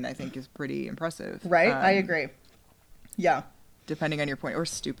things in, I think is pretty impressive. Right? I agree. Yeah. Depending on your point, or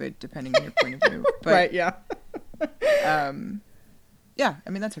stupid, depending on your point of view. But, right, yeah. Yeah, I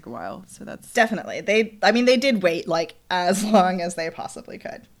mean, that took a while, so that's... Definitely. They did wait, like, as long as they possibly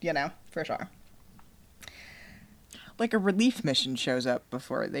could, you know, for sure. Like, a relief mission shows up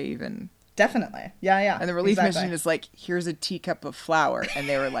before they even... Definitely. Yeah. And the relief mission is like, here's a teacup of flour. And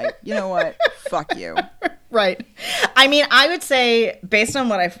they were like, you know what? Fuck you. Right. I mean, I would say, based on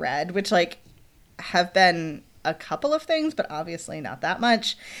what I've read, which, like, have been a couple of things, but obviously not that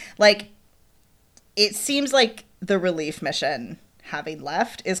much, like, it seems like the relief mission having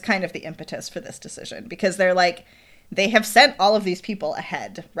left is kind of the impetus for this decision. Because they're like, they have sent all of these people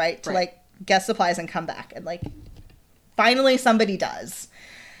ahead, right? To, like, get supplies and come back. And, like, finally somebody does.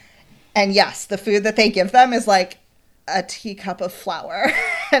 And yes, the food that they give them is, like, a teacup of flour.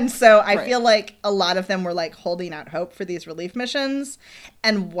 And so I feel like a lot of them were, like, holding out hope for these relief missions.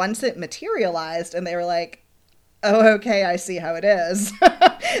 And once it materialized and they were like, oh, okay, I see how it is.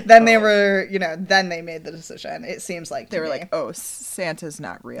 Then they were, you know, then they made the decision. It seems like they were like, oh, Santa's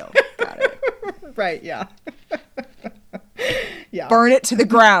not real. Got it. Right, yeah. Yeah. Burn it to the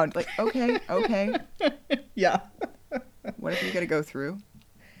ground. Like, okay. Yeah. What if you got to go through?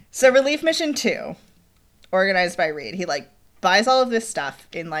 So Relief Mission 2, organized by Reed, he, like, buys all of this stuff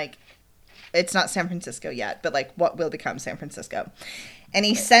in, like, it's not San Francisco yet, but, like, what will become San Francisco. And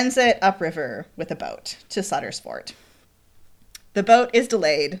he sends it upriver with a boat to Sutter's Fort. The boat is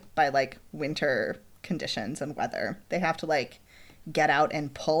delayed by, like, winter conditions and weather. They have to, like, get out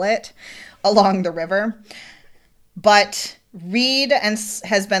and pull it along the river. But Reed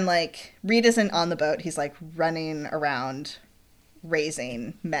has been, like, Reed isn't on the boat. He's, like, running around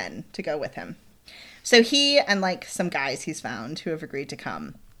raising men to go with him. So he and, like, some guys he's found who have agreed to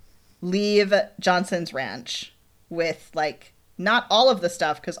come leave Johnson's ranch with, like, not all of the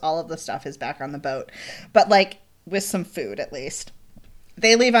stuff, because all of the stuff is back on the boat, but, like, with some food at least.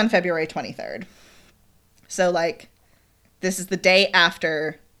 They leave on February 23rd. So, like, this is the day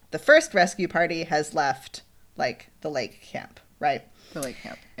after the first rescue party has left, like, the lake camp, right? The lake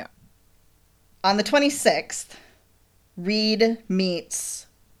camp, yeah. On the 26th, Reed meets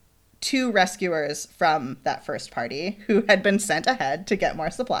 2 rescuers from that first party who had been sent ahead to get more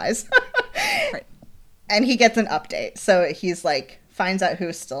supplies. Right. And he gets an update. So he's, like, finds out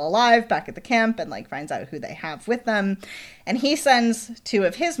who's still alive back at the camp and, like, finds out who they have with them. And he sends 2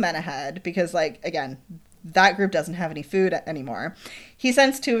 of his men ahead because, like, again, that group doesn't have any food anymore, he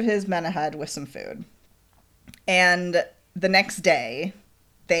sends 2 of his men ahead with some food. And the next day,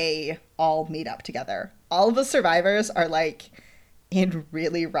 they all meet up together. All of the survivors are, like, in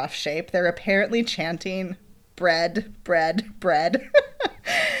really rough shape. They're apparently chanting, bread, bread, bread.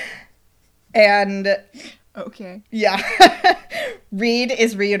 And... okay. Yeah. Reed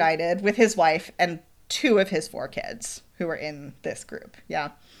is reunited with his wife and 2 of his 4 kids who are in this group.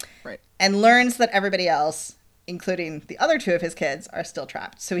 Yeah. Right. And learns that everybody else, including the other 2 of his kids, are still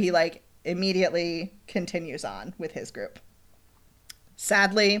trapped. So he, like, immediately continues on with his group.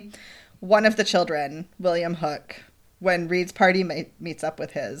 Sadly, one of the children, William Hook, when Reed's party meets up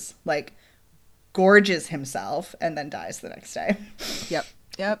with his, like, gorges himself and then dies the next day.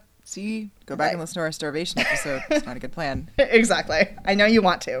 Yep. See, go back and listen to our starvation episode. It's not a good plan. Exactly. I know you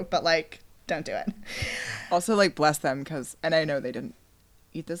want to, but, like, don't do it. Also, like, bless them, because, and I know they didn't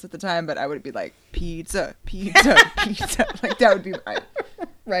eat this at the time, but I would be like, pizza, pizza, pizza. Like, that would be right.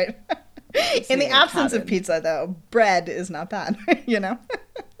 Right. In the absence of pizza, though, bread is not bad, you know?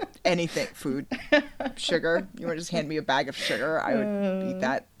 Anything, food, sugar. You want to just hand me a bag of sugar? I would eat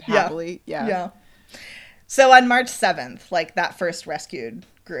that happily. Yeah. So on March 7th, like, that first rescued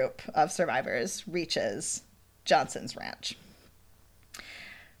group of survivors reaches Johnson's ranch.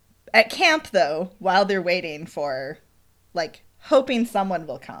 At camp, though, while they're waiting for, like, hoping someone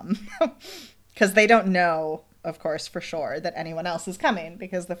will come, because they don't know, of course, for sure that anyone else is coming,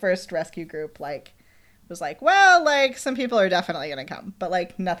 because the first rescue group, like, was like, well, like, some people are definitely going to come, but,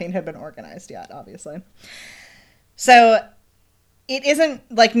 like, nothing had been organized yet, obviously. So it isn't,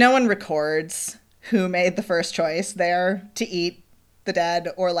 like, no one records who made the first choice there to eat the dead,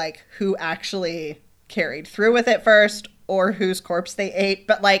 or, like, who actually carried through with it first, or whose corpse they ate,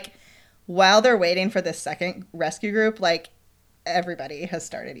 but, like, while they're waiting for this second rescue group, like, everybody has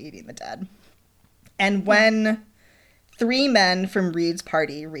started eating the dead. And when 3 men from Reed's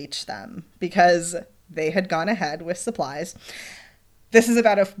party reach them, because they had gone ahead with supplies, this is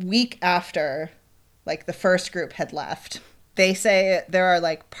about a week after, like, the first group had left. They say there are,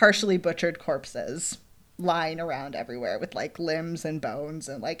 like, partially butchered corpses lying around everywhere with, like, limbs and bones,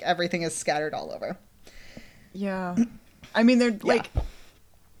 and, like, everything is scattered all over. Yeah. I mean, they're, like,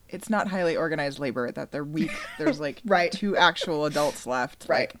 it's not highly organized labor that they're weak. There's, like, 2 actual adults left.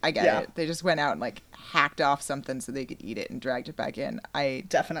 Right. Like, I get it. They just went out and, like, hacked off something so they could eat it and dragged it back in.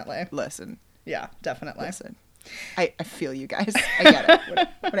 Definitely. Listen. Yeah, definitely. Listen. I feel you guys. I get it.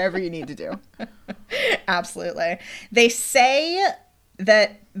 Whatever you need to do. Absolutely. They say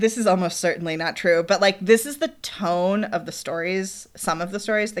that this is almost certainly not true, but, like, this is the tone of the stories, some of the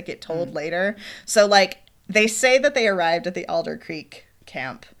stories that get told later. So, like, they say that they arrived at the Alder Creek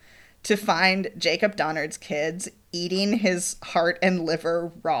camp to find Jacob Donard's kids eating his heart and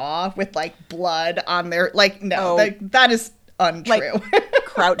liver raw with, like, blood on their, like, no, that is untrue. Like,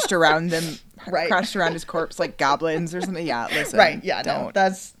 crouched around them, right. Crouched around his corpse like goblins or something. Yeah, listen. Right, yeah, don't.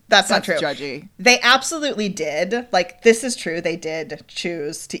 No, that's not true. Judgy. They absolutely did. Like, this is true. They did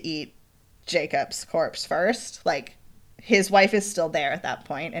choose to eat Jacob's corpse first. Like, his wife is still there at that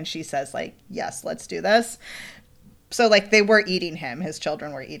point, and she says, like, yes, let's do this. So, like, they were eating him. His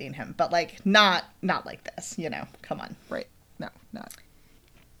children were eating him. But, like, not like this, you know. Come on. Right. No, not.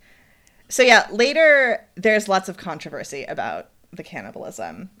 So, yeah, later there's lots of controversy about the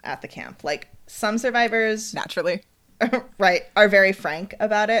cannibalism at the camp. Like, some survivors... Naturally. Right, are very frank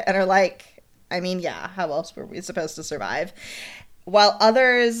about it and are like, I mean, yeah, how else were we supposed to survive? While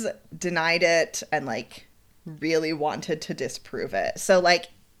others denied it and, like, really wanted to disprove it. So, like,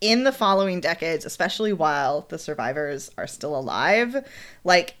 in the following decades, especially while the survivors are still alive,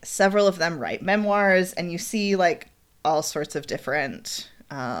 like, several of them write memoirs, and you see, like, all sorts of different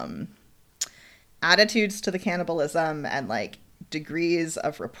attitudes to the cannibalism and, like, degrees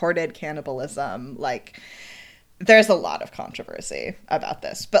of reported cannibalism. Like, there's a lot of controversy about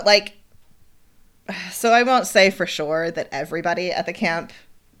this. But, like, so I won't say for sure that everybody at the camp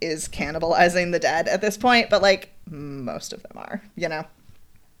is cannibalizing the dead at this point, but, like, most of them are, you know?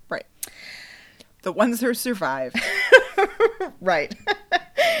 Right. The ones who survive. Right.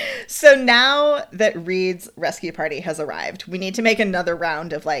 So now that Reed's rescue party has arrived, we need to make another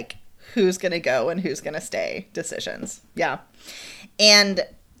round of, like, who's going to go and who's going to stay decisions. Yeah. And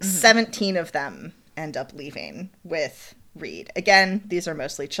 17 of them end up leaving with Reed. Again, these are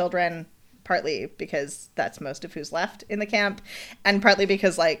mostly children, partly because that's most of who's left in the camp, and partly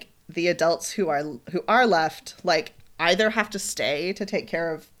because, like, the adults who are left, like, either have to stay to take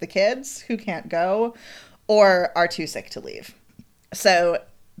care of the kids who can't go, or are too sick to leave. So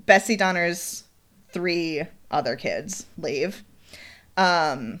Bessie Donner's 3 other kids leave.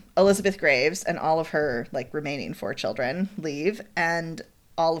 Elizabeth Graves and all of her, like, remaining 4 children leave, and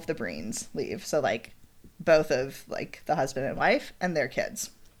all of the Breens leave. So, like, both of, like, the husband and wife and their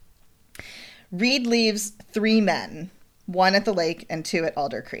kids. Reed leaves 3 men, 1 at the lake and 2 at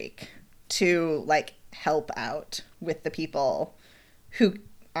Alder Creek, to, like, help out with the people who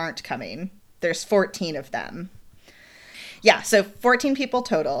aren't coming. There's 14 of them. Yeah, so 14 people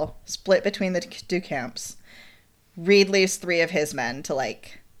total, split between the 2 camps. Reed leaves 3 of his men to,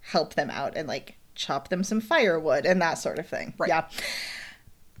 like, help them out and, like, chop them some firewood and that sort of thing. Right. Yeah.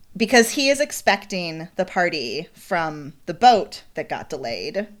 Because he is expecting the party from the boat that got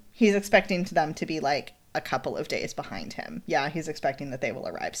delayed. He's expecting them to be, like, a couple of days behind him. Yeah, he's expecting that they will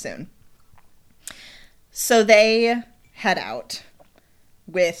arrive soon. So they head out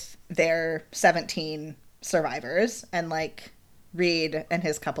with their 17 survivors and, like, Reed and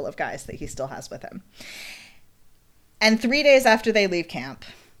his couple of guys that he still has with him. And 3 days after they leave camp,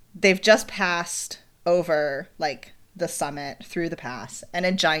 they've just passed over, like, the summit through the pass, and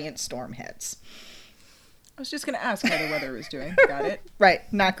a giant storm hits. I was just going to ask how the weather was doing. Got it. Right.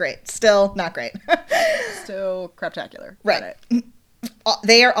 Not great. Still not great. Still craptacular. Right.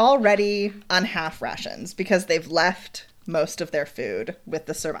 They are already on half rations because they've left most of their food with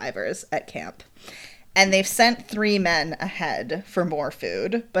the survivors at camp. And they've sent 3 men ahead for more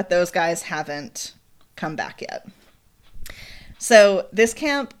food, but those guys haven't come back yet. So this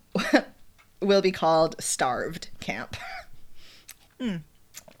camp will be called Starved Camp.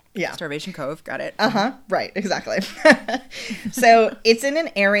 Yeah. Starvation Cove. Got it. Uh-huh. Right. Exactly. So it's in an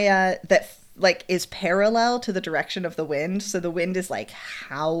area that, like, is parallel to the direction of the wind. So the wind is, like,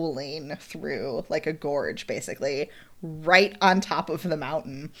 howling through, like, a gorge, basically, right on top of the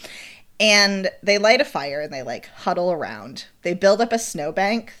mountain. And they light a fire and they, like, huddle around. They build up a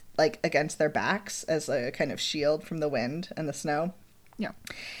snowbank, like, against their backs as a kind of shield from the wind and the snow. Yeah.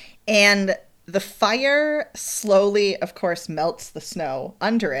 And the fire slowly, of course, melts the snow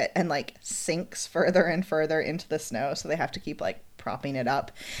under it and, like, sinks further and further into the snow. So they have to keep, like, propping it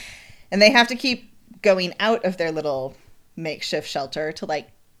up. And they have to keep going out of their little makeshift shelter to, like,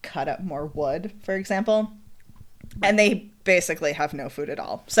 cut up more wood, for example. And they basically have no food at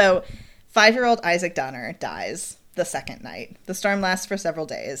all. So 5-year-old Isaac Donner dies the second night. The storm lasts for several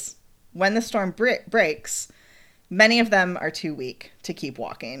days. When the storm breaks, many of them are too weak to keep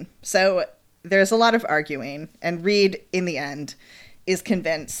walking. So there's a lot of arguing, and Reed, in the end, is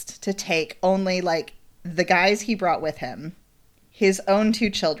convinced to take only, like, the guys he brought with him, his own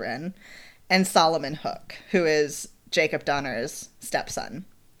 2 children, and Solomon Hook, who is Jacob Donner's stepson.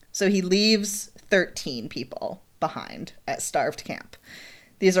 So he leaves 13 people behind at Starved Camp.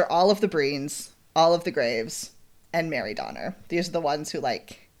 These are all of the Breens, all of the Graves, and Mary Donner. These are the ones who,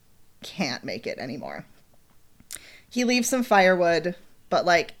 like, can't make it anymore. He leaves some firewood, but,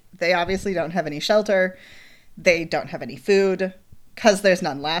 like, they obviously don't have any shelter. They don't have any food. Because there's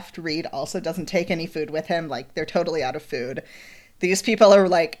none left, Reed also doesn't take any food with him. Like, they're totally out of food. These people are,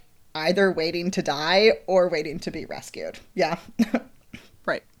 like, either waiting to die or waiting to be rescued. Yeah.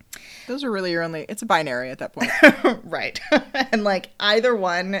 Right. Those are really your only... It's a binary at that point. Right. And, like, either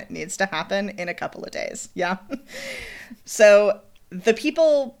one needs to happen in a couple of days. Yeah. So the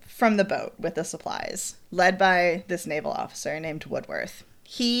people from the boat with the supplies, led by this naval officer named Woodworth,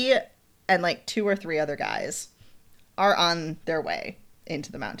 he and, like, 2 or 3 other guys are on their way into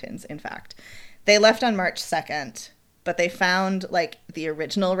the mountains, in fact. They left on March 2nd, but they found, like, the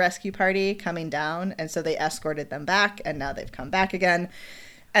original rescue party coming down, and so they escorted them back, and now they've come back again.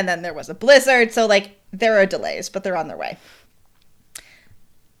 And then there was a blizzard, so, like, there are delays, but they're on their way.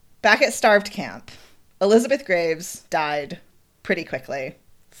 Back at Starved Camp, Elizabeth Graves died pretty quickly,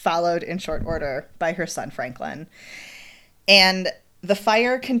 followed in short order by her son Franklin. And the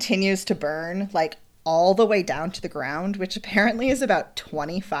fire continues to burn, like, all the way down to the ground, which apparently is about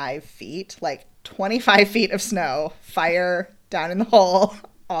 25 feet. Like, 25 feet of snow, fire down in the hole,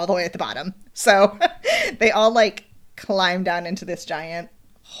 all the way at the bottom. So they all, like, climb down into this giant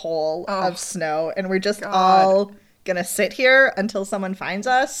hole of snow, and we're just all gonna sit here until someone finds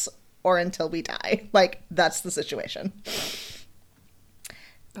us or until we die. Like, that's the situation.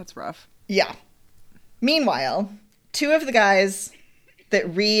 That's rough. Yeah. Meanwhile, 2 of the guys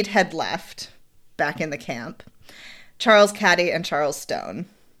that Reed had left back in the camp, Charles Caddy and Charles Stone.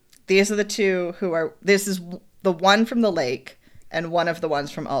 These are the 2 who are... This is the one from the lake and one of the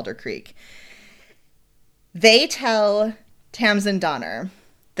ones from Alder Creek. They tell Tamsin Donner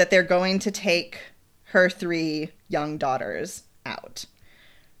that they're going to take her 3 young daughters out.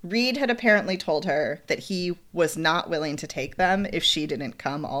 Reed had apparently told her that he was not willing to take them if she didn't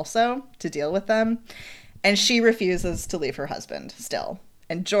come also to deal with them. And she refuses to leave her husband still.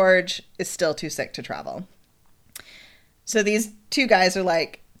 And George is still too sick to travel. So these two guys are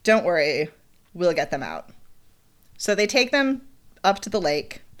like, don't worry, we'll get them out. So they take them up to the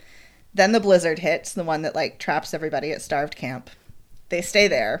lake. Then the blizzard hits, the one that like traps everybody at Starved Camp. They stay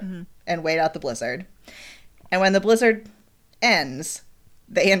there and wait out the blizzard. And when the blizzard ends,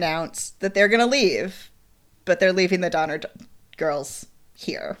 they announce that they're going to leave, but they're leaving the Donner girls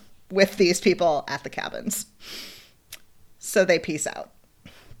here with these people at the cabins. So they peace out.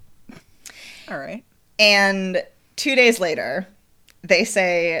 All right. And 2 days later, they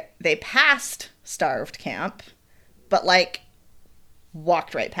say they passed Starved Camp, but like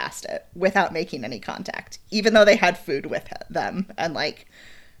walked right past it without making any contact. Even though they had food with them and like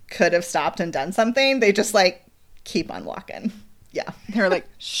could have stopped and done something, they just like keep on walking. Yeah. They're like,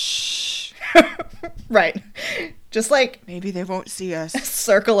 shh. Right. Just like maybe they won't see us.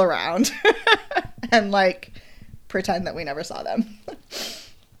 Circle around and like pretend that we never saw them.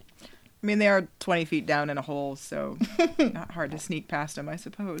 I mean, they are 20 feet down in a hole, so not hard to sneak past them, I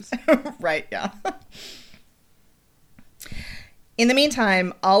suppose. Right, yeah. In the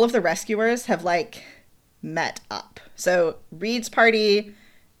meantime, all of the rescuers have, like, met up. So Reed's party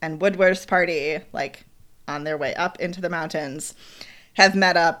and Woodworth's party, like, on their way up into the mountains, have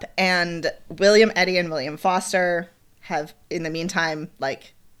met up. And William Eddy and William Foster have, in the meantime,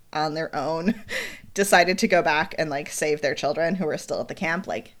 like, on their own, decided to go back and, like, save their children who are still at the camp.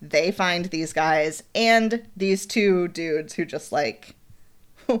 Like, they find these guys and these two dudes who just, like,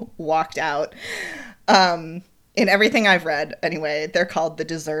 walked out. In everything I've read, anyway, they're called the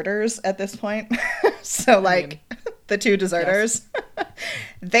deserters at this point. So, like, the two deserters, yes.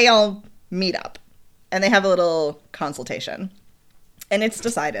 They all meet up, and they have a little consultation. And it's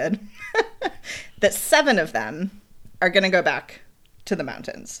decided that 7 of them are going to go back to the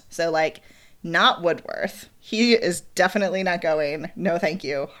mountains. So, like, not Woodworth. He is definitely not going. No, thank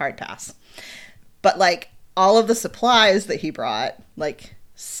you. Hard pass. But, like, all of the supplies that he brought, like,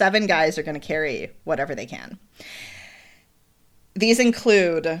 7 guys are going to carry whatever they can. These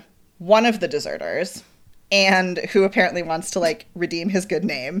include one of the deserters, and who apparently wants to, like, redeem his good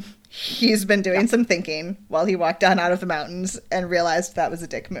name. He's been doing some thinking while he walked down out of the mountains and realized that was a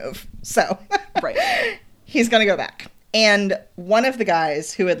dick move. So, right. He's going to go back. And one of the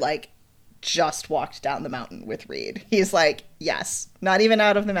guys who had, like, just walked down the mountain with Reed, he's like, yes, not even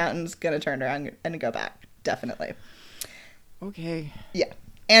out of the mountains, going to turn around and go back. Definitely. Okay. Yeah.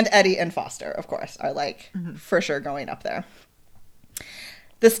 And Eddie and Foster, of course, are, like, for sure going up there.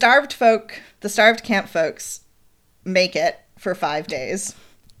 The starved camp folks make it for 5 days.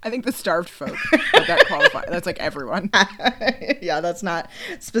 I think the starved folk that qualify. That's like everyone. Yeah, that's not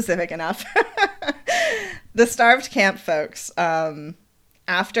specific enough. The starved camp folks,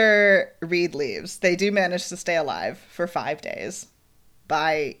 after Reed leaves, they do manage to stay alive for 5 days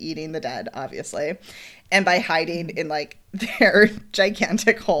by eating the dead, obviously, and by hiding in, like, their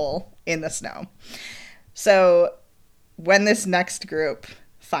gigantic hole in the snow. So when this next group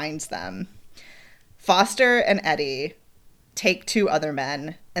finds them, Foster and Eddie take 2 other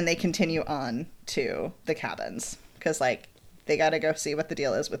men and they continue on to the cabins because, like, they got to go see what the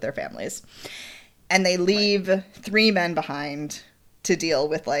deal is with their families. And they leave 3 men behind to deal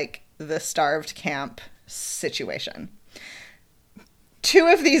with, like, the starved camp situation. 2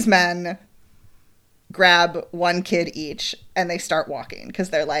 of these men grab 1 kid each and they start walking because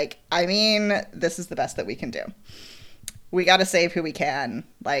they're like, I mean, this is the best that we can do. We got to save who we can.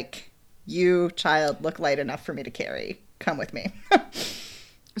 Like, you, child, look light enough for me to carry. Come with me.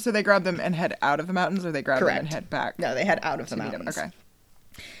 So they grab them and head out of the mountains, or they grab Correct. them and head back? No, they head out of the mountains. Okay.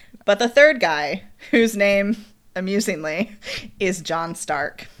 But the third guy, whose name, amusingly, is John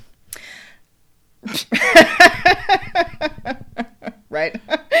Stark. Right?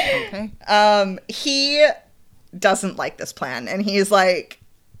 Okay. He doesn't like this plan, and he's like,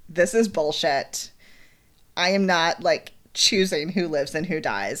 this is bullshit. I am not, like, choosing who lives and who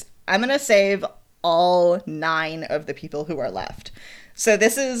dies. I'm gonna save all 9 of the people who are left. So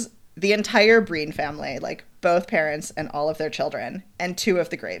this is the entire Breen family, like, both parents and all of their children, and 2 of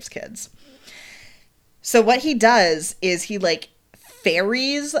the Graves kids. So what he does is he, like,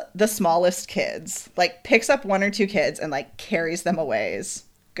 ferries the smallest kids, like, picks up 1 or 2 kids and, like, carries them a ways,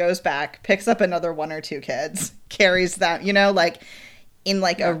 goes back, picks up another 1 or 2 kids, carries them, you know, like, in,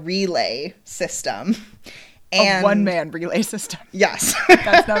 like, a relay system. And a one-man relay system. Yes.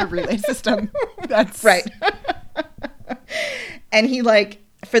 That's not a relay system. That's... Right. And he, like,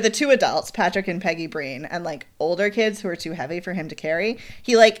 for the 2 adults, Patrick and Peggy Breen, and, like, older kids who are too heavy for him to carry,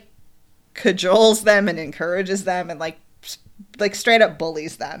 he, like, cajoles them and encourages them and, like, like straight up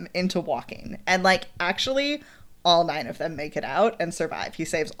bullies them into walking. And like actually all 9 of them make it out and survive. He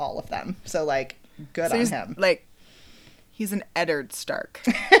saves all of them. So like good on him. Like he's an Eddard Stark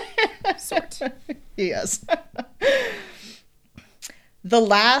sort. He is. The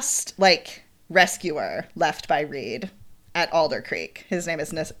last like rescuer left by Reed at Alder Creek, his name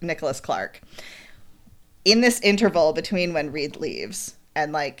is Nicholas Clark. In this interval between when Reed leaves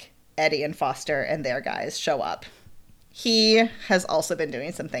and like Eddie and Foster and their guys show up, he has also been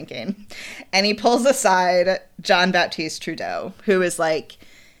doing some thinking. And he pulls aside John Baptiste Trudeau, who is like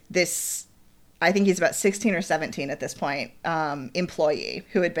this, I think he's about 16 or 17 at this point, employee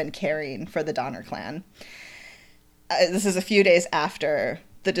who had been caring for the Donner clan. This is a few days after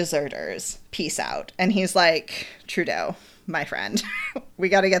the deserters peace out. And he's like, Trudeau, my friend, we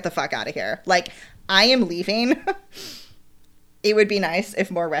got to get the fuck out of here. Like, I am leaving. It would be nice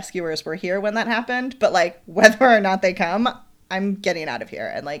if more rescuers were here when that happened. But, like, whether or not they come, I'm getting out of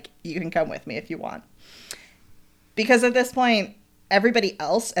here. And, like, you can come with me if you want. Because at this point, everybody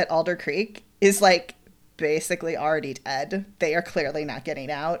else at Alder Creek is, like, basically already dead. They are clearly not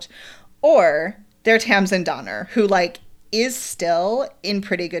getting out. Or they're Tamsin Donner, who, like, is still in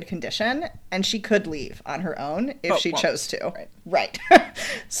pretty good condition. And she could leave on her own if she chose to. Right.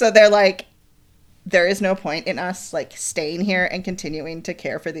 So they're like, there is no point in us, like, staying here and continuing to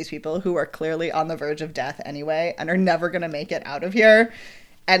care for these people who are clearly on the verge of death anyway and are never going to make it out of here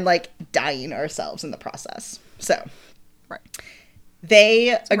and, like, dying ourselves in the process. So,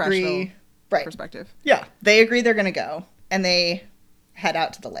 they agree. Perspective. Yeah. They agree they're going to go, and they head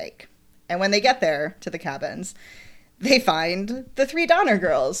out to the lake. And when they get there to the cabins, they find the 3 Donner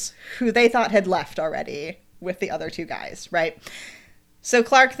girls who they thought had left already with the other 2 guys, right? So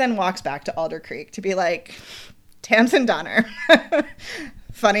Clark then walks back to Alder Creek to be like, Tamsin Donner,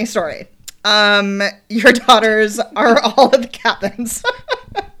 funny story. Your daughters are all at the cabins.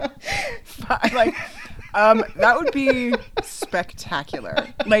 Like, that would be spectacular.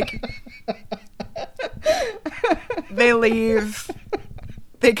 Like, they leave,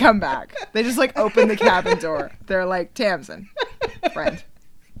 they come back. They just, like, open the cabin door. They're like, Tamsin, friend,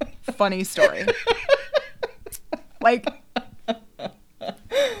 funny story. Like,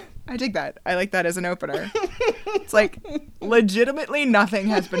 I dig that. I like that as an opener. It's like, legitimately nothing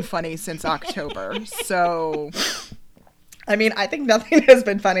has been funny since October. So, I mean, I think nothing has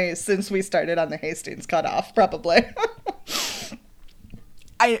been funny since we started on the Hastings cutoff, probably.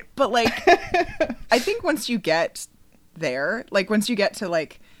 But like, I think once you get there, like once you get to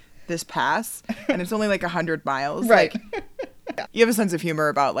like this pass, and it's only like 100 miles, right? Like, you have a sense of humor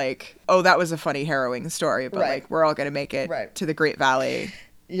about like, oh, that was a funny, harrowing story, but like we're all gonna make it to the Great Valley,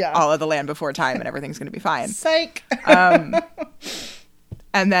 all of the land before time, and everything's gonna be fine. Psych. And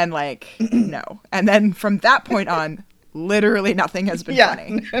then like no, and then from that point on, literally nothing has been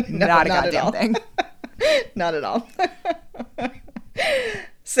funny. Not a goddamn thing. Not at all.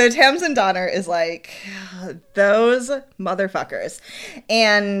 So Tamsin Donner is like, those motherfuckers.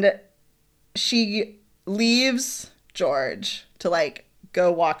 And she leaves George to, like, go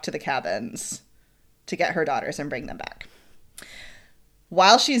walk to the cabins to get her daughters and bring them back.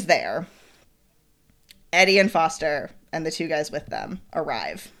 While she's there, Eddie and Foster and the 2 guys with them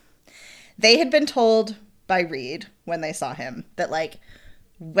arrive. They had been told by Reed when they saw him that, like,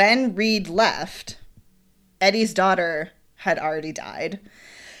 when Reed left, Eddie's daughter had already died.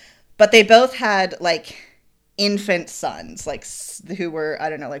 But they both had, like, infant sons, like, who were,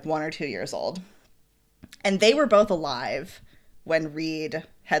 I don't know, like 1 or 2 years old. And they were both alive when Reed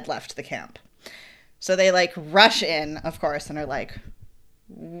had left the camp. So they, like, rush in, of course, and are like,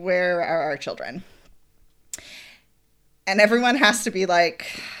 where are our children? And everyone has to be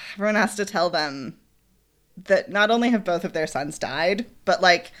like, everyone has to tell them that not only have both of their sons died, but,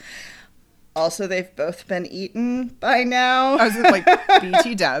 like, also they've both been eaten by now. I was like,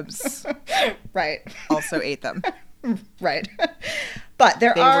 BT dubs. Right. Also ate them. Right. But they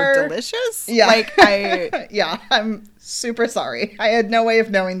were delicious? Yeah. Like, yeah, I'm super sorry. I had no way of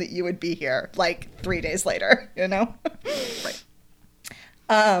knowing that you would be here, like, 3 days later, you know? Right.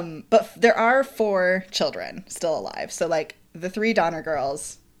 But there are 4 children still alive. So, like, the 3 Donner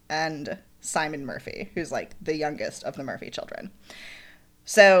girls and Simon Murphy, who's, like, the youngest of the Murphy children.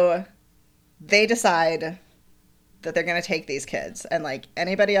 So they decide that they're going to take these kids. And, like,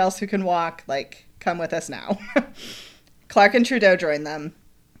 anybody else who can walk, like, come with us now. Clark and Trudeau join them.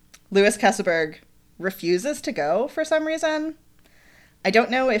 Louis Kesselberg refuses to go for some reason. I don't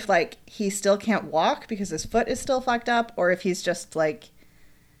know if, like, he still can't walk because his foot is still fucked up, or if he's just, like,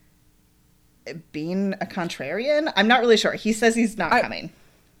 being a contrarian. I'm not really sure. He says he's not coming.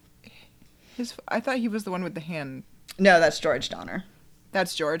 I thought he was the one with the hand. No, that's George Donner.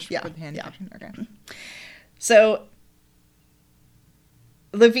 That's George? Yeah. With the hand action? Okay. So,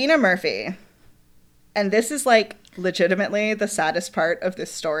 Lavina Murphy, and this is, like, legitimately the saddest part of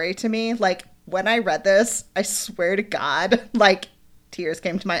this story to me. Like, when I read this, I swear to God, like, tears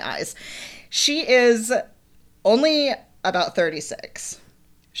came to my eyes. She is only about 36.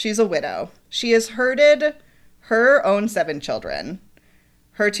 She's a widow. She has herded her own 7 children,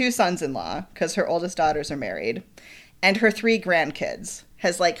 her 2 sons-in-law, because her oldest daughters are married, and her 3 grandkids,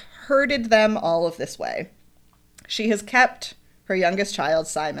 has, like, herded them all of this way. She has kept her youngest child,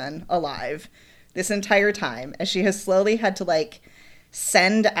 Simon, alive this entire time, as she has slowly had to, like,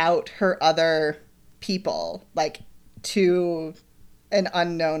 send out her other people, like, to an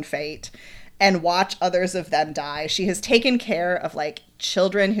unknown fate and watch others of them die. She has taken care of, like,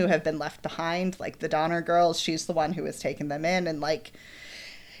 children who have been left behind, like the Donner girls. She's the one who has taken them in and, like,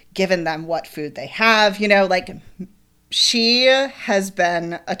 given them what food they have, you know, like, she has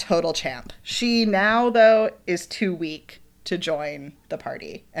been a total champ. She now, though, is too weak to join the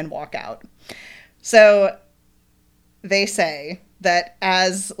party and walk out. So they say that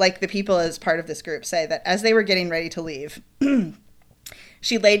as, like, the people as part of this group say that as they were getting ready to leave,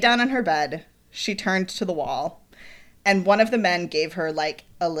 she laid down on her bed, she turned to the wall, and one of the men gave her, like,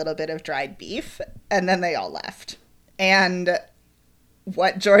 a little bit of dried beef, and then they all left. And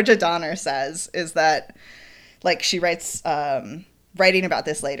what Georgia Donner says is that, like, she writes, writing about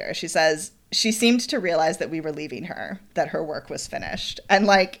this later, she says, she seemed to realize that we were leaving her, that her work was finished. And,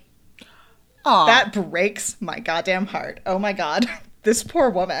 like, aww, that breaks my goddamn heart. Oh my God. This poor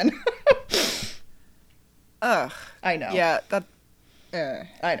woman. Ugh. I know. Yeah, that...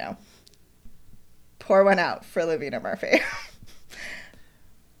 I know. Pour one out for Lavina Murphy.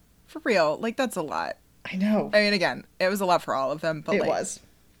 For real. Like, that's a lot. I know. I mean, again, it was a lot for all of them, but, it like... was.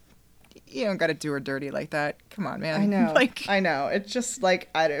 You don't gotta do her dirty like that. Come on, man. I know. Like, I know. It's just, like,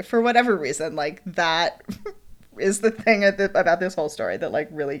 for whatever reason, like, that is the thing about this whole story that, like,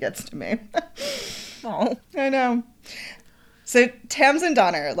 really gets to me. Oh. I know. So Tamsin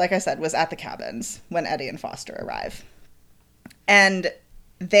Donner, like I said, was at the cabins when Eddie and Foster arrive. And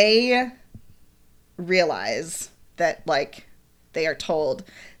they realize that, like, they are told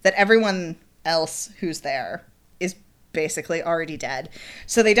that everyone else who's there is basically already dead.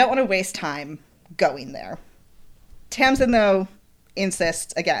 So they don't want to waste time going there. Tamsin, though,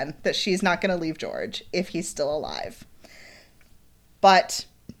 insists again that she's not going to leave George if he's still alive. But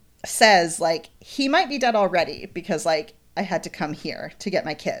says, like, he might be dead already because, like, I had to come here to get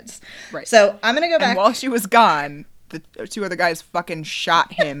my kids. Right. So I'm going to go back. And while she was gone, the 2 other guys fucking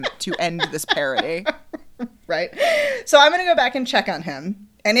shot him to end this parody. Right. So I'm going to go back and check on him.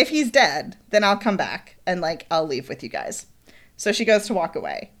 And if he's dead, then I'll come back and, like, I'll leave with you guys. So she goes to walk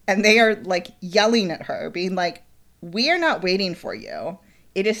away. And they are, like, yelling at her, being like, we are not waiting for you.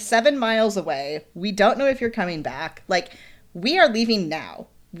 It is 7 miles away. We don't know if you're coming back. Like, we are leaving now.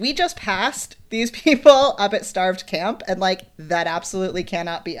 We just passed these people up at Starved Camp, and, like, that absolutely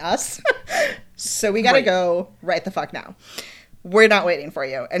cannot be us. So we gotta go right the fuck now. We're not waiting for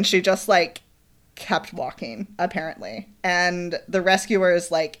you. And she just, like, kept walking, apparently. And the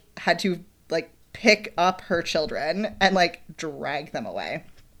rescuers, like, had to, like, pick up her children and, like, drag them away.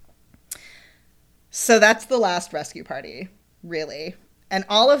 So that's the last rescue party, really. And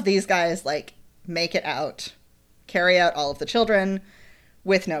all of these guys, like, make it out, carry out all of the children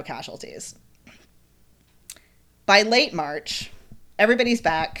with no casualties. By late March, everybody's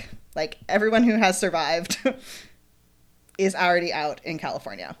back. Like, everyone who has survived is already out in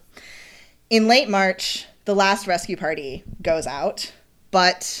California. In late March, the last rescue party goes out,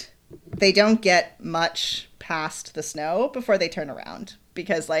 but they don't get much past the snow before they turn around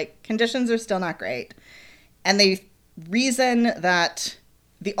because, like, conditions are still not great. And they reason that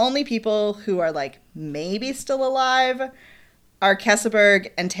the only people who are, like, maybe still alive are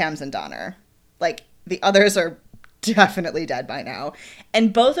Kesselberg and Tamsin Donner. Like, the others are definitely dead by now.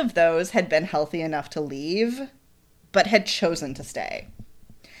 And both of those had been healthy enough to leave, but had chosen to stay.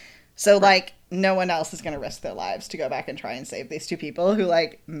 So, like, no one else is going to risk their lives to go back and try and save these 2 people who,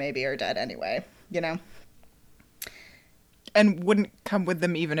 like, maybe are dead anyway, you know? And wouldn't come with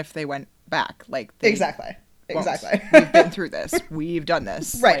them even if they went back. Like, they Exactly. Exactly. We've been through this. We've done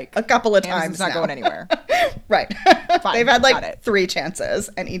this. Right. Like, a couple of times not going anywhere. Right. Fine, They've had, like, 3 chances,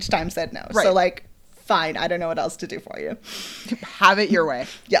 and each time said no. Right. So, like, fine. I don't know what else to do for you. Have it your way.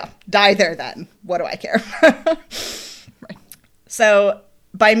 Yeah. Die there then. What do I care? Right. So,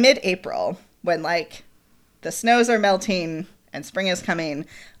 by mid-April, when, like, the snows are melting and spring is coming,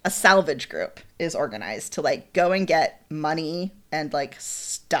 a salvage group is organized to, like, go and get money and, like,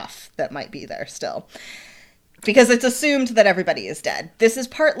 stuff that might be there still. because it's assumed that everybody is dead. This is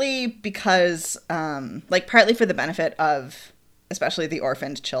partly because, partly for the benefit of especially the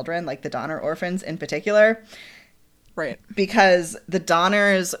orphaned children, like the Donner orphans in particular. Right. Because the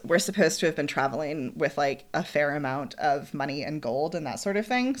Donners were supposed to have been traveling with, like, a fair amount of money and gold and that sort of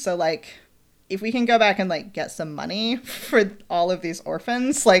thing. So, like, if we can go back and, like, get some money for all of these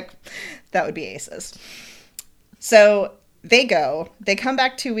orphans, like, that would be aces. So they come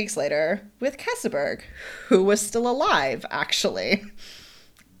back 2 weeks later with Keseberg, who was still alive, actually.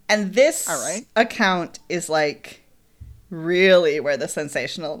 And this account is, like, really where the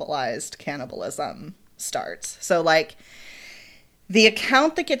sensationalized cannibalism starts. So, like, the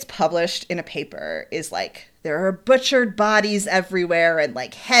account that gets published in a paper is, like, there are butchered bodies everywhere, and,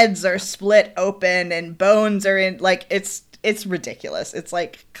 like, heads are split open, and bones are in, like, it's ridiculous. It's,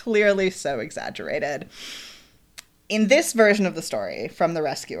 like, clearly so exaggerated. In this version of the story from the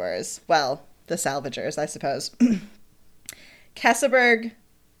rescuers, well, the salvagers, I suppose, Keseberg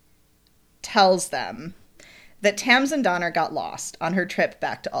tells them that Tamsin Donner got lost on her trip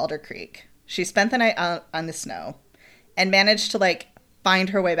back to Alder Creek. She spent the night out on the snow and managed to, like,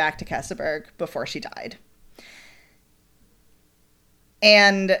 find her way back to Keseberg before she died.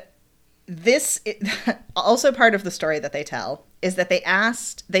 And this, also part of the story that they tell, is that they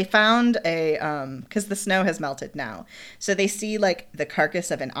found a, because the snow has melted now. So they see, like, the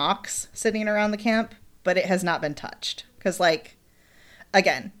carcass of an ox sitting around the camp, but it has not been touched. Because, like,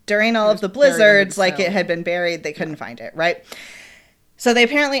 again, during all of the blizzards, like, it had been buried, they couldn't find it, right? So they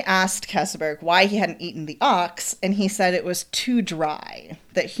apparently asked Keseberg why he hadn't eaten the ox, and he said it was too dry,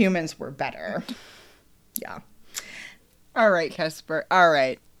 that humans were better. Yeah. All right, Keseberg. All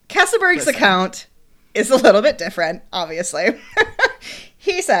right. Keseberg's account is a little bit different, obviously.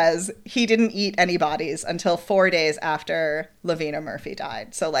 He says he didn't eat any bodies until 4 days after Lavina Murphy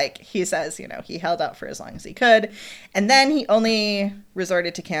died. So, like, he says, you know, he held out for as long as he could. And then he only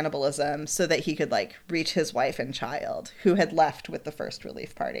resorted to cannibalism so that he could, like, reach his wife and child, who had left with the first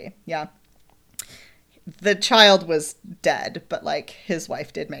relief party. Yeah. The child was dead, but, like, his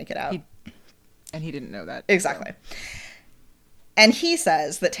wife did make it out. And he didn't know that. Exactly. So. And he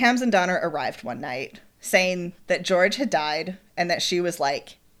says that Tamsin Donner arrived one night saying that George had died and that she was,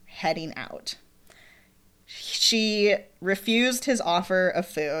 like, heading out. She refused his offer of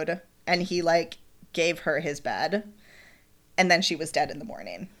food, and he, like, gave her his bed, and then she was dead in the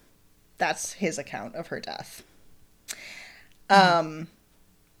morning. That's his account of her death.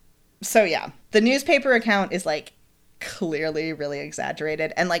 So, yeah. The newspaper account is, like, clearly really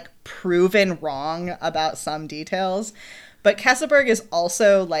exaggerated and, like, proven wrong about some details. But Keseberg is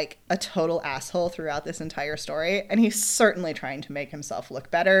also, like, a total asshole throughout this entire story, and he's certainly trying to make himself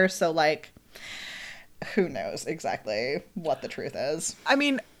look better, so, like, who knows exactly what the truth is. I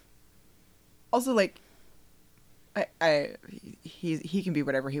mean, also, like, he can be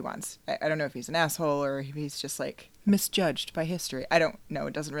whatever he wants. I don't know if he's an asshole or if he's just, like, misjudged by history. I don't know.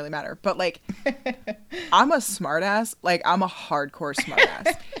 It doesn't really matter. But, like, I'm a smartass. Like, I'm a hardcore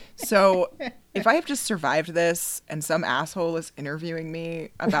smartass. So if I have just survived this and some asshole is interviewing me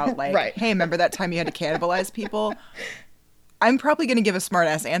about, like, hey, remember that time you had to cannibalize people? I'm probably going to give a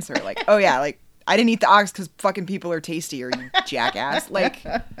smartass answer. Like, oh, yeah, like, I didn't eat the ox because fucking people are tastier, you jackass. Like,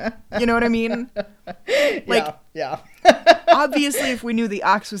 you know what I mean? Like, yeah. Obviously, if we knew the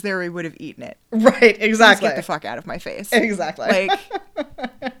ox was there, we would have eaten it. Right, exactly. Just get the fuck out of my face. Exactly. Like,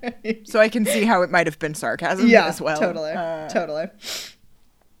 so I can see how it might have been sarcasm as well. Totally.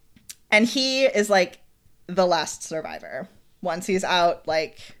 And he is, like, the last survivor. Once he's out,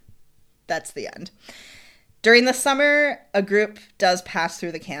 like, that's the end. During the summer, a group does pass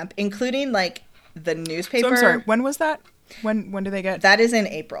through the camp, including, like, the newspaper. So I'm sorry, when was that? When do they get? That is in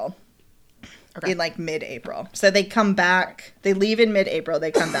April. Okay. In, like, mid-April. So they come back, they leave in mid-April,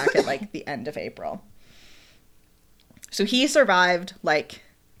 they come back at, like, the end of April. So he survived, like,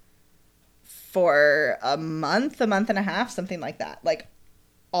 for a month and a half, something like that. Like,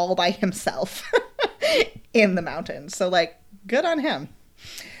 all by himself in the mountains. So, like, good on him.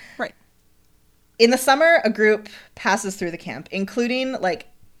 Right. In the summer, a group passes through the camp, including, like,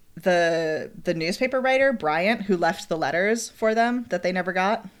 the newspaper writer, Bryant, who left the letters for them that they never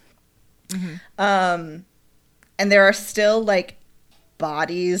got. Mm-hmm. And there are still, like,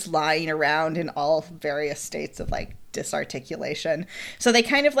 bodies lying around in all various states of, like, disarticulation. So they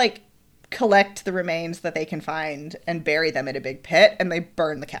kind of, like, collect the remains that they can find and bury them in a big pit, and they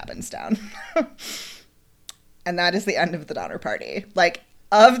burn the cabins down. And that is the end of the Donner Party. Like,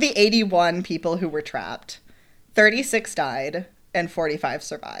 of the 81 people who were trapped, 36 died and 45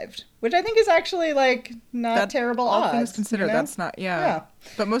 survived, which I think is actually, like, not terrible odds. All things considered, you know? That's not, yeah.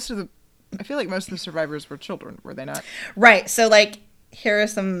 But most of the I feel like most of the survivors were children, were they not? Right. So, like, here are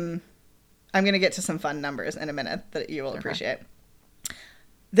some... I'm going to get to some fun numbers in a minute that you will appreciate.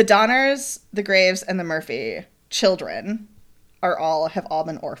 The Donners, the Graves, and the Murphy children have all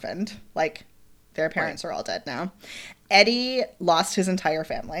been orphaned. Like, their parents are all dead now. Eddie lost his entire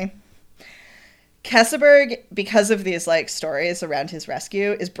family. Kesselberg, because of these, like, stories around his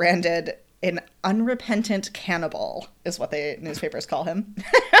rescue, is branded an unrepentant cannibal, is what the newspapers call him.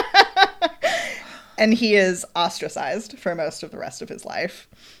 And he is ostracized for most of the rest of his life.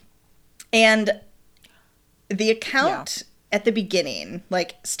 And the account at the beginning,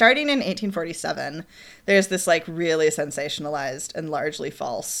 like, starting in 1847, there's this, like, really sensationalized and largely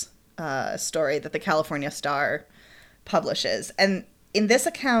false story that the California Star publishes. And in this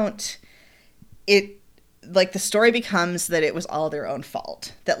account, the story becomes that it was all their own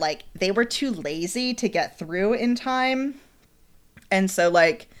fault. That, like, they were too lazy to get through in time. And so,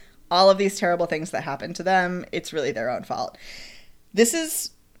 like, all of these terrible things that happened to them, it's really their own fault. This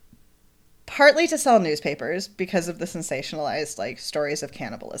is partly to sell newspapers because of the sensationalized, like, stories of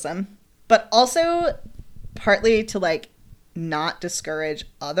cannibalism, but also partly to, like, not discourage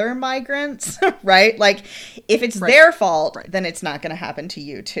other migrants, right? Like, if it's their fault, then it's not going to happen to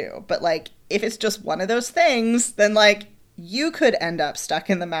you too. But, like, if it's just one of those things, then, like, you could end up stuck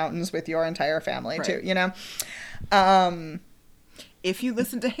in the mountains with your entire family too, you know? If you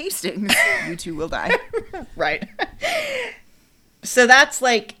listen to Hastings, you too will die. Right. So that's,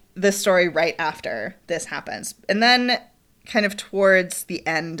 like, the story right after this happens. And then kind of towards the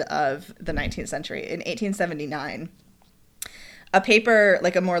end of the 19th century, in 1879, a paper,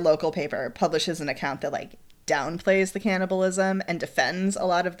 like a more local paper, publishes an account that, like, downplays the cannibalism and defends a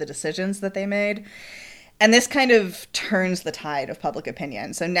lot of the decisions that they made. And this kind of turns the tide of public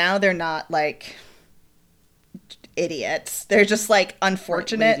opinion. So now they're not, like, idiots. They're just, like,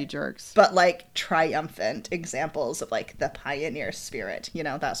 unfortunate, lazy jerks, but, like, triumphant examples of, like, the pioneer spirit, you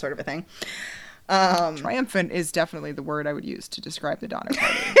know, that sort of a thing. Triumphant is definitely the word I would use to describe the Donner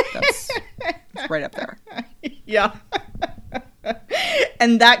Party. That's right up there. Yeah.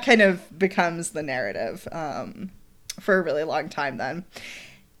 And that kind of becomes the narrative for a really long time then.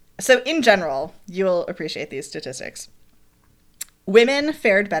 So in general, you'll appreciate these statistics. Women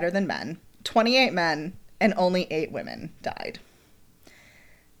fared better than men. 28 men and only 8 women died.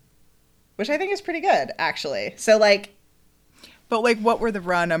 Which I think is pretty good, actually. So, like... But, like, what were the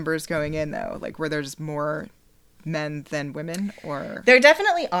raw numbers going in, though? Like, were there just more men than women, or...? There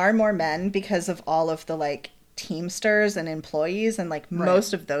definitely are more men because of all of the, like, Teamsters and employees, and, like,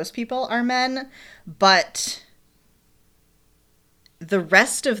 most of those people are men, but the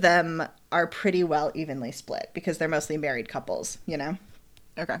rest of them are pretty well evenly split because they're mostly married couples, you know?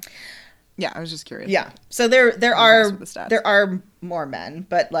 Okay. Yeah, I was just curious. Yeah. So there are more men,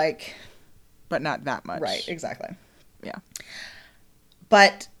 but, like... But not that much. Right, exactly. Yeah.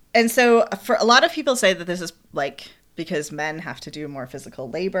 But, and so for a lot of people say that this is, like, because men have to do more physical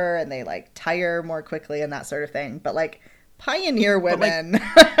labor and they, like, tire more quickly and that sort of thing. But, like, pioneer women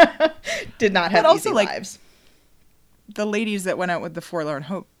did not have easy lives. The ladies that went out with the Forlorn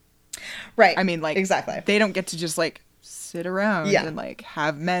Hope. Right. I mean, like, exactly. They don't get to just, like, sit around and, like,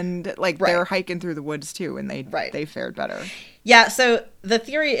 have men, like, they're hiking through the woods too, and they fared better. Yeah, so the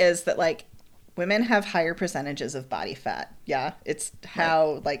theory is that, like, women have higher percentages of body fat. Yeah, it's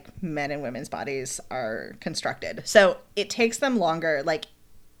how, like, men and women's bodies are constructed. So it takes them longer, like,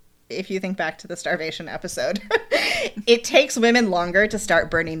 if you think back to the starvation episode, it takes women longer to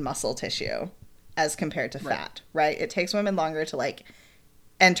start burning muscle tissue as compared to fat, right? It takes women longer to, like,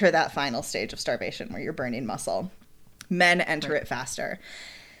 enter that final stage of starvation where you're burning muscle. Men enter it faster.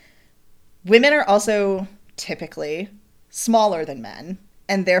 Women are also typically smaller than men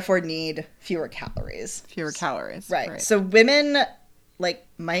and therefore need fewer calories. Right. So women, like,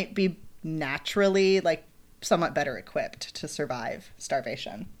 might be naturally, like, somewhat better equipped to survive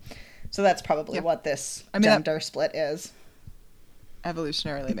starvation. So that's probably what this gender split is.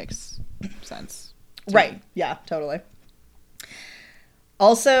 Evolutionarily makes sense. Right. Yeah, totally.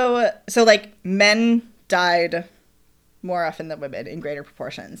 Also, so, like, men died more often than women in greater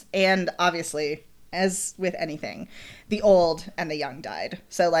proportions. And obviously, as with anything, the old and the young died.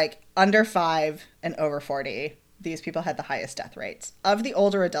 So, like, under 5 and over 40, these people had the highest death rates. Of the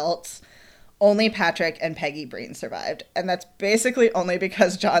older adults, only Patrick and Peggy Breen survived. And that's basically only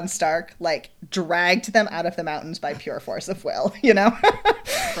because John Stark, like, dragged them out of the mountains by pure force of will, you know?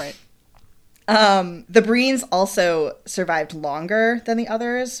 Right. The Breens also survived longer than the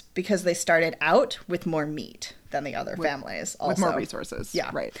others because they started out with more meat than the other families. Also. With more resources.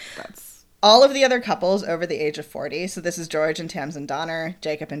 Yeah. Right. That's All of the other couples over the age of 40, so this is George and Tamsin Donner,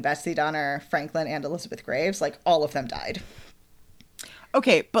 Jacob and Betsy Donner, Franklin and Elizabeth Graves, like, all of them died.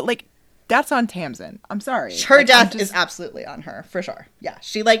 Okay, but, like, that's on Tamsin. I'm sorry. Her like, death is absolutely on her, for sure. Yeah,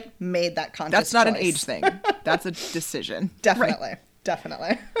 she, like, made that conscious That's not choice. an age thing. That's a decision. Definitely. Right.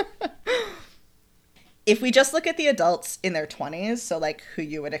 Definitely. If we just look at the adults in their 20s, so, like, who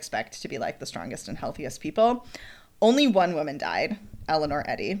you would expect to be, like, the strongest and healthiest people, only one woman died, Eleanor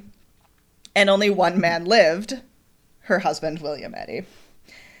Eddy. And only one man lived, her husband, William Eddy.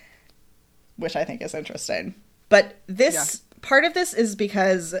 Which I think is interesting. But this, part of this is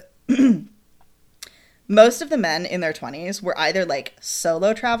because most of the men in their 20s were either, like,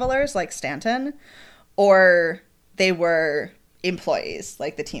 solo travelers, like Stanton, or they were employees,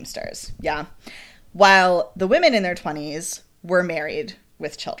 like the Teamsters. Yeah. While the women in their 20s were married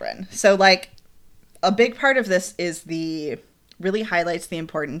with children. So, like, a big part of this is really highlights the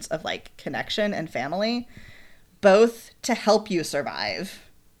importance of, like, connection and family, both to help you survive,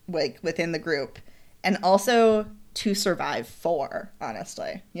 like, within the group, and also to survive for,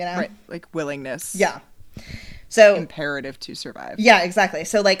 honestly, you know? Right, like, willingness. Yeah. So imperative to survive. Yeah, exactly.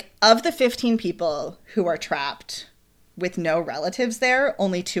 So, like, of the 15 people who are trapped with no relatives there,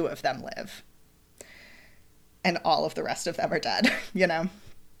 only 2 of them live. And all of the rest of them are dead, you know?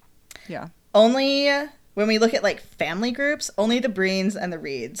 Yeah. Only, when we look at, like, family groups, only the Breens and the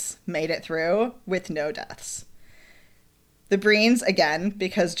Reeds made it through with no deaths. The Breens, again,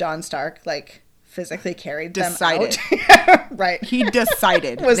 because John Stark, like, physically carried them out. Right. He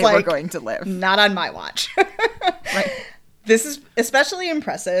decided was they like, were going to live. Not on my watch. Right. This is especially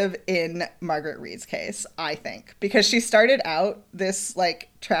impressive in Margaret Reed's case, I think, because she started out this, like,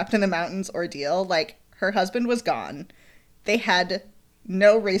 trapped in the mountains ordeal. Like, her husband was gone. They had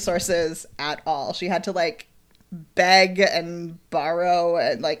no resources at all. She had to, like, beg and borrow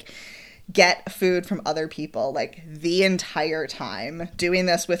and, like, get food from other people, like, the entire time, doing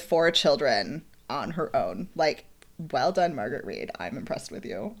this with 4 children on her own. Like, well done, Margaret Reed. I'm impressed with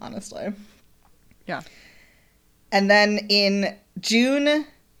you, honestly. Yeah. And then in June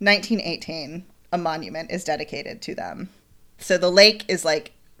 1918, a monument is dedicated to them. So the lake is,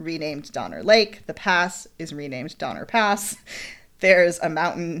 like, renamed Donner Lake. The pass is renamed Donner Pass. There's a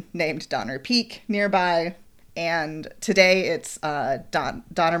mountain named Donner Peak nearby. And today it's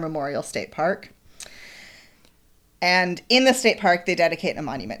Donner Memorial State Park. And in the state park, they dedicate a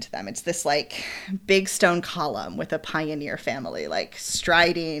monument to them. It's this, like, big stone column with a pioneer family, like,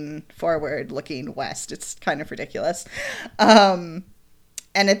 striding forward, looking west. It's kind of ridiculous. And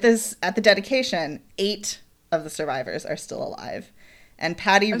at the dedication, 8 of the survivors are still alive. And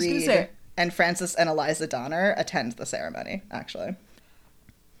Patty Reed and Frances and Eliza Donner attend the ceremony, actually.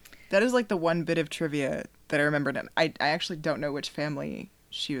 That is, like, the one bit of trivia that I remembered. And I actually don't know which family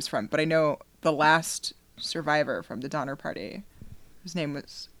she was from, but I know the last survivor from the Donner Party, whose name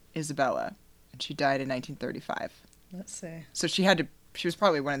was Isabella, and she died in 1935. Let's see. So she was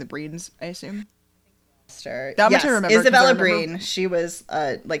probably one of the Breens, I assume. That much I remember. Isabella Breen, she was,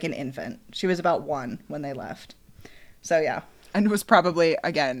 like, an infant. She was about 1 when they left. So, yeah. And was probably,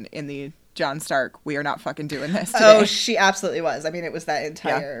 again, in the John Stark, we are not fucking doing this today. Oh, she absolutely was. I mean, it was that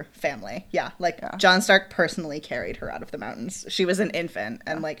entire family. Yeah, like, John Stark personally carried her out of the mountains. She was an infant,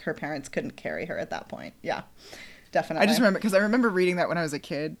 and, like, her parents couldn't carry her at that point. Yeah, definitely. I just remember, because I remember reading that when I was a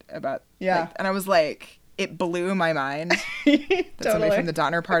kid about, like, and I was like, it blew my mind that somebody from the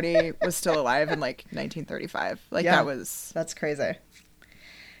Donner Party was still alive in, like, 1935. Like, that's crazy.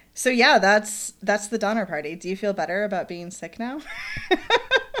 So, yeah, that's the Donner Party. Do you feel better about being sick now?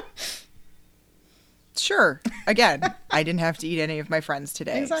 Sure. Again, I didn't have to eat any of my friends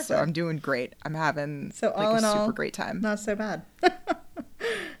today, exactly. So I'm doing great. I'm having all in all, super great time. Not so bad.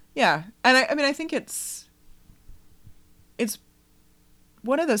 Yeah, and I mean, I think it's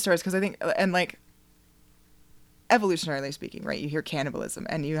one of those stories because I think, and, like, evolutionarily speaking, right? You hear cannibalism,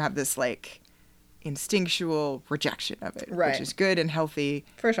 and you have this, like, instinctual rejection of it, right, which is good and healthy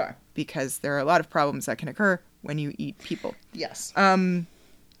for sure, because there are a lot of problems that can occur when you eat people. Yes.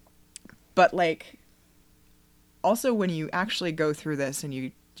 But, like, also when you actually go through this and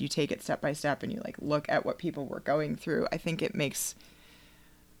you take it step by step and you, like, look at what people were going through, I think it makes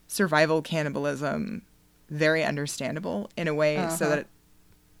survival cannibalism very understandable in a way so that,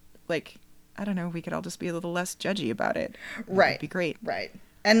 like, I don't know, we could all just be a little less judgy about it. Right. It'd be great. Right.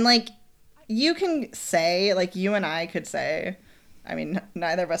 And, like, you can say, like, you and I could say, I mean,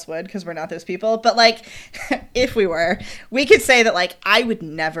 neither of us would because we're not those people, but, like, if we were, we could say that, like, I would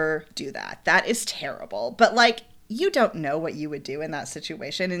never do that. That is terrible. But, like, you don't know what you would do in that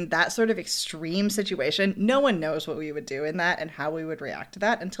situation. In that sort of extreme situation, no one knows what we would do in that and how we would react to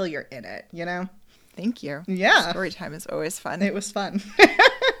that until you're in it, you know? Thank you. Yeah. Story time is always fun. It was fun.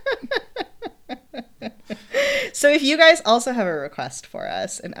 So if you guys also have a request for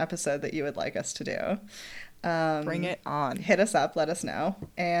us, an episode that you would like us to do, bring it on. Hit us up, let us know,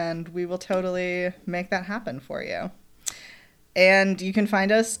 and we will totally make that happen for you. And you can find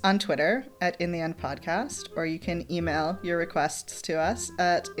us on Twitter at In The End Podcast, or you can email your requests to us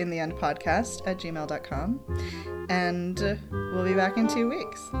at intheendpodcast@gmail.com. And we'll be back in 2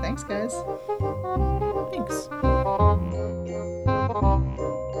 weeks. Thanks, guys. Thanks.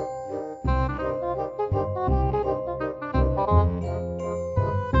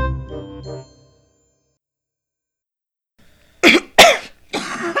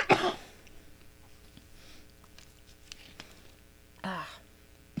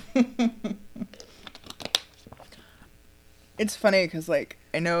 It's funny because, like,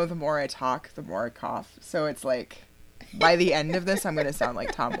 I know the more I talk, the more I cough. So it's like, by the end of this, I'm going to sound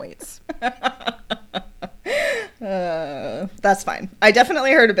like Tom Waits. That's fine. I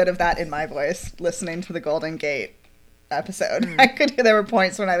definitely heard a bit of that in my voice listening to the Golden Gate episode. I could hear there were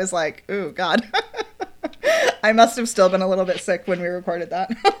points when I was like, ooh, God. I must have still been a little bit sick when we recorded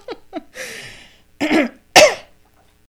that.